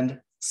 and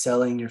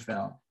selling your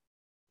film.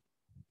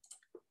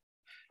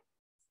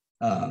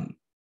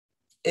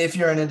 If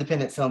you're an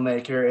independent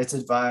filmmaker, it's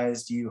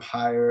advised you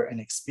hire an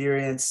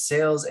experienced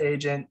sales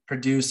agent,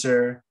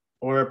 producer,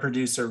 or a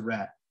producer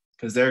rep,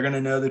 because they're going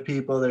to know the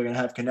people, they're going to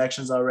have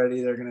connections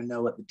already, they're going to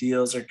know what the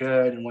deals are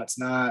good and what's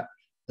not,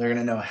 they're going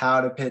to know how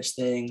to pitch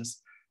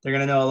things, they're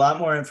going to know a lot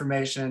more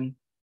information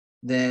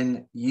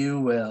than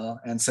you will.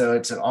 And so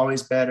it's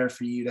always better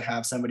for you to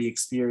have somebody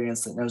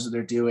experienced that knows what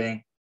they're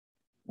doing,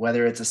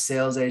 whether it's a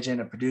sales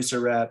agent, a producer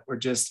rep, or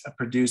just a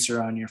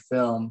producer on your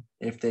film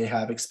if they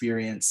have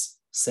experience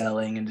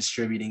selling and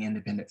distributing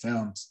independent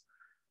films,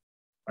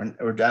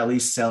 or at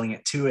least selling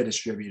it to a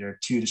distributor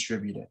to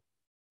distribute it.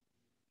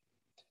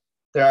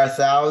 There are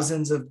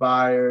thousands of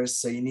buyers,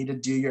 so you need to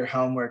do your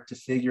homework to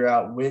figure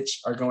out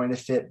which are going to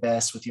fit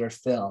best with your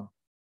film.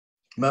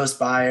 Most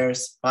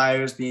buyers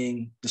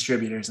being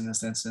distributors in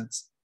this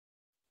instance.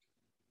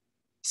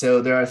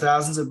 So there are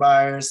thousands of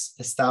buyers,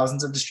 there's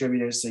thousands of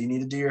distributors, so you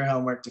need to do your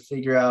homework to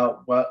figure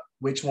out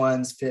which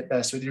ones fit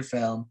best with your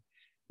film.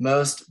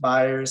 Most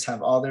buyers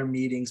have all their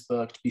meetings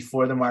booked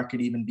before the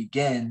market even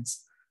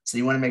begins. So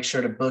you want to make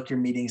sure to book your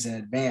meetings in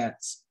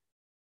advance,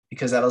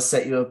 because that'll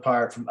set you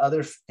apart from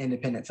other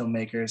independent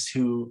filmmakers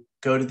who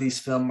go to these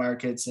film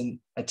markets and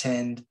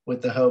attend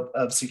with the hope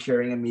of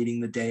securing a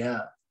meeting the day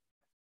of.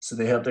 So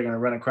they hope they're going to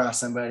run across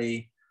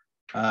somebody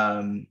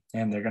and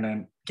they're going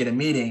to get a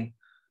meeting.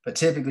 But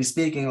typically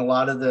speaking, a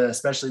lot of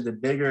especially the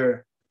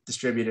bigger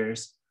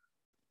distributors,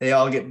 they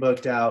all get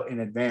booked out in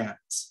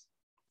advance.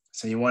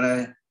 So you want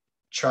to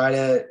try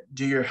to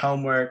do your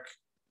homework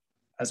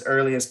as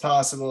early as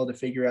possible to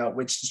figure out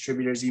which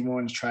distributors you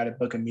want to try to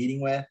book a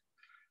meeting with.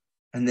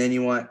 And then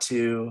you want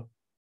to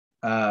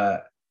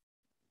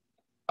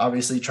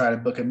obviously try to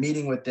book a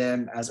meeting with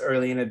them as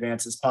early in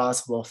advance as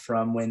possible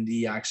from when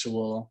the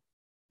actual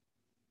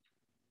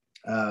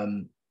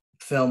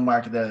film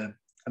market, the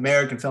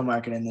American film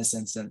market in this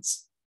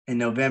instance, in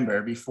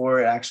November,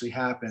 before it actually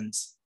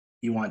happens,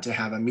 you want to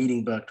have a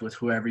meeting booked with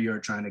whoever you're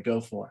trying to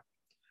go for.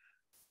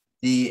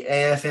 The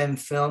AFM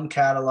film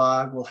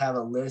catalog will have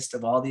a list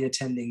of all the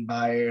attending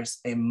buyers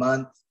a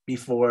month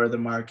before the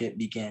market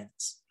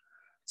begins.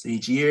 So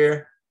each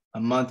year, a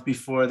month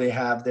before they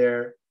have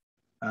their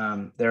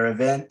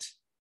event,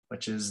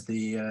 which is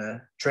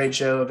the trade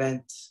show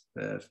event,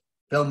 the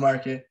film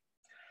market,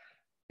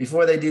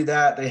 before they do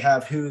that, they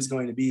have who's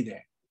going to be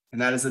there.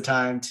 And that is the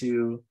time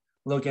to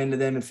look into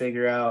them and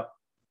figure out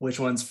which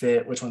ones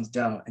fit, which ones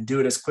don't, and do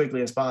it as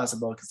quickly as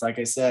possible. Because like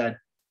I said,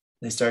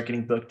 they start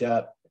getting booked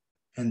up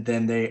and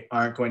then they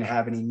aren't going to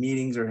have any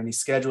meetings or any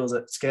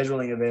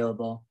scheduling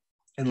available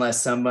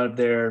unless some of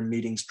their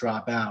meetings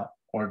drop out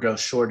or go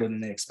shorter than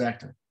they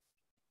expected.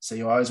 So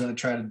you always want to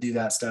try to do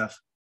that stuff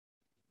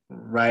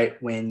right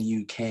when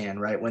you can,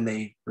 right when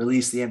they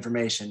release the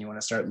information. You want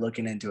to start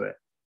looking into it.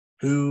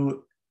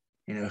 Who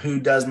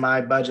does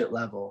my budget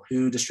level?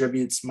 Who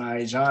distributes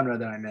my genre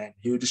that I'm in?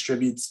 Who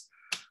distributes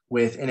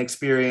with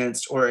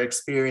inexperienced or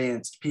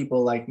experienced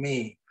people like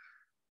me,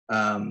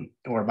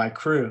 or my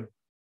crew?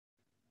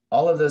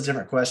 All of those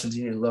different questions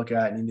you need to look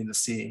at and you need to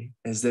see,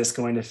 is this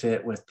going to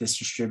fit with this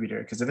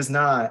distributor? Because if it's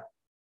not,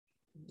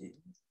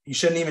 you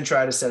shouldn't even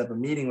try to set up a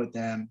meeting with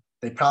them.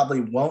 They probably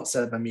won't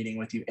set up a meeting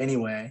with you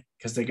anyway,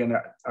 because they're going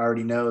to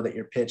already know that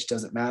your pitch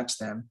doesn't match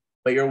them,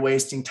 but you're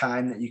wasting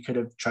time that you could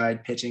have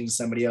tried pitching to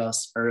somebody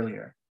else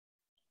earlier.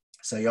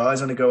 So you always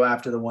want to go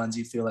after the ones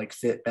you feel like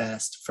fit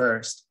best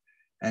first.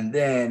 And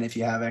then if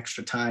you have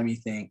extra time, you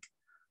think,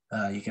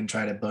 you can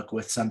try to book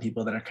with some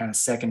people that are kind of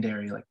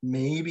secondary, like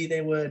maybe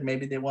they would,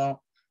 maybe they won't.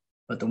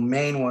 But the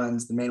main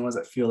ones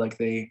that feel like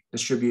they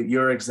distribute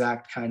your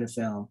exact kind of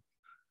film,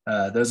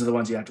 those are the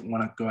ones you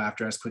want to go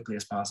after as quickly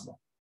as possible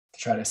to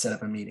try to set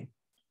up a meeting.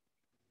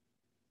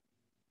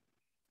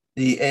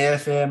 The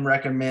AFM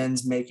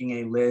recommends making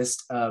a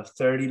list of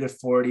 30 to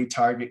 40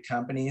 target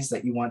companies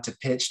that you want to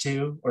pitch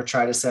to or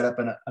try to set up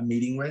a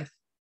meeting with.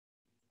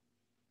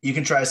 You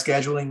can try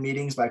scheduling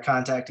meetings by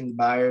contacting the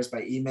buyers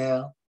by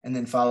email and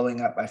then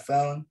following up by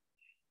phone.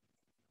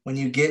 When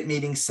you get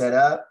meetings set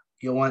up,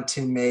 you'll want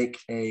to make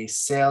a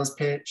sales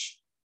pitch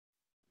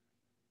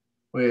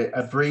with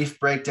a brief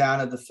breakdown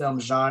of the film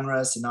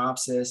genre,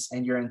 synopsis,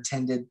 and your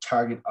intended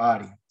target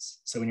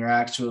audience. So when you're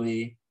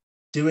actually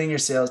doing your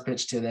sales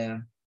pitch to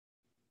them,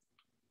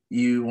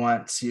 you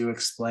want to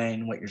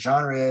explain what your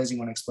genre is. You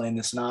want to explain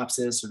the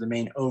synopsis or the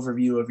main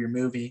overview of your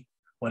movie.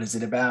 What is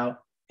it about?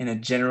 In a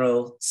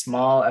general, as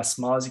small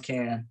as you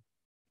can,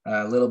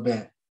 a little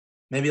bit,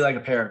 maybe like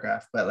a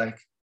paragraph, but like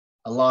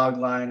a log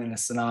line and a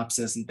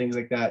synopsis and things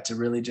like that to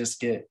really just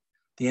get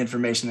the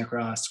information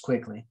across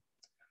quickly.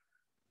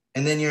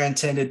 And then your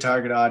intended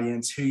target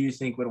audience, who you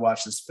think would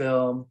watch this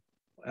film,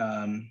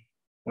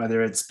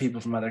 whether it's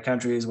people from other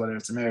countries, whether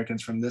it's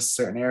Americans from this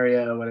certain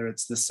area, whether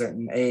it's this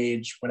certain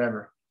age,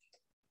 whatever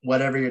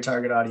your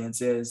target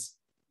audience is,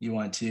 you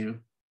want to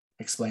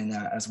explain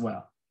that as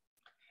well.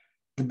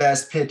 The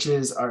best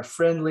pitches are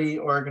friendly,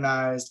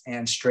 organized,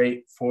 and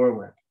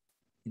straightforward.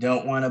 You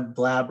don't want to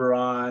blabber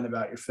on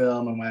about your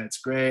film and why it's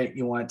great.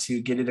 You want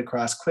to get it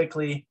across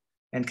quickly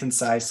and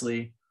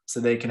concisely so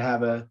they can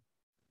have a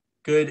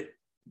good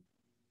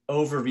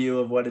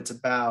overview of what it's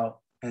about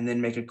and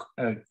then make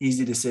an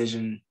easy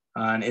decision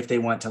on if they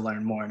want to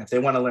learn more. And if they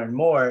want to learn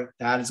more,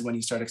 that is when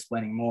you start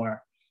explaining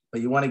more.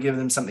 But you want to give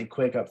them something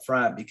quick up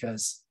front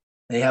because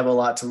they have a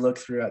lot to look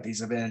through at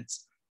these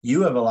events.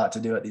 You have a lot to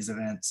do at these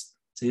events.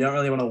 So you don't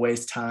really want to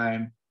waste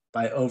time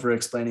by over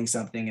explaining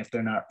something if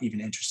they're not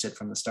even interested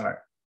from the start.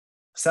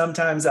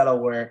 Sometimes that'll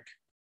work,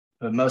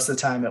 but most of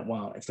the time it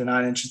won't. If they're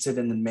not interested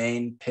in the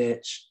main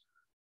pitch,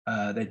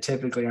 they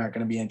typically aren't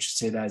going to be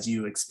interested as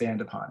you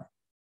expand upon it.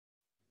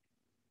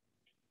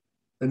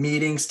 The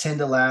meetings tend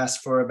to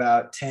last for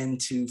about 10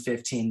 to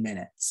 15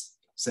 minutes.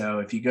 So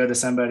if you go to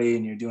somebody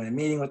and you're doing a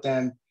meeting with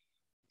them,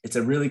 it's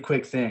a really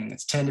quick thing.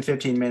 It's 10 to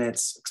 15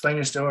 minutes. Explain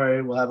your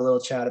story. We'll have a little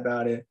chat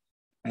about it.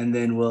 And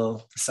then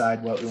we'll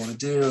decide what we want to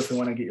do, if we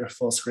want to get your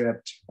full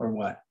script or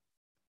what.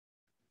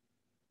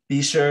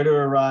 Be sure to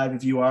arrive,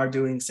 if you are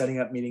setting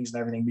up meetings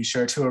and everything, be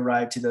sure to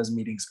arrive to those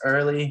meetings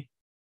early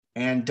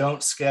and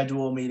don't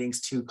schedule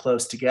meetings too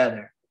close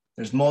together.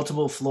 There's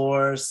multiple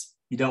floors.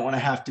 You don't want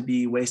to have to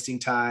be wasting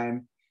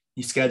time.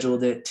 You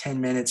scheduled it 10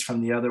 minutes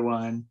from the other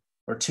one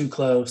or too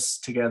close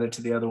together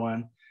to the other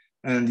one.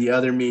 And the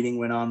other meeting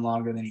went on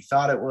longer than you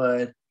thought it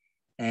would.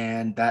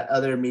 And that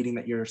other meeting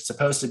that you're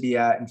supposed to be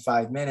at in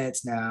 5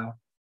 minutes now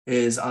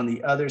is on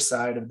the other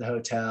side of the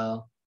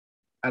hotel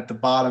at the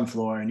bottom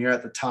floor, and you're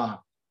at the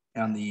top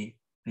on the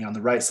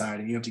right side,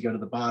 and you have to go to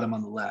the bottom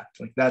on the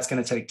left. Like that's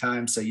going to take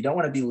time. So you don't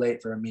want to be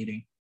late for a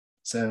meeting.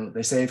 So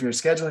they say if you're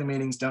scheduling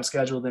meetings, don't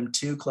schedule them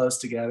too close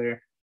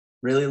together.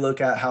 Really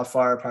look at how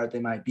far apart they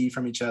might be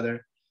from each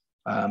other,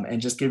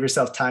 and just give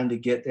yourself time to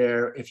get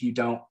there. If they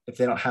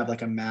don't have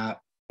like a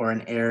map or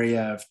an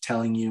area of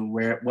telling you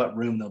what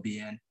room they'll be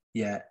in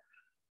yet,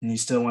 and you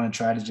still want to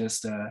try to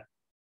just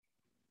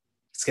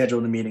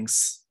schedule the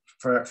meetings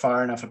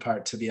far enough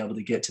apart to be able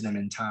to get to them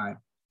in time.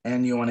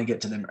 And you want to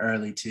get to them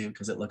early too,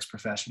 because it looks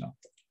professional.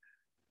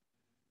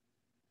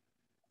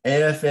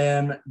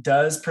 AFM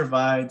does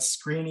provide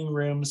screening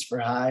rooms for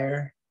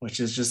hire, which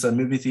is just a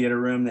movie theater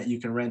room that you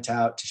can rent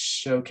out to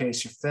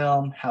showcase your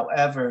film.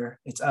 However,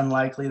 it's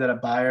unlikely that a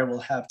buyer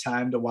will have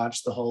time to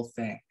watch the whole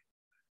thing.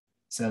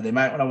 So they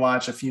might want to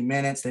watch a few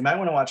minutes. They might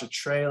want to watch a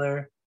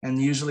trailer, and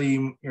usually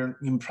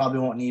you probably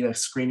won't need a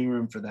screening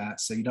room for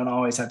that. So you don't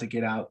always have to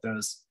get out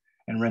those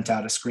and rent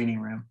out a screening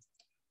room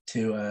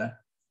to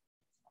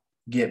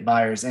get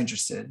buyers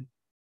interested.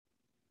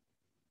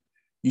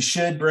 You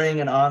should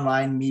bring an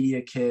online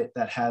media kit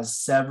that has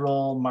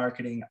several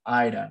marketing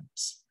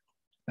items.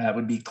 That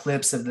would be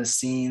clips of the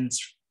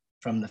scenes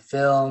from the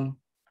film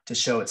to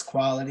show its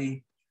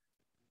quality.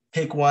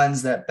 Pick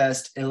ones that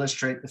best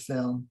illustrate the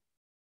film.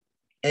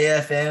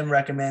 AFM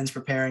recommends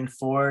preparing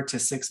 4 to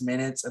 6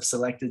 minutes of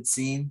selected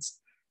scenes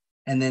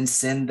and then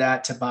send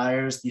that to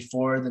buyers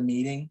before the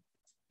meeting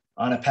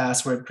on a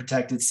password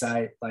protected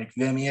site like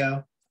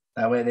Vimeo.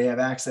 That way they have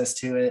access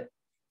to it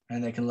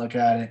and they can look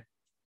at it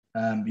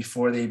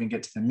before they even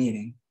get to the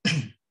meeting.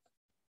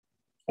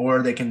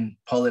 Or they can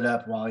pull it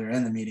up while you're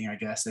in the meeting, I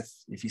guess,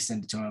 if you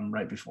send it to them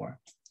right before.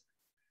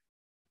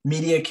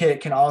 Media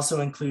kit can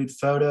also include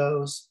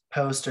photos,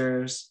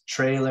 posters,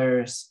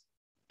 trailers,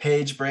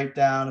 page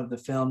breakdown of the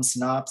film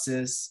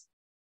synopsis,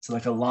 so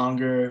like a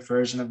longer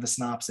version of the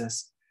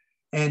synopsis,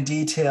 and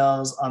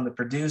details on the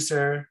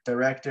producer,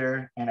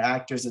 director, and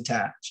actors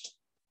attached.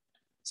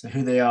 So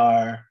who they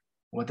are,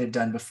 what they've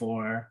done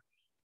before,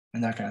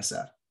 and that kind of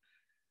stuff.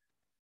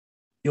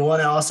 You'll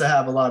want to also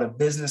have a lot of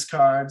business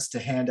cards to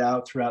hand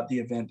out throughout the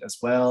event as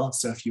well.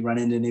 So if you run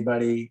into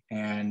anybody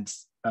and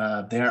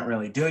they aren't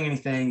really doing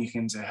anything, you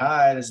can say,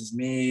 hi, this is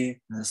me.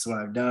 This is what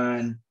I've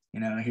done. You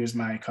know, here's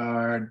my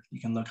card.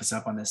 You can look us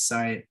up on this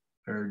site,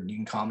 or you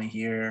can call me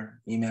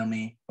here, email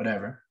me,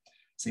 whatever.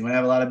 So you want to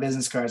have a lot of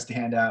business cards to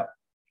hand out.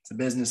 It's a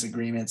business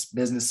agreements,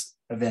 business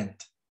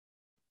event.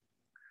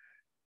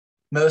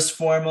 Most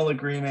formal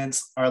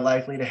agreements are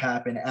likely to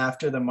happen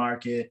after the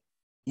market,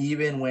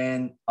 even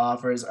when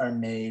offers are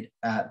made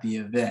at the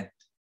event.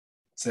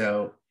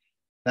 So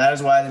that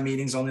is why the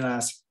meetings only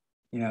last,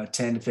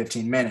 10 to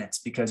 15 minutes,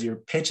 because you're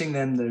pitching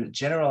them the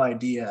general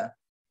idea.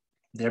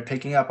 They're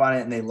picking up on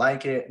it and they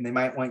like it, and they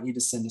might want you to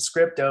send a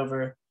script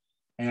over,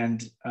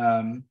 and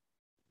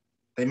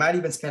they might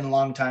even spend a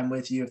long time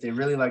with you. If they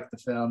really like the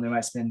film, they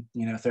might spend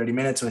 30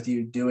 minutes with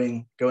you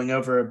going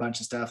over a bunch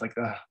of stuff like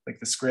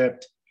the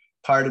script,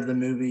 part of the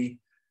movie,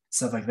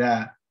 stuff like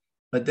that.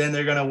 But then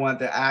they're going to want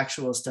the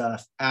actual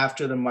stuff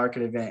after the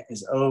market event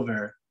is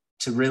over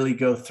to really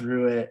go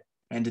through it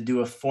and to do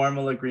a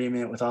formal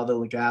agreement with all the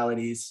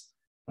legalities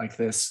like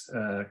this,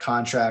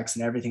 contracts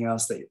and everything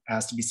else that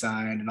has to be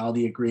signed and all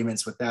the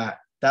agreements with that.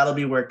 That'll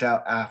be worked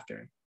out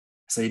after.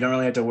 So you don't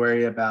really have to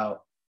worry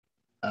about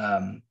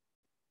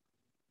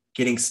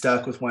getting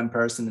stuck with one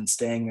person and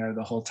staying there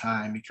the whole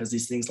time, because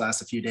these things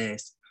last a few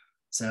days.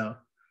 So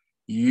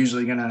you're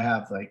usually going to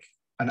have like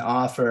an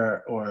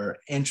offer or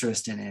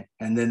interest in it,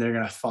 and then they're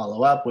going to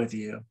follow up with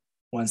you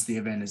once the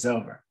event is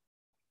over.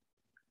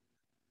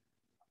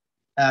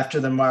 After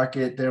the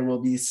market, there will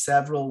be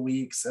several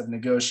weeks of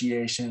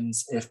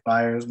negotiations if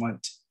buyers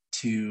want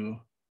to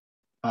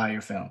buy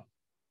your film.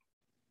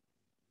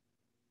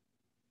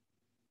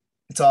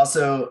 It's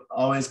also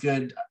always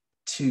good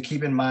to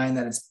keep in mind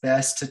that it's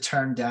best to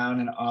turn down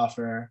an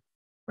offer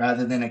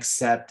rather than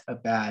accept a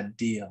bad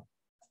deal.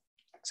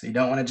 So you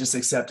don't want to just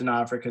accept an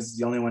offer because it's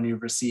the only one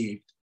you've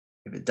received.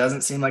 If it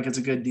doesn't seem like it's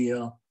a good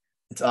deal,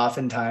 it's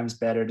oftentimes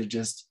better to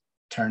just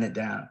turn it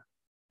down.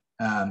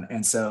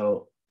 And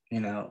so,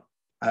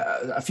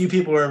 a few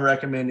people were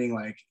recommending,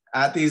 like,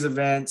 at these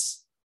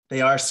events,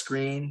 they are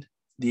screened.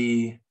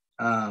 You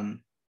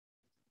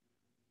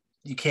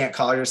can't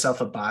call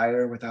yourself a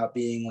buyer without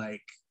being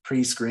like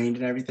pre-screened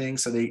and everything.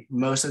 So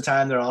most of the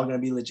time they're all going to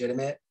be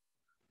legitimate,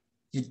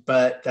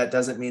 but that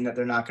doesn't mean that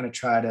they're not going to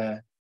try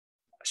to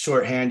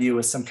shorthand you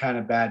with some kind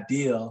of bad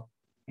deal,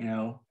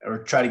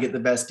 or try to get the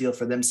best deal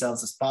for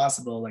themselves as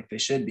possible, like they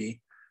should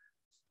be.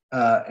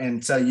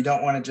 And so you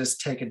don't want to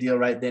just take a deal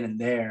right then and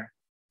there.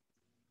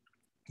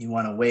 You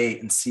want to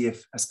wait and see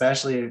if,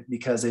 especially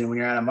because when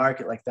you're on a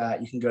market like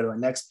that, you can go to a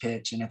next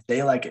pitch. And if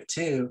they like it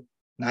too,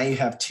 now you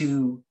have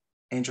two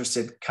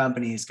interested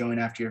companies going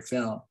after your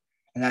film.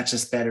 And that's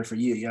just better for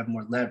you. You have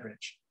more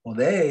leverage. Well,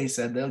 they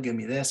said they'll give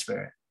me this for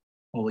it.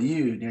 Well,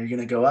 you're going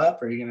to go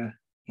up, or you're going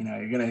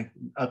to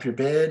up your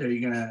bid, or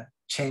you're going to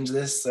change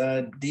this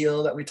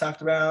deal that we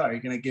talked about? Are you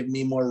going to give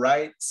me more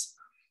rights?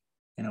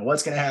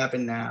 What's going to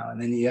happen now?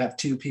 And then you have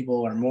two people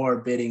or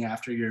more bidding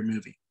after your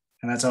movie.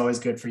 And that's always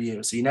good for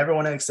you. So you never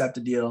want to accept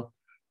a deal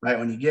right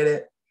when you get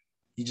it.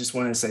 You just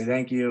want to say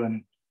thank you,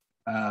 and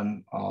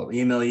I'll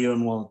email you,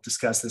 and we'll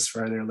discuss this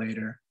further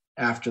later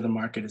after the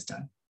market is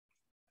done.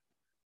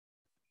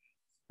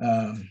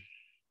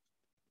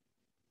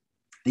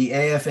 The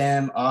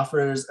AFM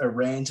offers a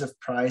range of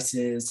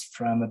prices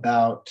from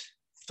about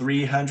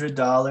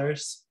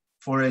 $300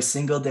 for a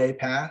single day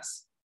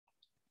pass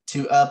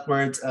to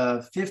upwards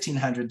of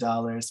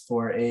 $1,500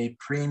 for a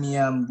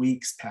premium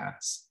weeks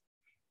pass.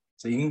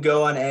 So you can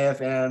go on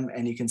AFM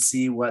and you can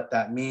see what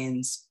that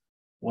means.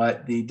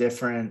 what the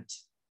different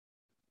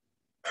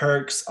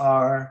perks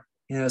are.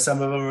 You know,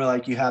 some of them are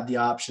like you have the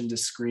option to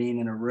screen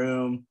in a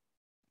room.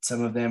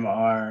 Some of them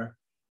are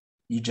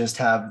you just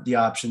have the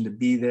option to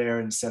be there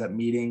and set up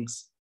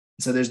meetings.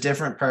 So there's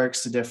different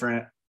perks to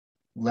different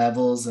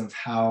levels of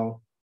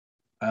how,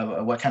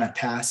 what kind of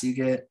pass you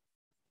get.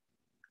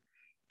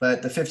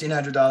 But the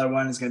 $1,500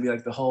 one is going to be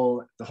like the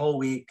whole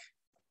week.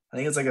 I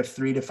think it's like a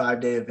 3 to 5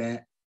 day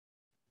event.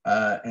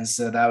 And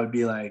so that would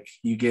be like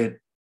you get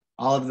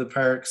all of the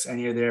perks and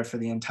you're there for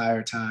the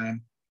entire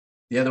time.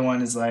 The other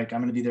one is like,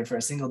 I'm going to be there for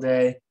a single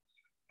day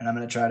and I'm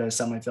going to try to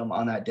sell my film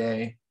on that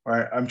day,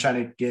 or I'm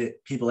trying to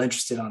get people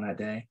interested on that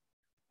day.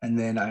 And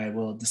then I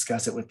will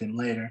discuss it with them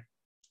later.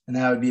 And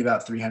that would be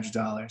about $300.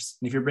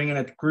 And if you're bringing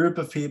a group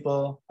of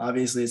people,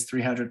 obviously it's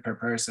 $300 per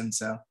person.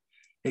 So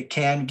it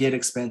can get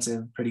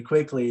expensive pretty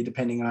quickly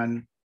depending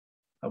on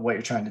what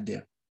you're trying to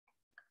do.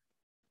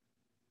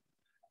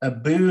 A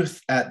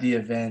booth at the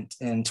event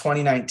in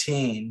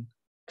 2019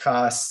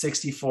 cost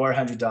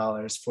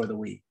 $6,400 for the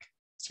week.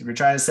 So if you're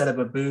trying to set up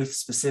a booth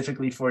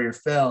specifically for your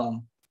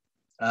film,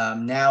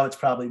 now it's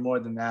probably more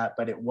than that,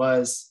 but it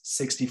was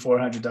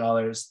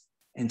 $6,400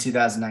 in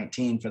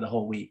 2019 for the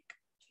whole week.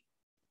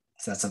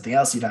 So that's something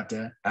else you'd have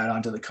to add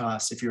on to the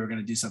cost if you were going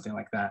to do something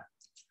like that.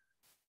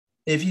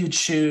 If you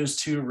choose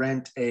to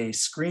rent a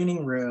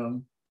screening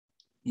room,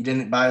 you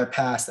didn't buy a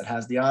pass that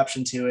has the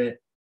option to it,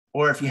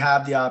 or if you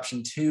have the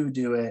option to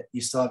do it,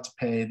 you still have to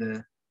pay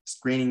the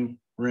screening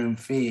room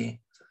fee.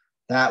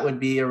 That would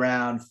be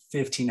around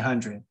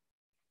 $1,500.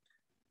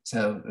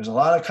 So there's a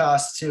lot of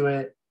cost to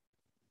it.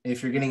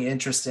 If you're getting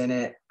interest in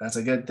it, that's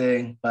a good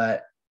thing.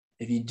 But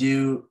if you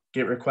do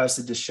get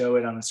requested to show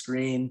it on a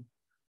screen,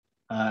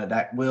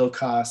 that will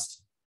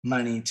cost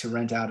money to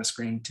rent out a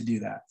screen to do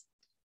that.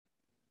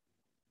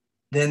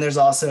 Then there's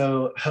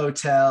also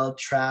hotel,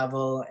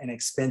 travel, and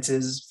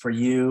expenses for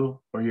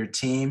you or your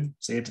team.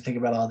 So you have to think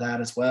about all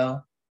that as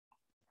well.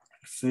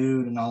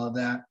 Food and all of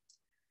that.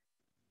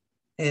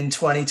 In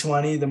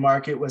 2020, the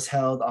market was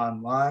held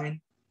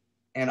online,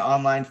 and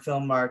online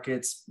film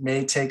markets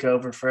may take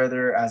over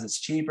further as it's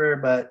cheaper,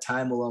 but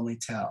time will only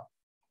tell.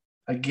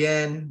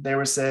 Again, they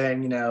were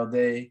saying, you know,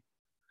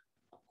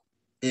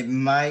 it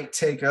might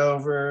take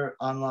over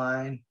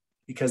online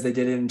because they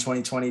did it in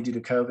 2020 due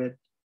to COVID,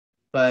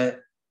 but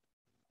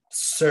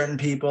certain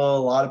people, a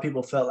lot of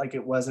people felt like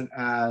it wasn't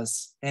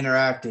as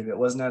interactive. It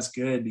wasn't as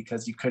good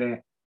because you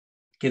couldn't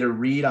get a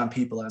read on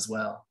people as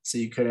well. So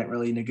you couldn't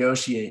really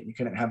negotiate. You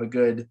couldn't have a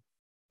good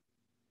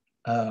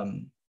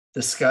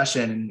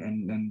discussion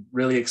and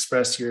really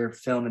express your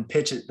film and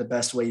pitch it the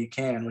best way you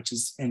can, which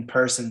is in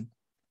person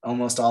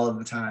almost all of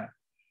the time.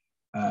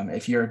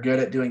 If you're good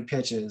at doing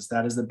pitches,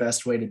 that is the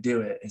best way to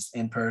do it, is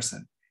in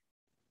person.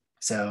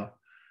 So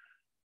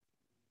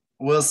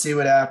we'll see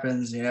what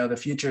happens. You know, the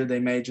future, they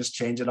may just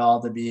change it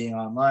all to being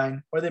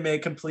online, or they may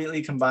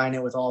completely combine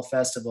it with all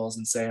festivals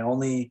and say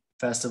only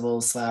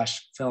festivals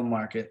 / film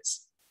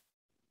markets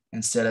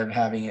instead of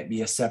having it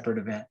be a separate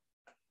event.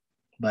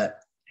 But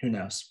who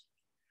knows?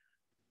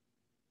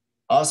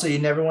 Also, you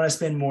never want to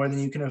spend more than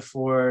you can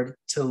afford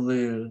to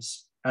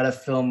lose at a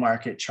film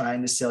market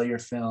trying to sell your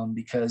film,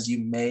 because you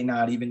may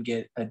not even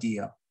get a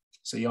deal.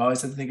 So you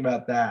always have to think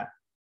about that.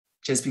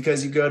 Just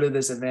because you go to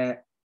this event,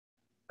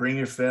 bring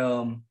your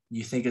film,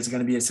 you think it's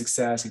going to be a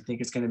success, you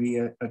think it's going to be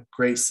a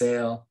great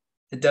sale,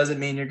 it doesn't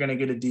mean you're going to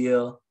get a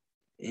deal.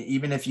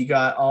 Even if you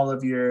got all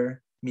of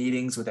your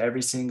meetings with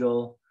every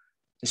single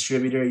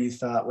distributor you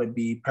thought would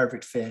be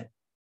perfect fit,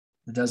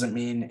 it doesn't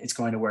mean it's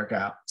going to work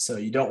out. So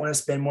you don't want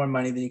to spend more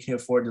money than you can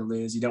afford to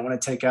lose. You don't want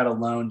to take out a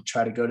loan to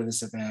try to go to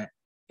this event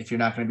if you're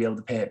not going to be able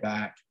to pay it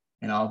back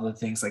and all the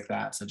things like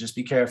that. So just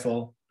be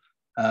careful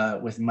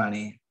with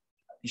money.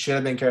 You should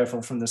have been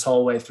careful from this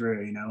whole way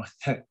through, you know,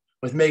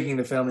 with making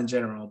the film in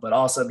general, but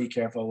also be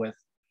careful with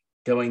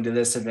going to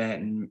this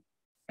event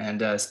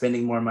and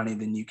spending more money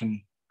than you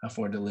can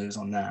afford to lose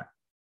on that.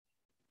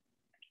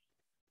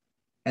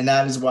 And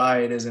that is why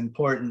it is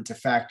important to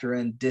factor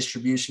in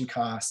distribution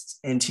costs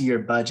into your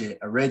budget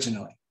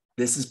originally.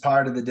 This is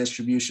part of the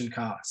distribution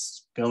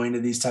costs, going to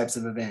these types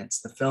of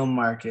events, the film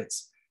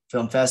markets,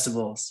 film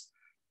festivals.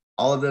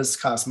 All of those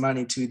cost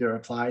money to either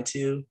apply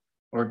to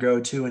or go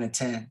to and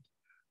attend.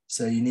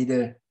 So you need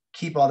to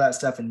keep all that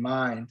stuff in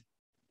mind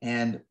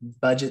and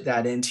budget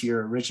that into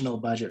your original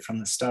budget from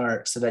the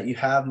start so that you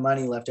have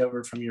money left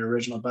over from your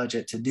original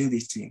budget to do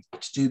these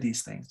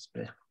things.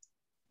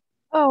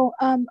 Oh,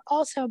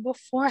 also,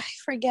 before I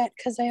forget,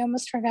 because I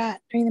almost forgot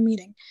during the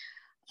meeting,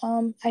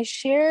 I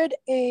shared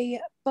a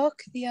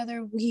book the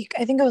other week.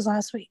 I think it was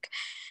last week.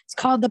 It's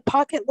called The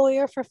Pocket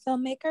Lawyer for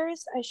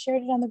Filmmakers. I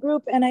shared it on the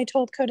group, and I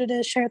told Coda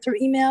to share it through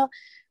email,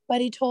 but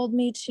he told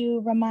me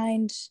to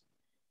remind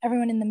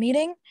everyone in the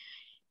meeting.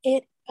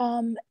 It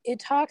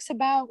talks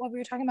about what we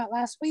were talking about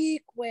last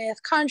week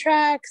with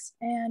contracts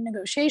and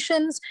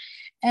negotiations,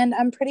 and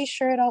I'm pretty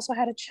sure it also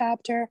had a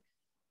chapter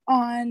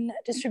on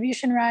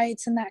distribution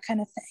rights and that kind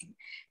of thing,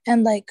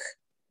 and like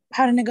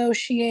how to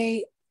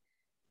negotiate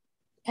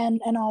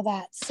and all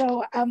that.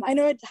 So I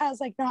know it has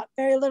like not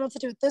very little to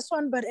do with this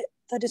one, but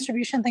the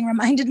distribution thing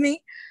reminded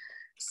me.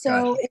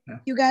 So Gotcha. if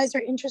you guys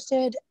are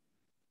interested,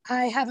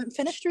 I haven't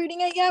finished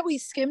reading it yet. We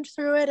skimmed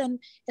through it, and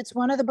it's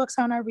one of the books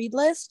on our read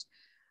list.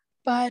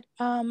 But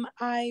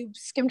I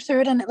skimmed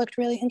through it, and it looked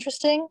really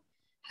interesting,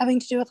 having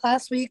to do with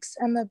last week's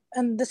and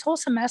this whole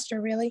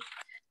semester really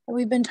that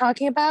we've been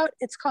talking about.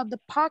 It's called The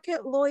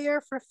Pocket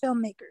Lawyer for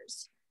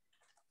Filmmakers,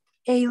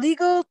 a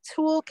legal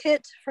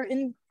toolkit for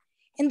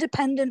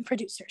independent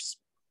producers,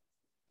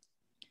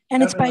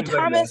 and it's by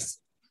Thomas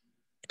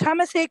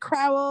A.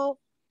 Crowell,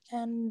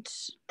 and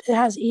it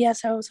has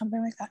ESO,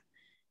 something like that.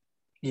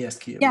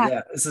 ESQ.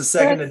 Yeah, it's the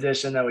second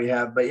edition that we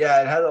have, but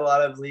yeah, it has a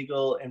lot of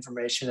legal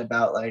information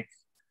about like,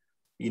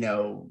 you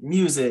know,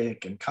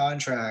 music and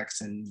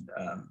contracts and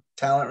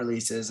talent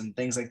releases and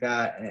things like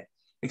that. And it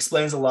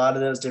explains a lot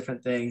of those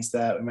different things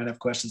that we might have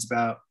questions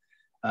about.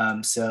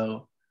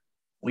 So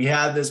we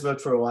had this book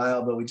for a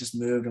while, but we just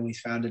moved and we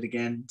found it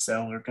again.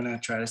 So we're going to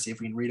try to see if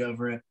we can read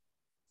over it.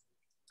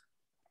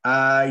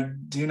 I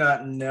do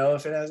not know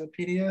if it has a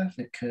PDF.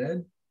 It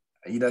could.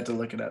 You'd have to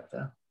look it up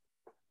though.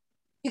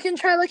 You can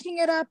try looking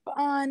it up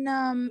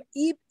on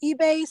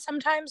eBay.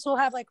 Sometimes we'll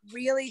have like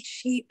really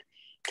cheap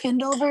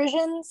Kindle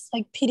versions,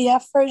 like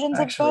PDF versions.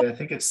 Actually, I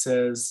think it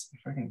says, if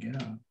I can get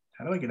on,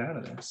 how do I get out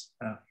of this?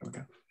 Oh, here we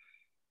go.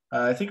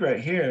 I think right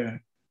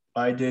here,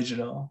 buy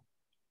digital.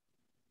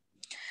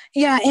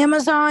 Yeah,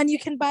 Amazon, you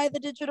can buy the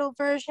digital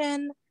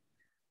version.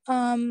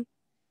 And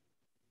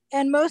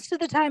most of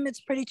the time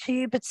it's pretty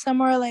cheap. It's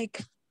somewhere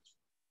like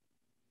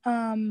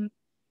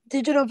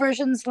digital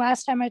versions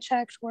last time I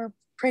checked were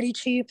pretty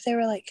cheap. They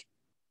were like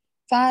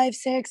 $5,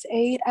 $6,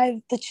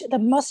 $8. The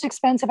most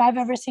expensive I've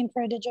ever seen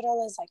for a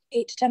digital is like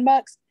 $8 to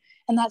 $10,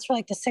 and that's for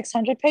like the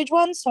 600-page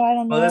one. So I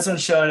don't know. Well, this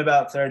one's showing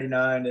about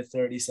 $39 to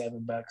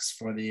 $37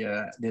 for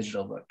the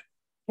digital book.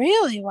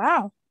 Really?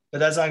 Wow. But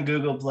that's on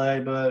Google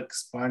Play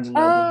Books, Barnes and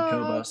Noble, and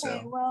Kobo. Okay.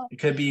 So well, it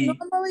could be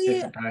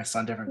different price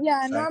on different.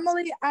 Yeah, sites.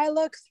 Normally I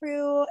look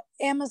through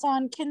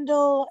Amazon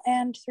Kindle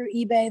and through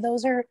eBay.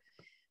 Those are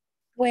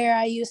where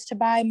I used to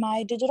buy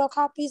my digital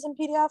copies and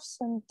PDFs,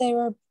 and they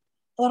were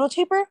a little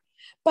cheaper.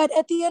 But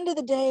at the end of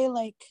the day,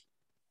 like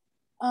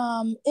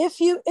if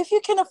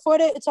you can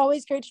afford it, it's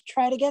always great to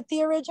try to get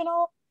the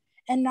original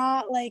and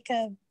not like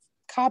a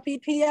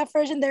copied PDF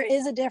version. There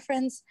is a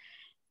difference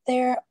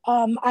there.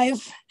 I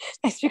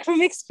speak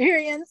from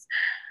experience.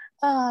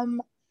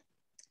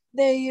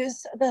 They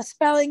use the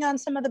spelling on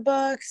some of the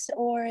books,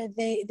 or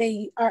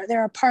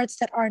there are parts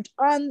that aren't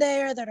on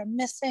there that are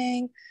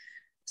missing.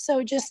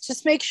 So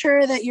just make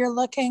sure that you're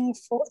looking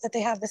for that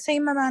they have the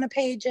same amount of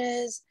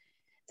pages,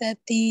 that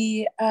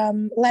the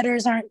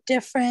letters aren't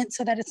different,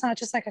 so that it's not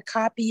just like a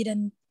copied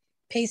and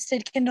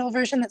pasted Kindle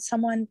version that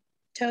someone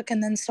took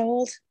and then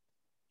sold,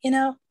 you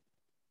know,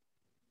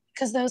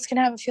 because those can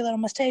have a few little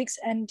mistakes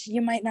and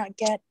you might not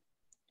get,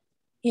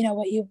 you know,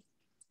 what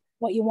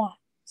you want.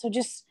 So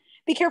just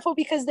be careful,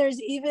 because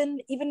there's even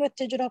with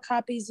digital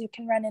copies, you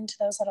can run into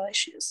those little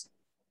issues.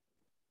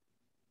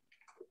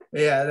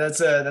 Yeah, that's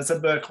a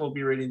book we'll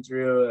be reading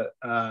through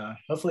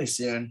hopefully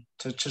soon,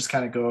 to just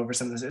kind of go over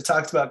some of this. It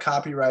talks about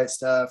copyright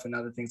stuff and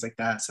other things like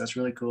that. So it's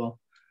really cool,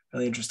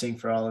 really interesting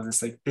for all of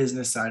this like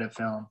business side of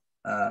film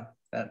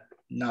that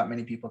not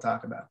many people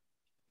talk about.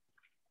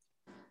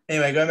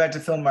 Anyway, going back to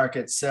film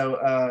markets.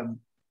 So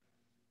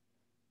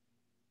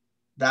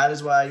that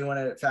is why you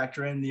want to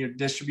factor in your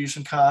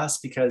distribution costs,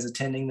 because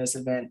attending this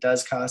event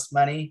does cost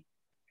money.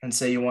 And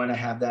so you want to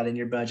have that in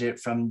your budget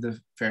from the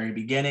very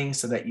beginning,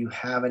 so that you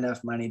have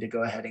enough money to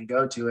go ahead and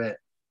go to it.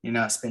 You're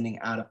not spending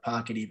out of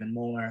pocket even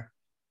more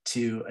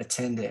to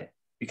attend it,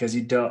 because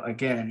you don't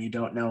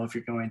know if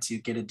you're going to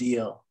get a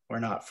deal or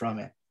not from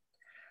it.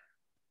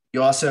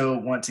 You also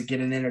want to get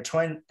an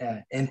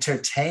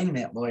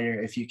entertainment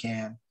lawyer if you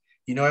can.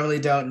 You normally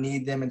don't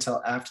need them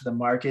until after the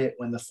market,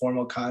 when the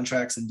formal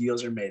contracts and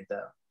deals are made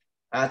though.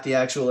 At the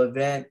actual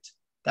event,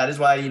 that is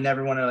why you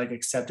never want to like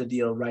accept a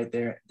deal right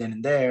there, then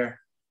and there,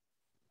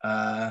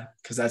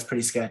 because that's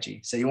pretty sketchy.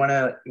 So you want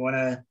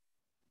to.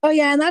 Oh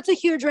yeah, and that's a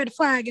huge red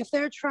flag if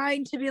they're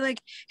trying to be like,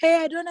 hey,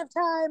 I don't have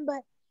time,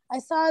 but I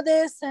saw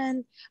this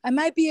and I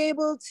might be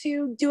able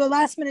to do a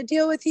last minute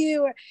deal with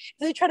you. Or if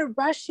they try to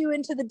rush you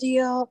into the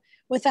deal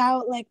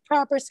without like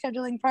proper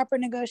scheduling, proper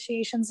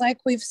negotiations, like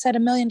we've said a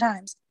million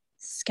times,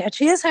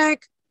 sketchy as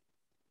heck,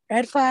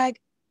 red flag.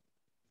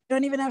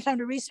 Don't even have time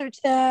to research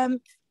them.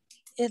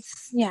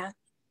 It's Be and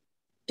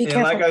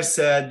careful. like I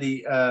said,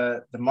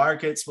 the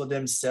markets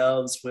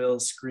themselves will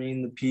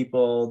screen the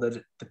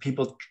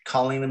people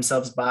calling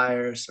themselves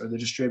buyers or the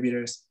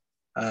distributors,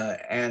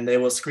 and they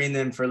will screen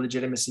them for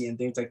legitimacy and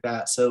things like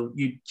that. So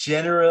you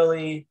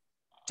generally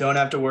don't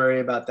have to worry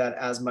about that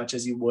as much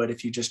as you would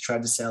if you just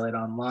tried to sell it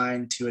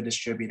online to a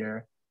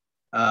distributor,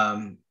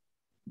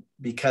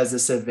 because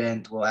this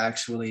event will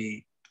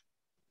actually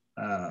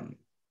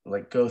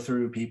like go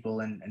through people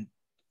and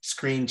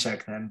screen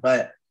check them,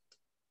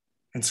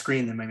 and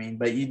screen them. I mean,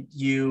 but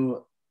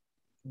you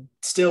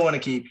still want to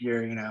keep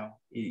your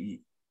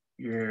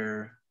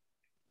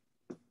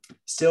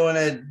still want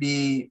to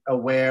be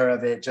aware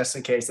of it just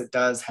in case it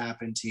does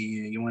happen to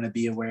you. You want to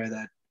be aware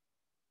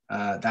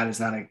that that is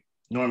not a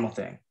normal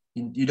thing.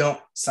 You don't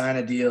sign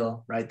a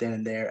deal right then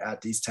and there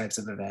at these types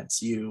of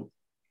events. You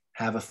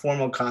have a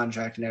formal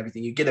contract and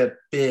everything. You get a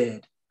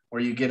bid or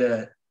you get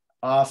an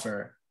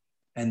offer,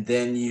 and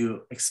then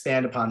you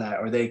expand upon that,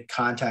 or they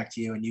contact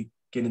you and you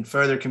get in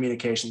further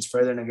communications,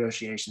 further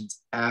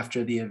negotiations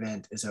after the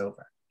event is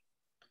over.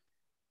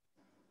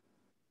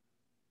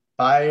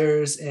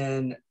 Buyers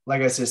in,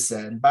 like I just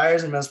said,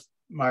 buyers in most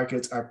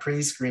markets are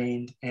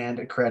pre-screened and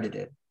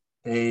accredited.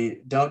 They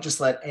don't just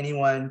let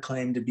anyone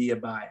claim to be a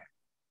buyer.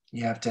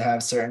 You have to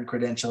have certain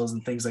credentials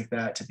and things like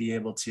that to be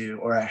able to,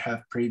 or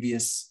have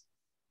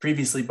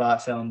previously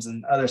bought films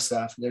and other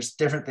stuff. There's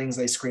different things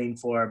they screen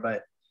for,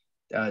 but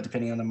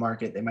depending on the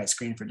market, they might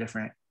screen for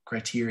different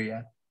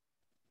criteria.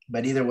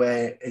 But either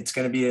way, it's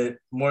going to be a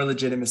more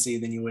legitimacy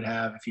than you would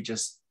have if you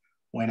just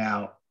went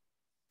out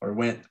or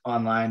went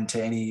online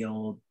to any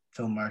old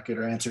film market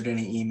or answered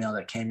any email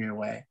that came your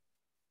way.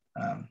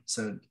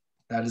 So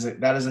that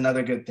is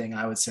another good thing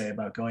I would say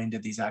about going to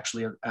these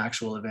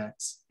actual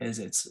events, is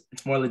it's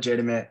more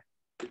legitimate.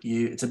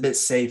 It's a bit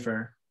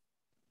safer,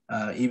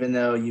 even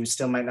though you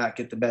still might not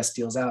get the best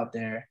deals out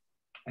there,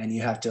 and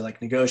you have to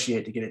like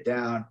negotiate to get it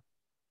down.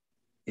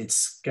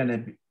 It's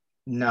gonna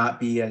not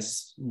be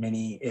as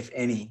many, if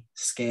any,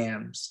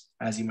 scams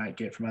as you might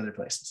get from other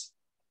places.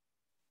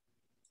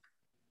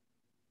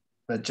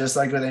 But just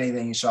like with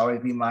anything, you should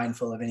always be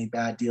mindful of any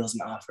bad deals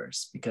and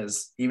offers,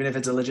 because even if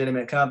it's a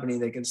legitimate company,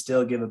 they can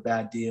still give a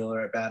bad deal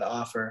or a bad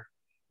offer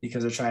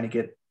because they're trying to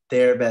get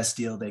their best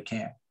deal they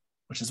can,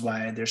 which is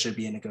why there should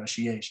be a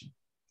negotiation.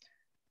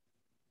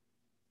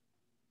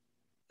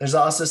 There's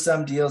also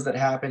some deals that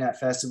happen at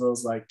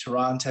festivals like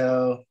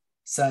Toronto,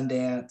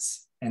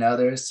 Sundance, and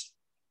others.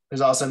 There's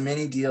also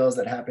many deals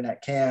that happen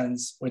at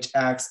Cannes, which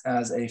acts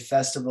as a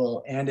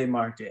festival and a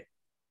market.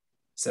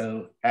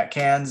 So at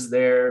Cannes,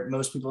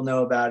 most people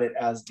know about it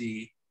as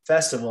the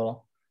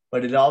festival,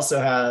 but it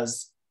also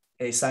has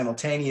a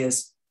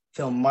simultaneous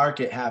film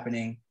market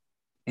happening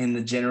in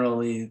the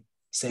generally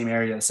same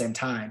area at the same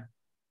time.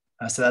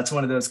 So that's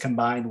one of those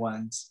combined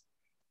ones,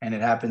 and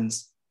it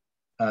happens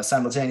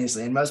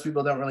simultaneously. And most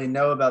people don't really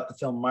know about the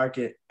film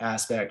market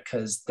aspect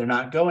because they're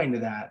not going to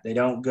that. They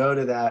don't go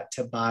to that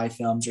to buy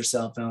films or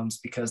sell films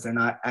because they're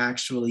not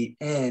actually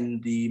in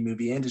the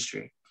movie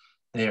industry.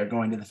 They are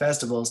going to the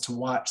festivals to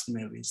watch the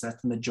movies.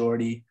 That's the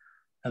majority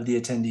of the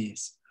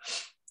attendees.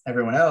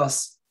 Everyone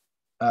else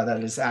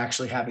that is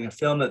actually having a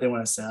film that they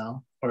want to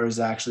sell, or is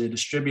actually a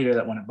distributor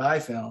that want to buy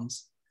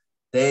films,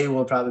 they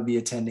will probably be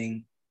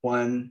attending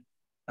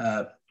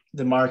the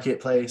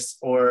marketplace,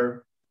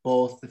 or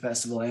both the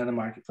festival and the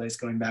marketplace,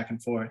 going back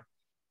and forth,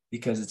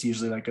 because it's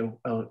usually like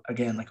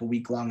a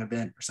week-long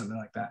event or something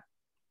like that.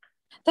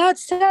 That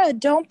said,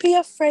 don't be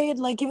afraid.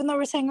 Like, even though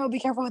we're saying, oh, be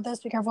careful with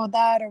this, be careful with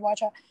that, or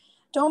watch out,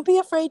 don't be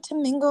afraid to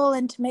mingle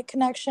and to make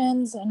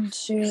connections and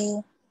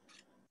to,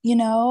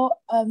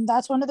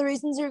 that's one of the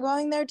reasons you're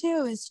going there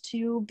too, is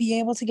to be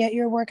able to get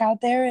your work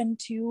out there and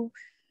to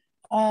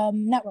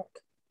network.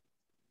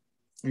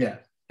 Yeah.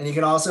 And you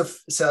can also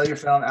sell your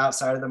film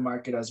outside of the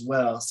market as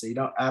well. So you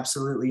don't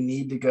absolutely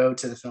need to go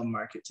to the film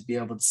market to be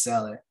able to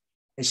sell it.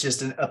 It's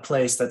just a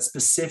place that's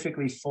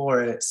specifically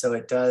for it. So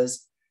it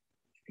does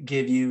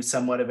give you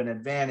somewhat of an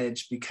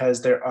advantage,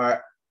 because there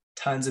are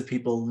tons of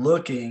people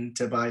looking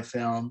to buy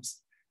films,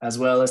 as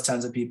well as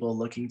tons of people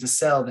looking to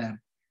sell them.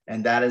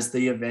 And that is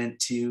the event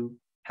to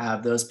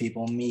have those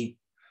people meet.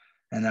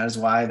 And that is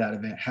why that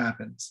event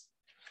happens.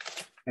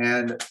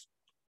 And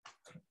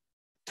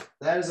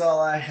that is all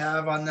I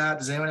have on that.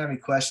 Does anyone have any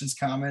questions,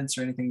 comments,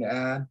 or anything to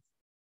add?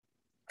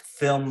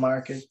 Film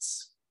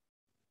markets.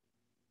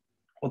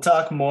 We'll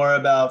talk more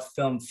about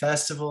film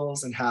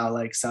festivals and how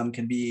like some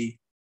can be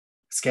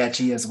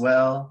sketchy as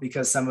well,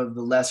 because some of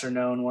the lesser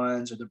known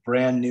ones or the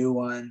brand new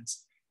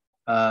ones,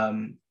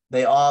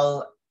 they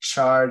all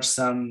charge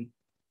some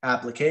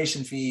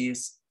application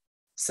fees.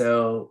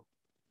 So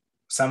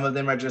some of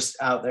them are just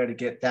out there to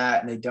get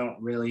that, and they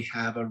don't really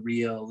have a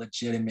real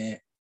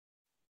legitimate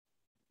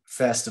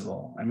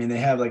festival. I mean, they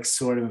have like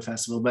sort of a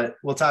festival, but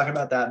we'll talk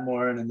about that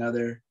more in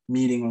another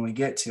meeting when we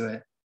get to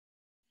it.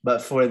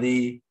 But for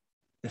the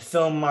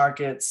film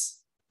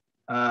markets,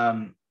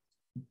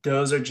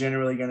 those are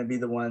generally going to be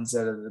the ones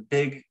that are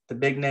the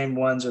big name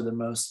ones, are the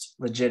most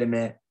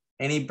legitimate.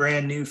 Any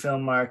brand new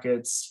film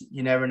markets,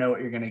 you never know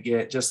what you're going to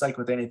get, just like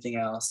with anything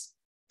else.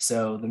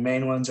 So the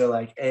main ones are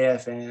like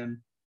AFM,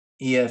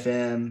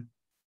 EFM,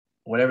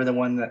 whatever the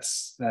one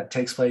that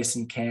takes place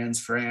in Cannes,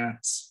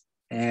 France,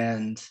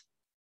 and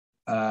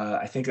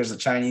I think there's a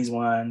Chinese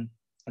one,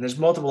 and there's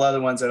multiple other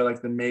ones that are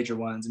like the major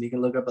ones, and you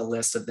can look up a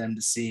list of them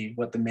to see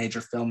what the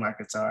major film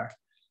markets are.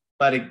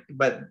 But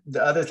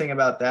the other thing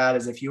about that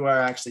is, if you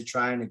are actually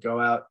trying to go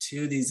out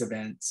to these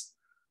events,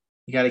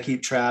 you got to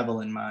keep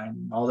travel in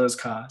mind, all those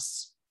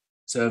costs.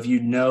 So if you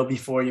know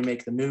before you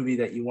make the movie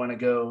that you want to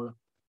go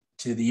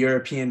to the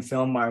European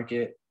film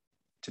market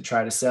to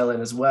try to sell it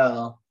as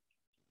well,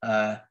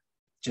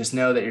 just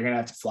know that you're going to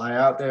have to fly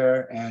out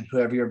there, and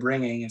whoever you're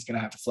bringing is going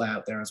to have to fly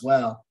out there as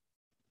well.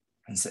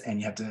 And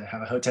you have to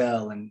have a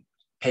hotel and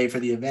pay for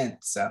the event.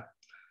 So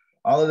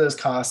all of those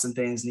costs and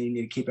things you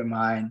need to keep in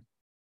mind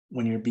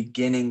when you're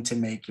beginning to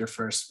make your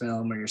first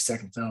film or your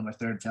second film or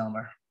third film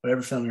or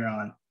whatever film you're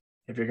on,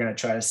 if you're going to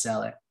try to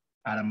sell it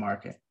at a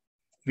market.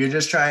 If you're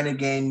just trying to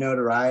gain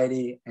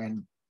notoriety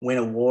and win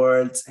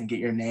awards and get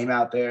your name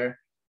out there,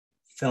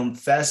 film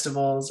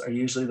festivals are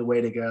usually the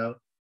way to go.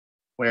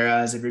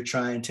 Whereas if you're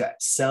trying to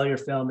sell your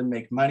film and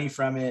make money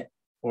from it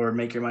or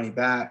make your money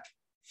back,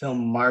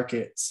 film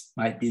markets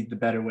might be the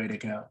better way to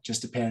go.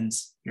 Just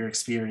depends your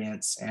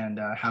experience and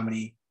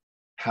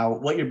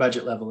what your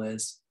budget level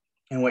is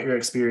and what your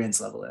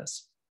experience level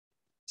is.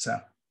 So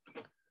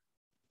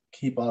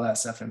keep all that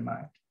stuff in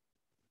mind.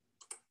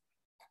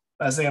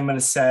 Last thing I'm going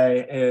to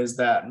say is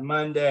that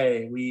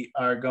Monday we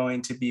are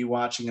going to be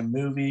watching a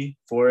movie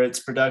for its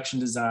production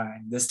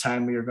design. This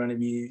time we are going to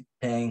be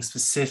paying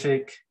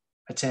specific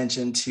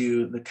attention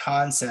to the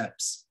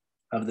concepts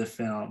of the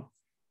film,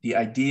 the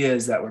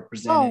ideas that were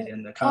presented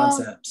in the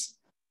concepts.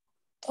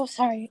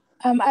 Sorry.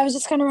 I was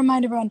just going to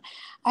remind everyone,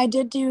 I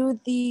did do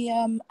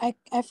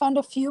I found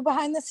a few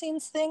behind the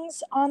scenes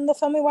things on the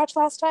film we watched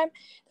last time.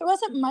 There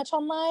wasn't much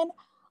online,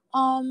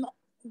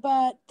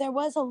 but there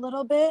was a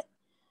little bit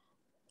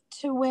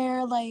to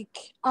where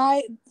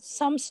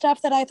some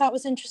stuff that I thought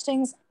was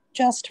interesting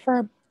just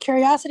for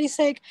curiosity's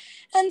sake,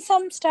 and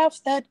some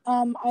stuff that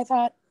I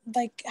thought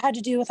had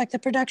to do with the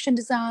production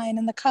design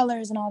and the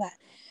colors and all that.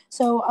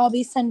 So I'll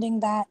be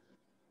sending that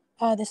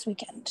this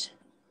weekend.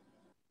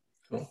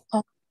 Cool.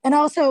 And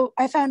also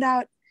I found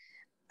out,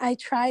 I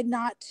tried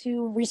not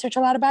to research a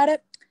lot about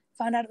it,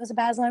 found out it was a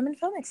Baz Luhrmann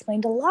film,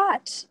 explained a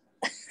lot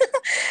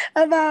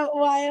about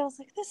why. I was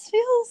like, this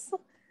feels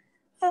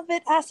a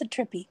bit acid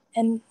trippy,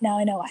 and now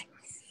I know why.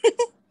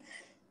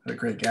 The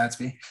Great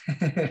Gatsby.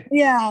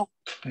 Yeah.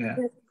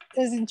 It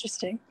was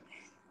interesting.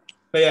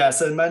 But yeah,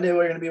 so Monday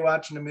we're going to be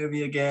watching a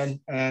movie again,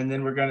 and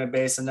then we're going to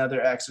base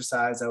another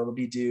exercise that will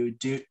be due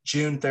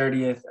June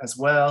 30th as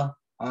well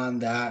on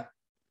that.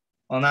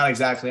 Well, not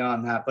exactly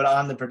on that, but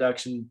on the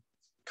production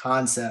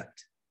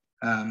concept.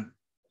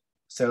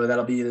 So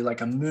that'll be either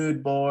a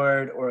mood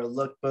board or a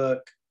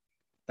lookbook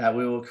that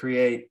we will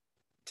create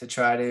to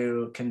try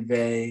to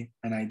convey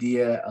an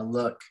idea, a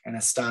look, and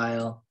a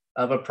style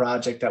of a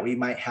project that we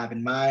might have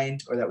in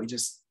mind or that we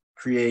just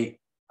create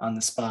on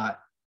the spot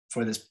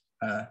for this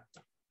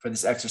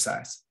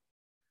exercise.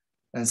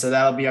 And so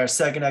that'll be our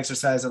second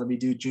exercise. That'll be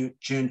due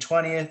June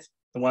 20th,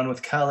 the one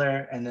with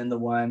color, and then the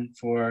one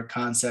for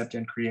concept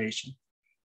and creation.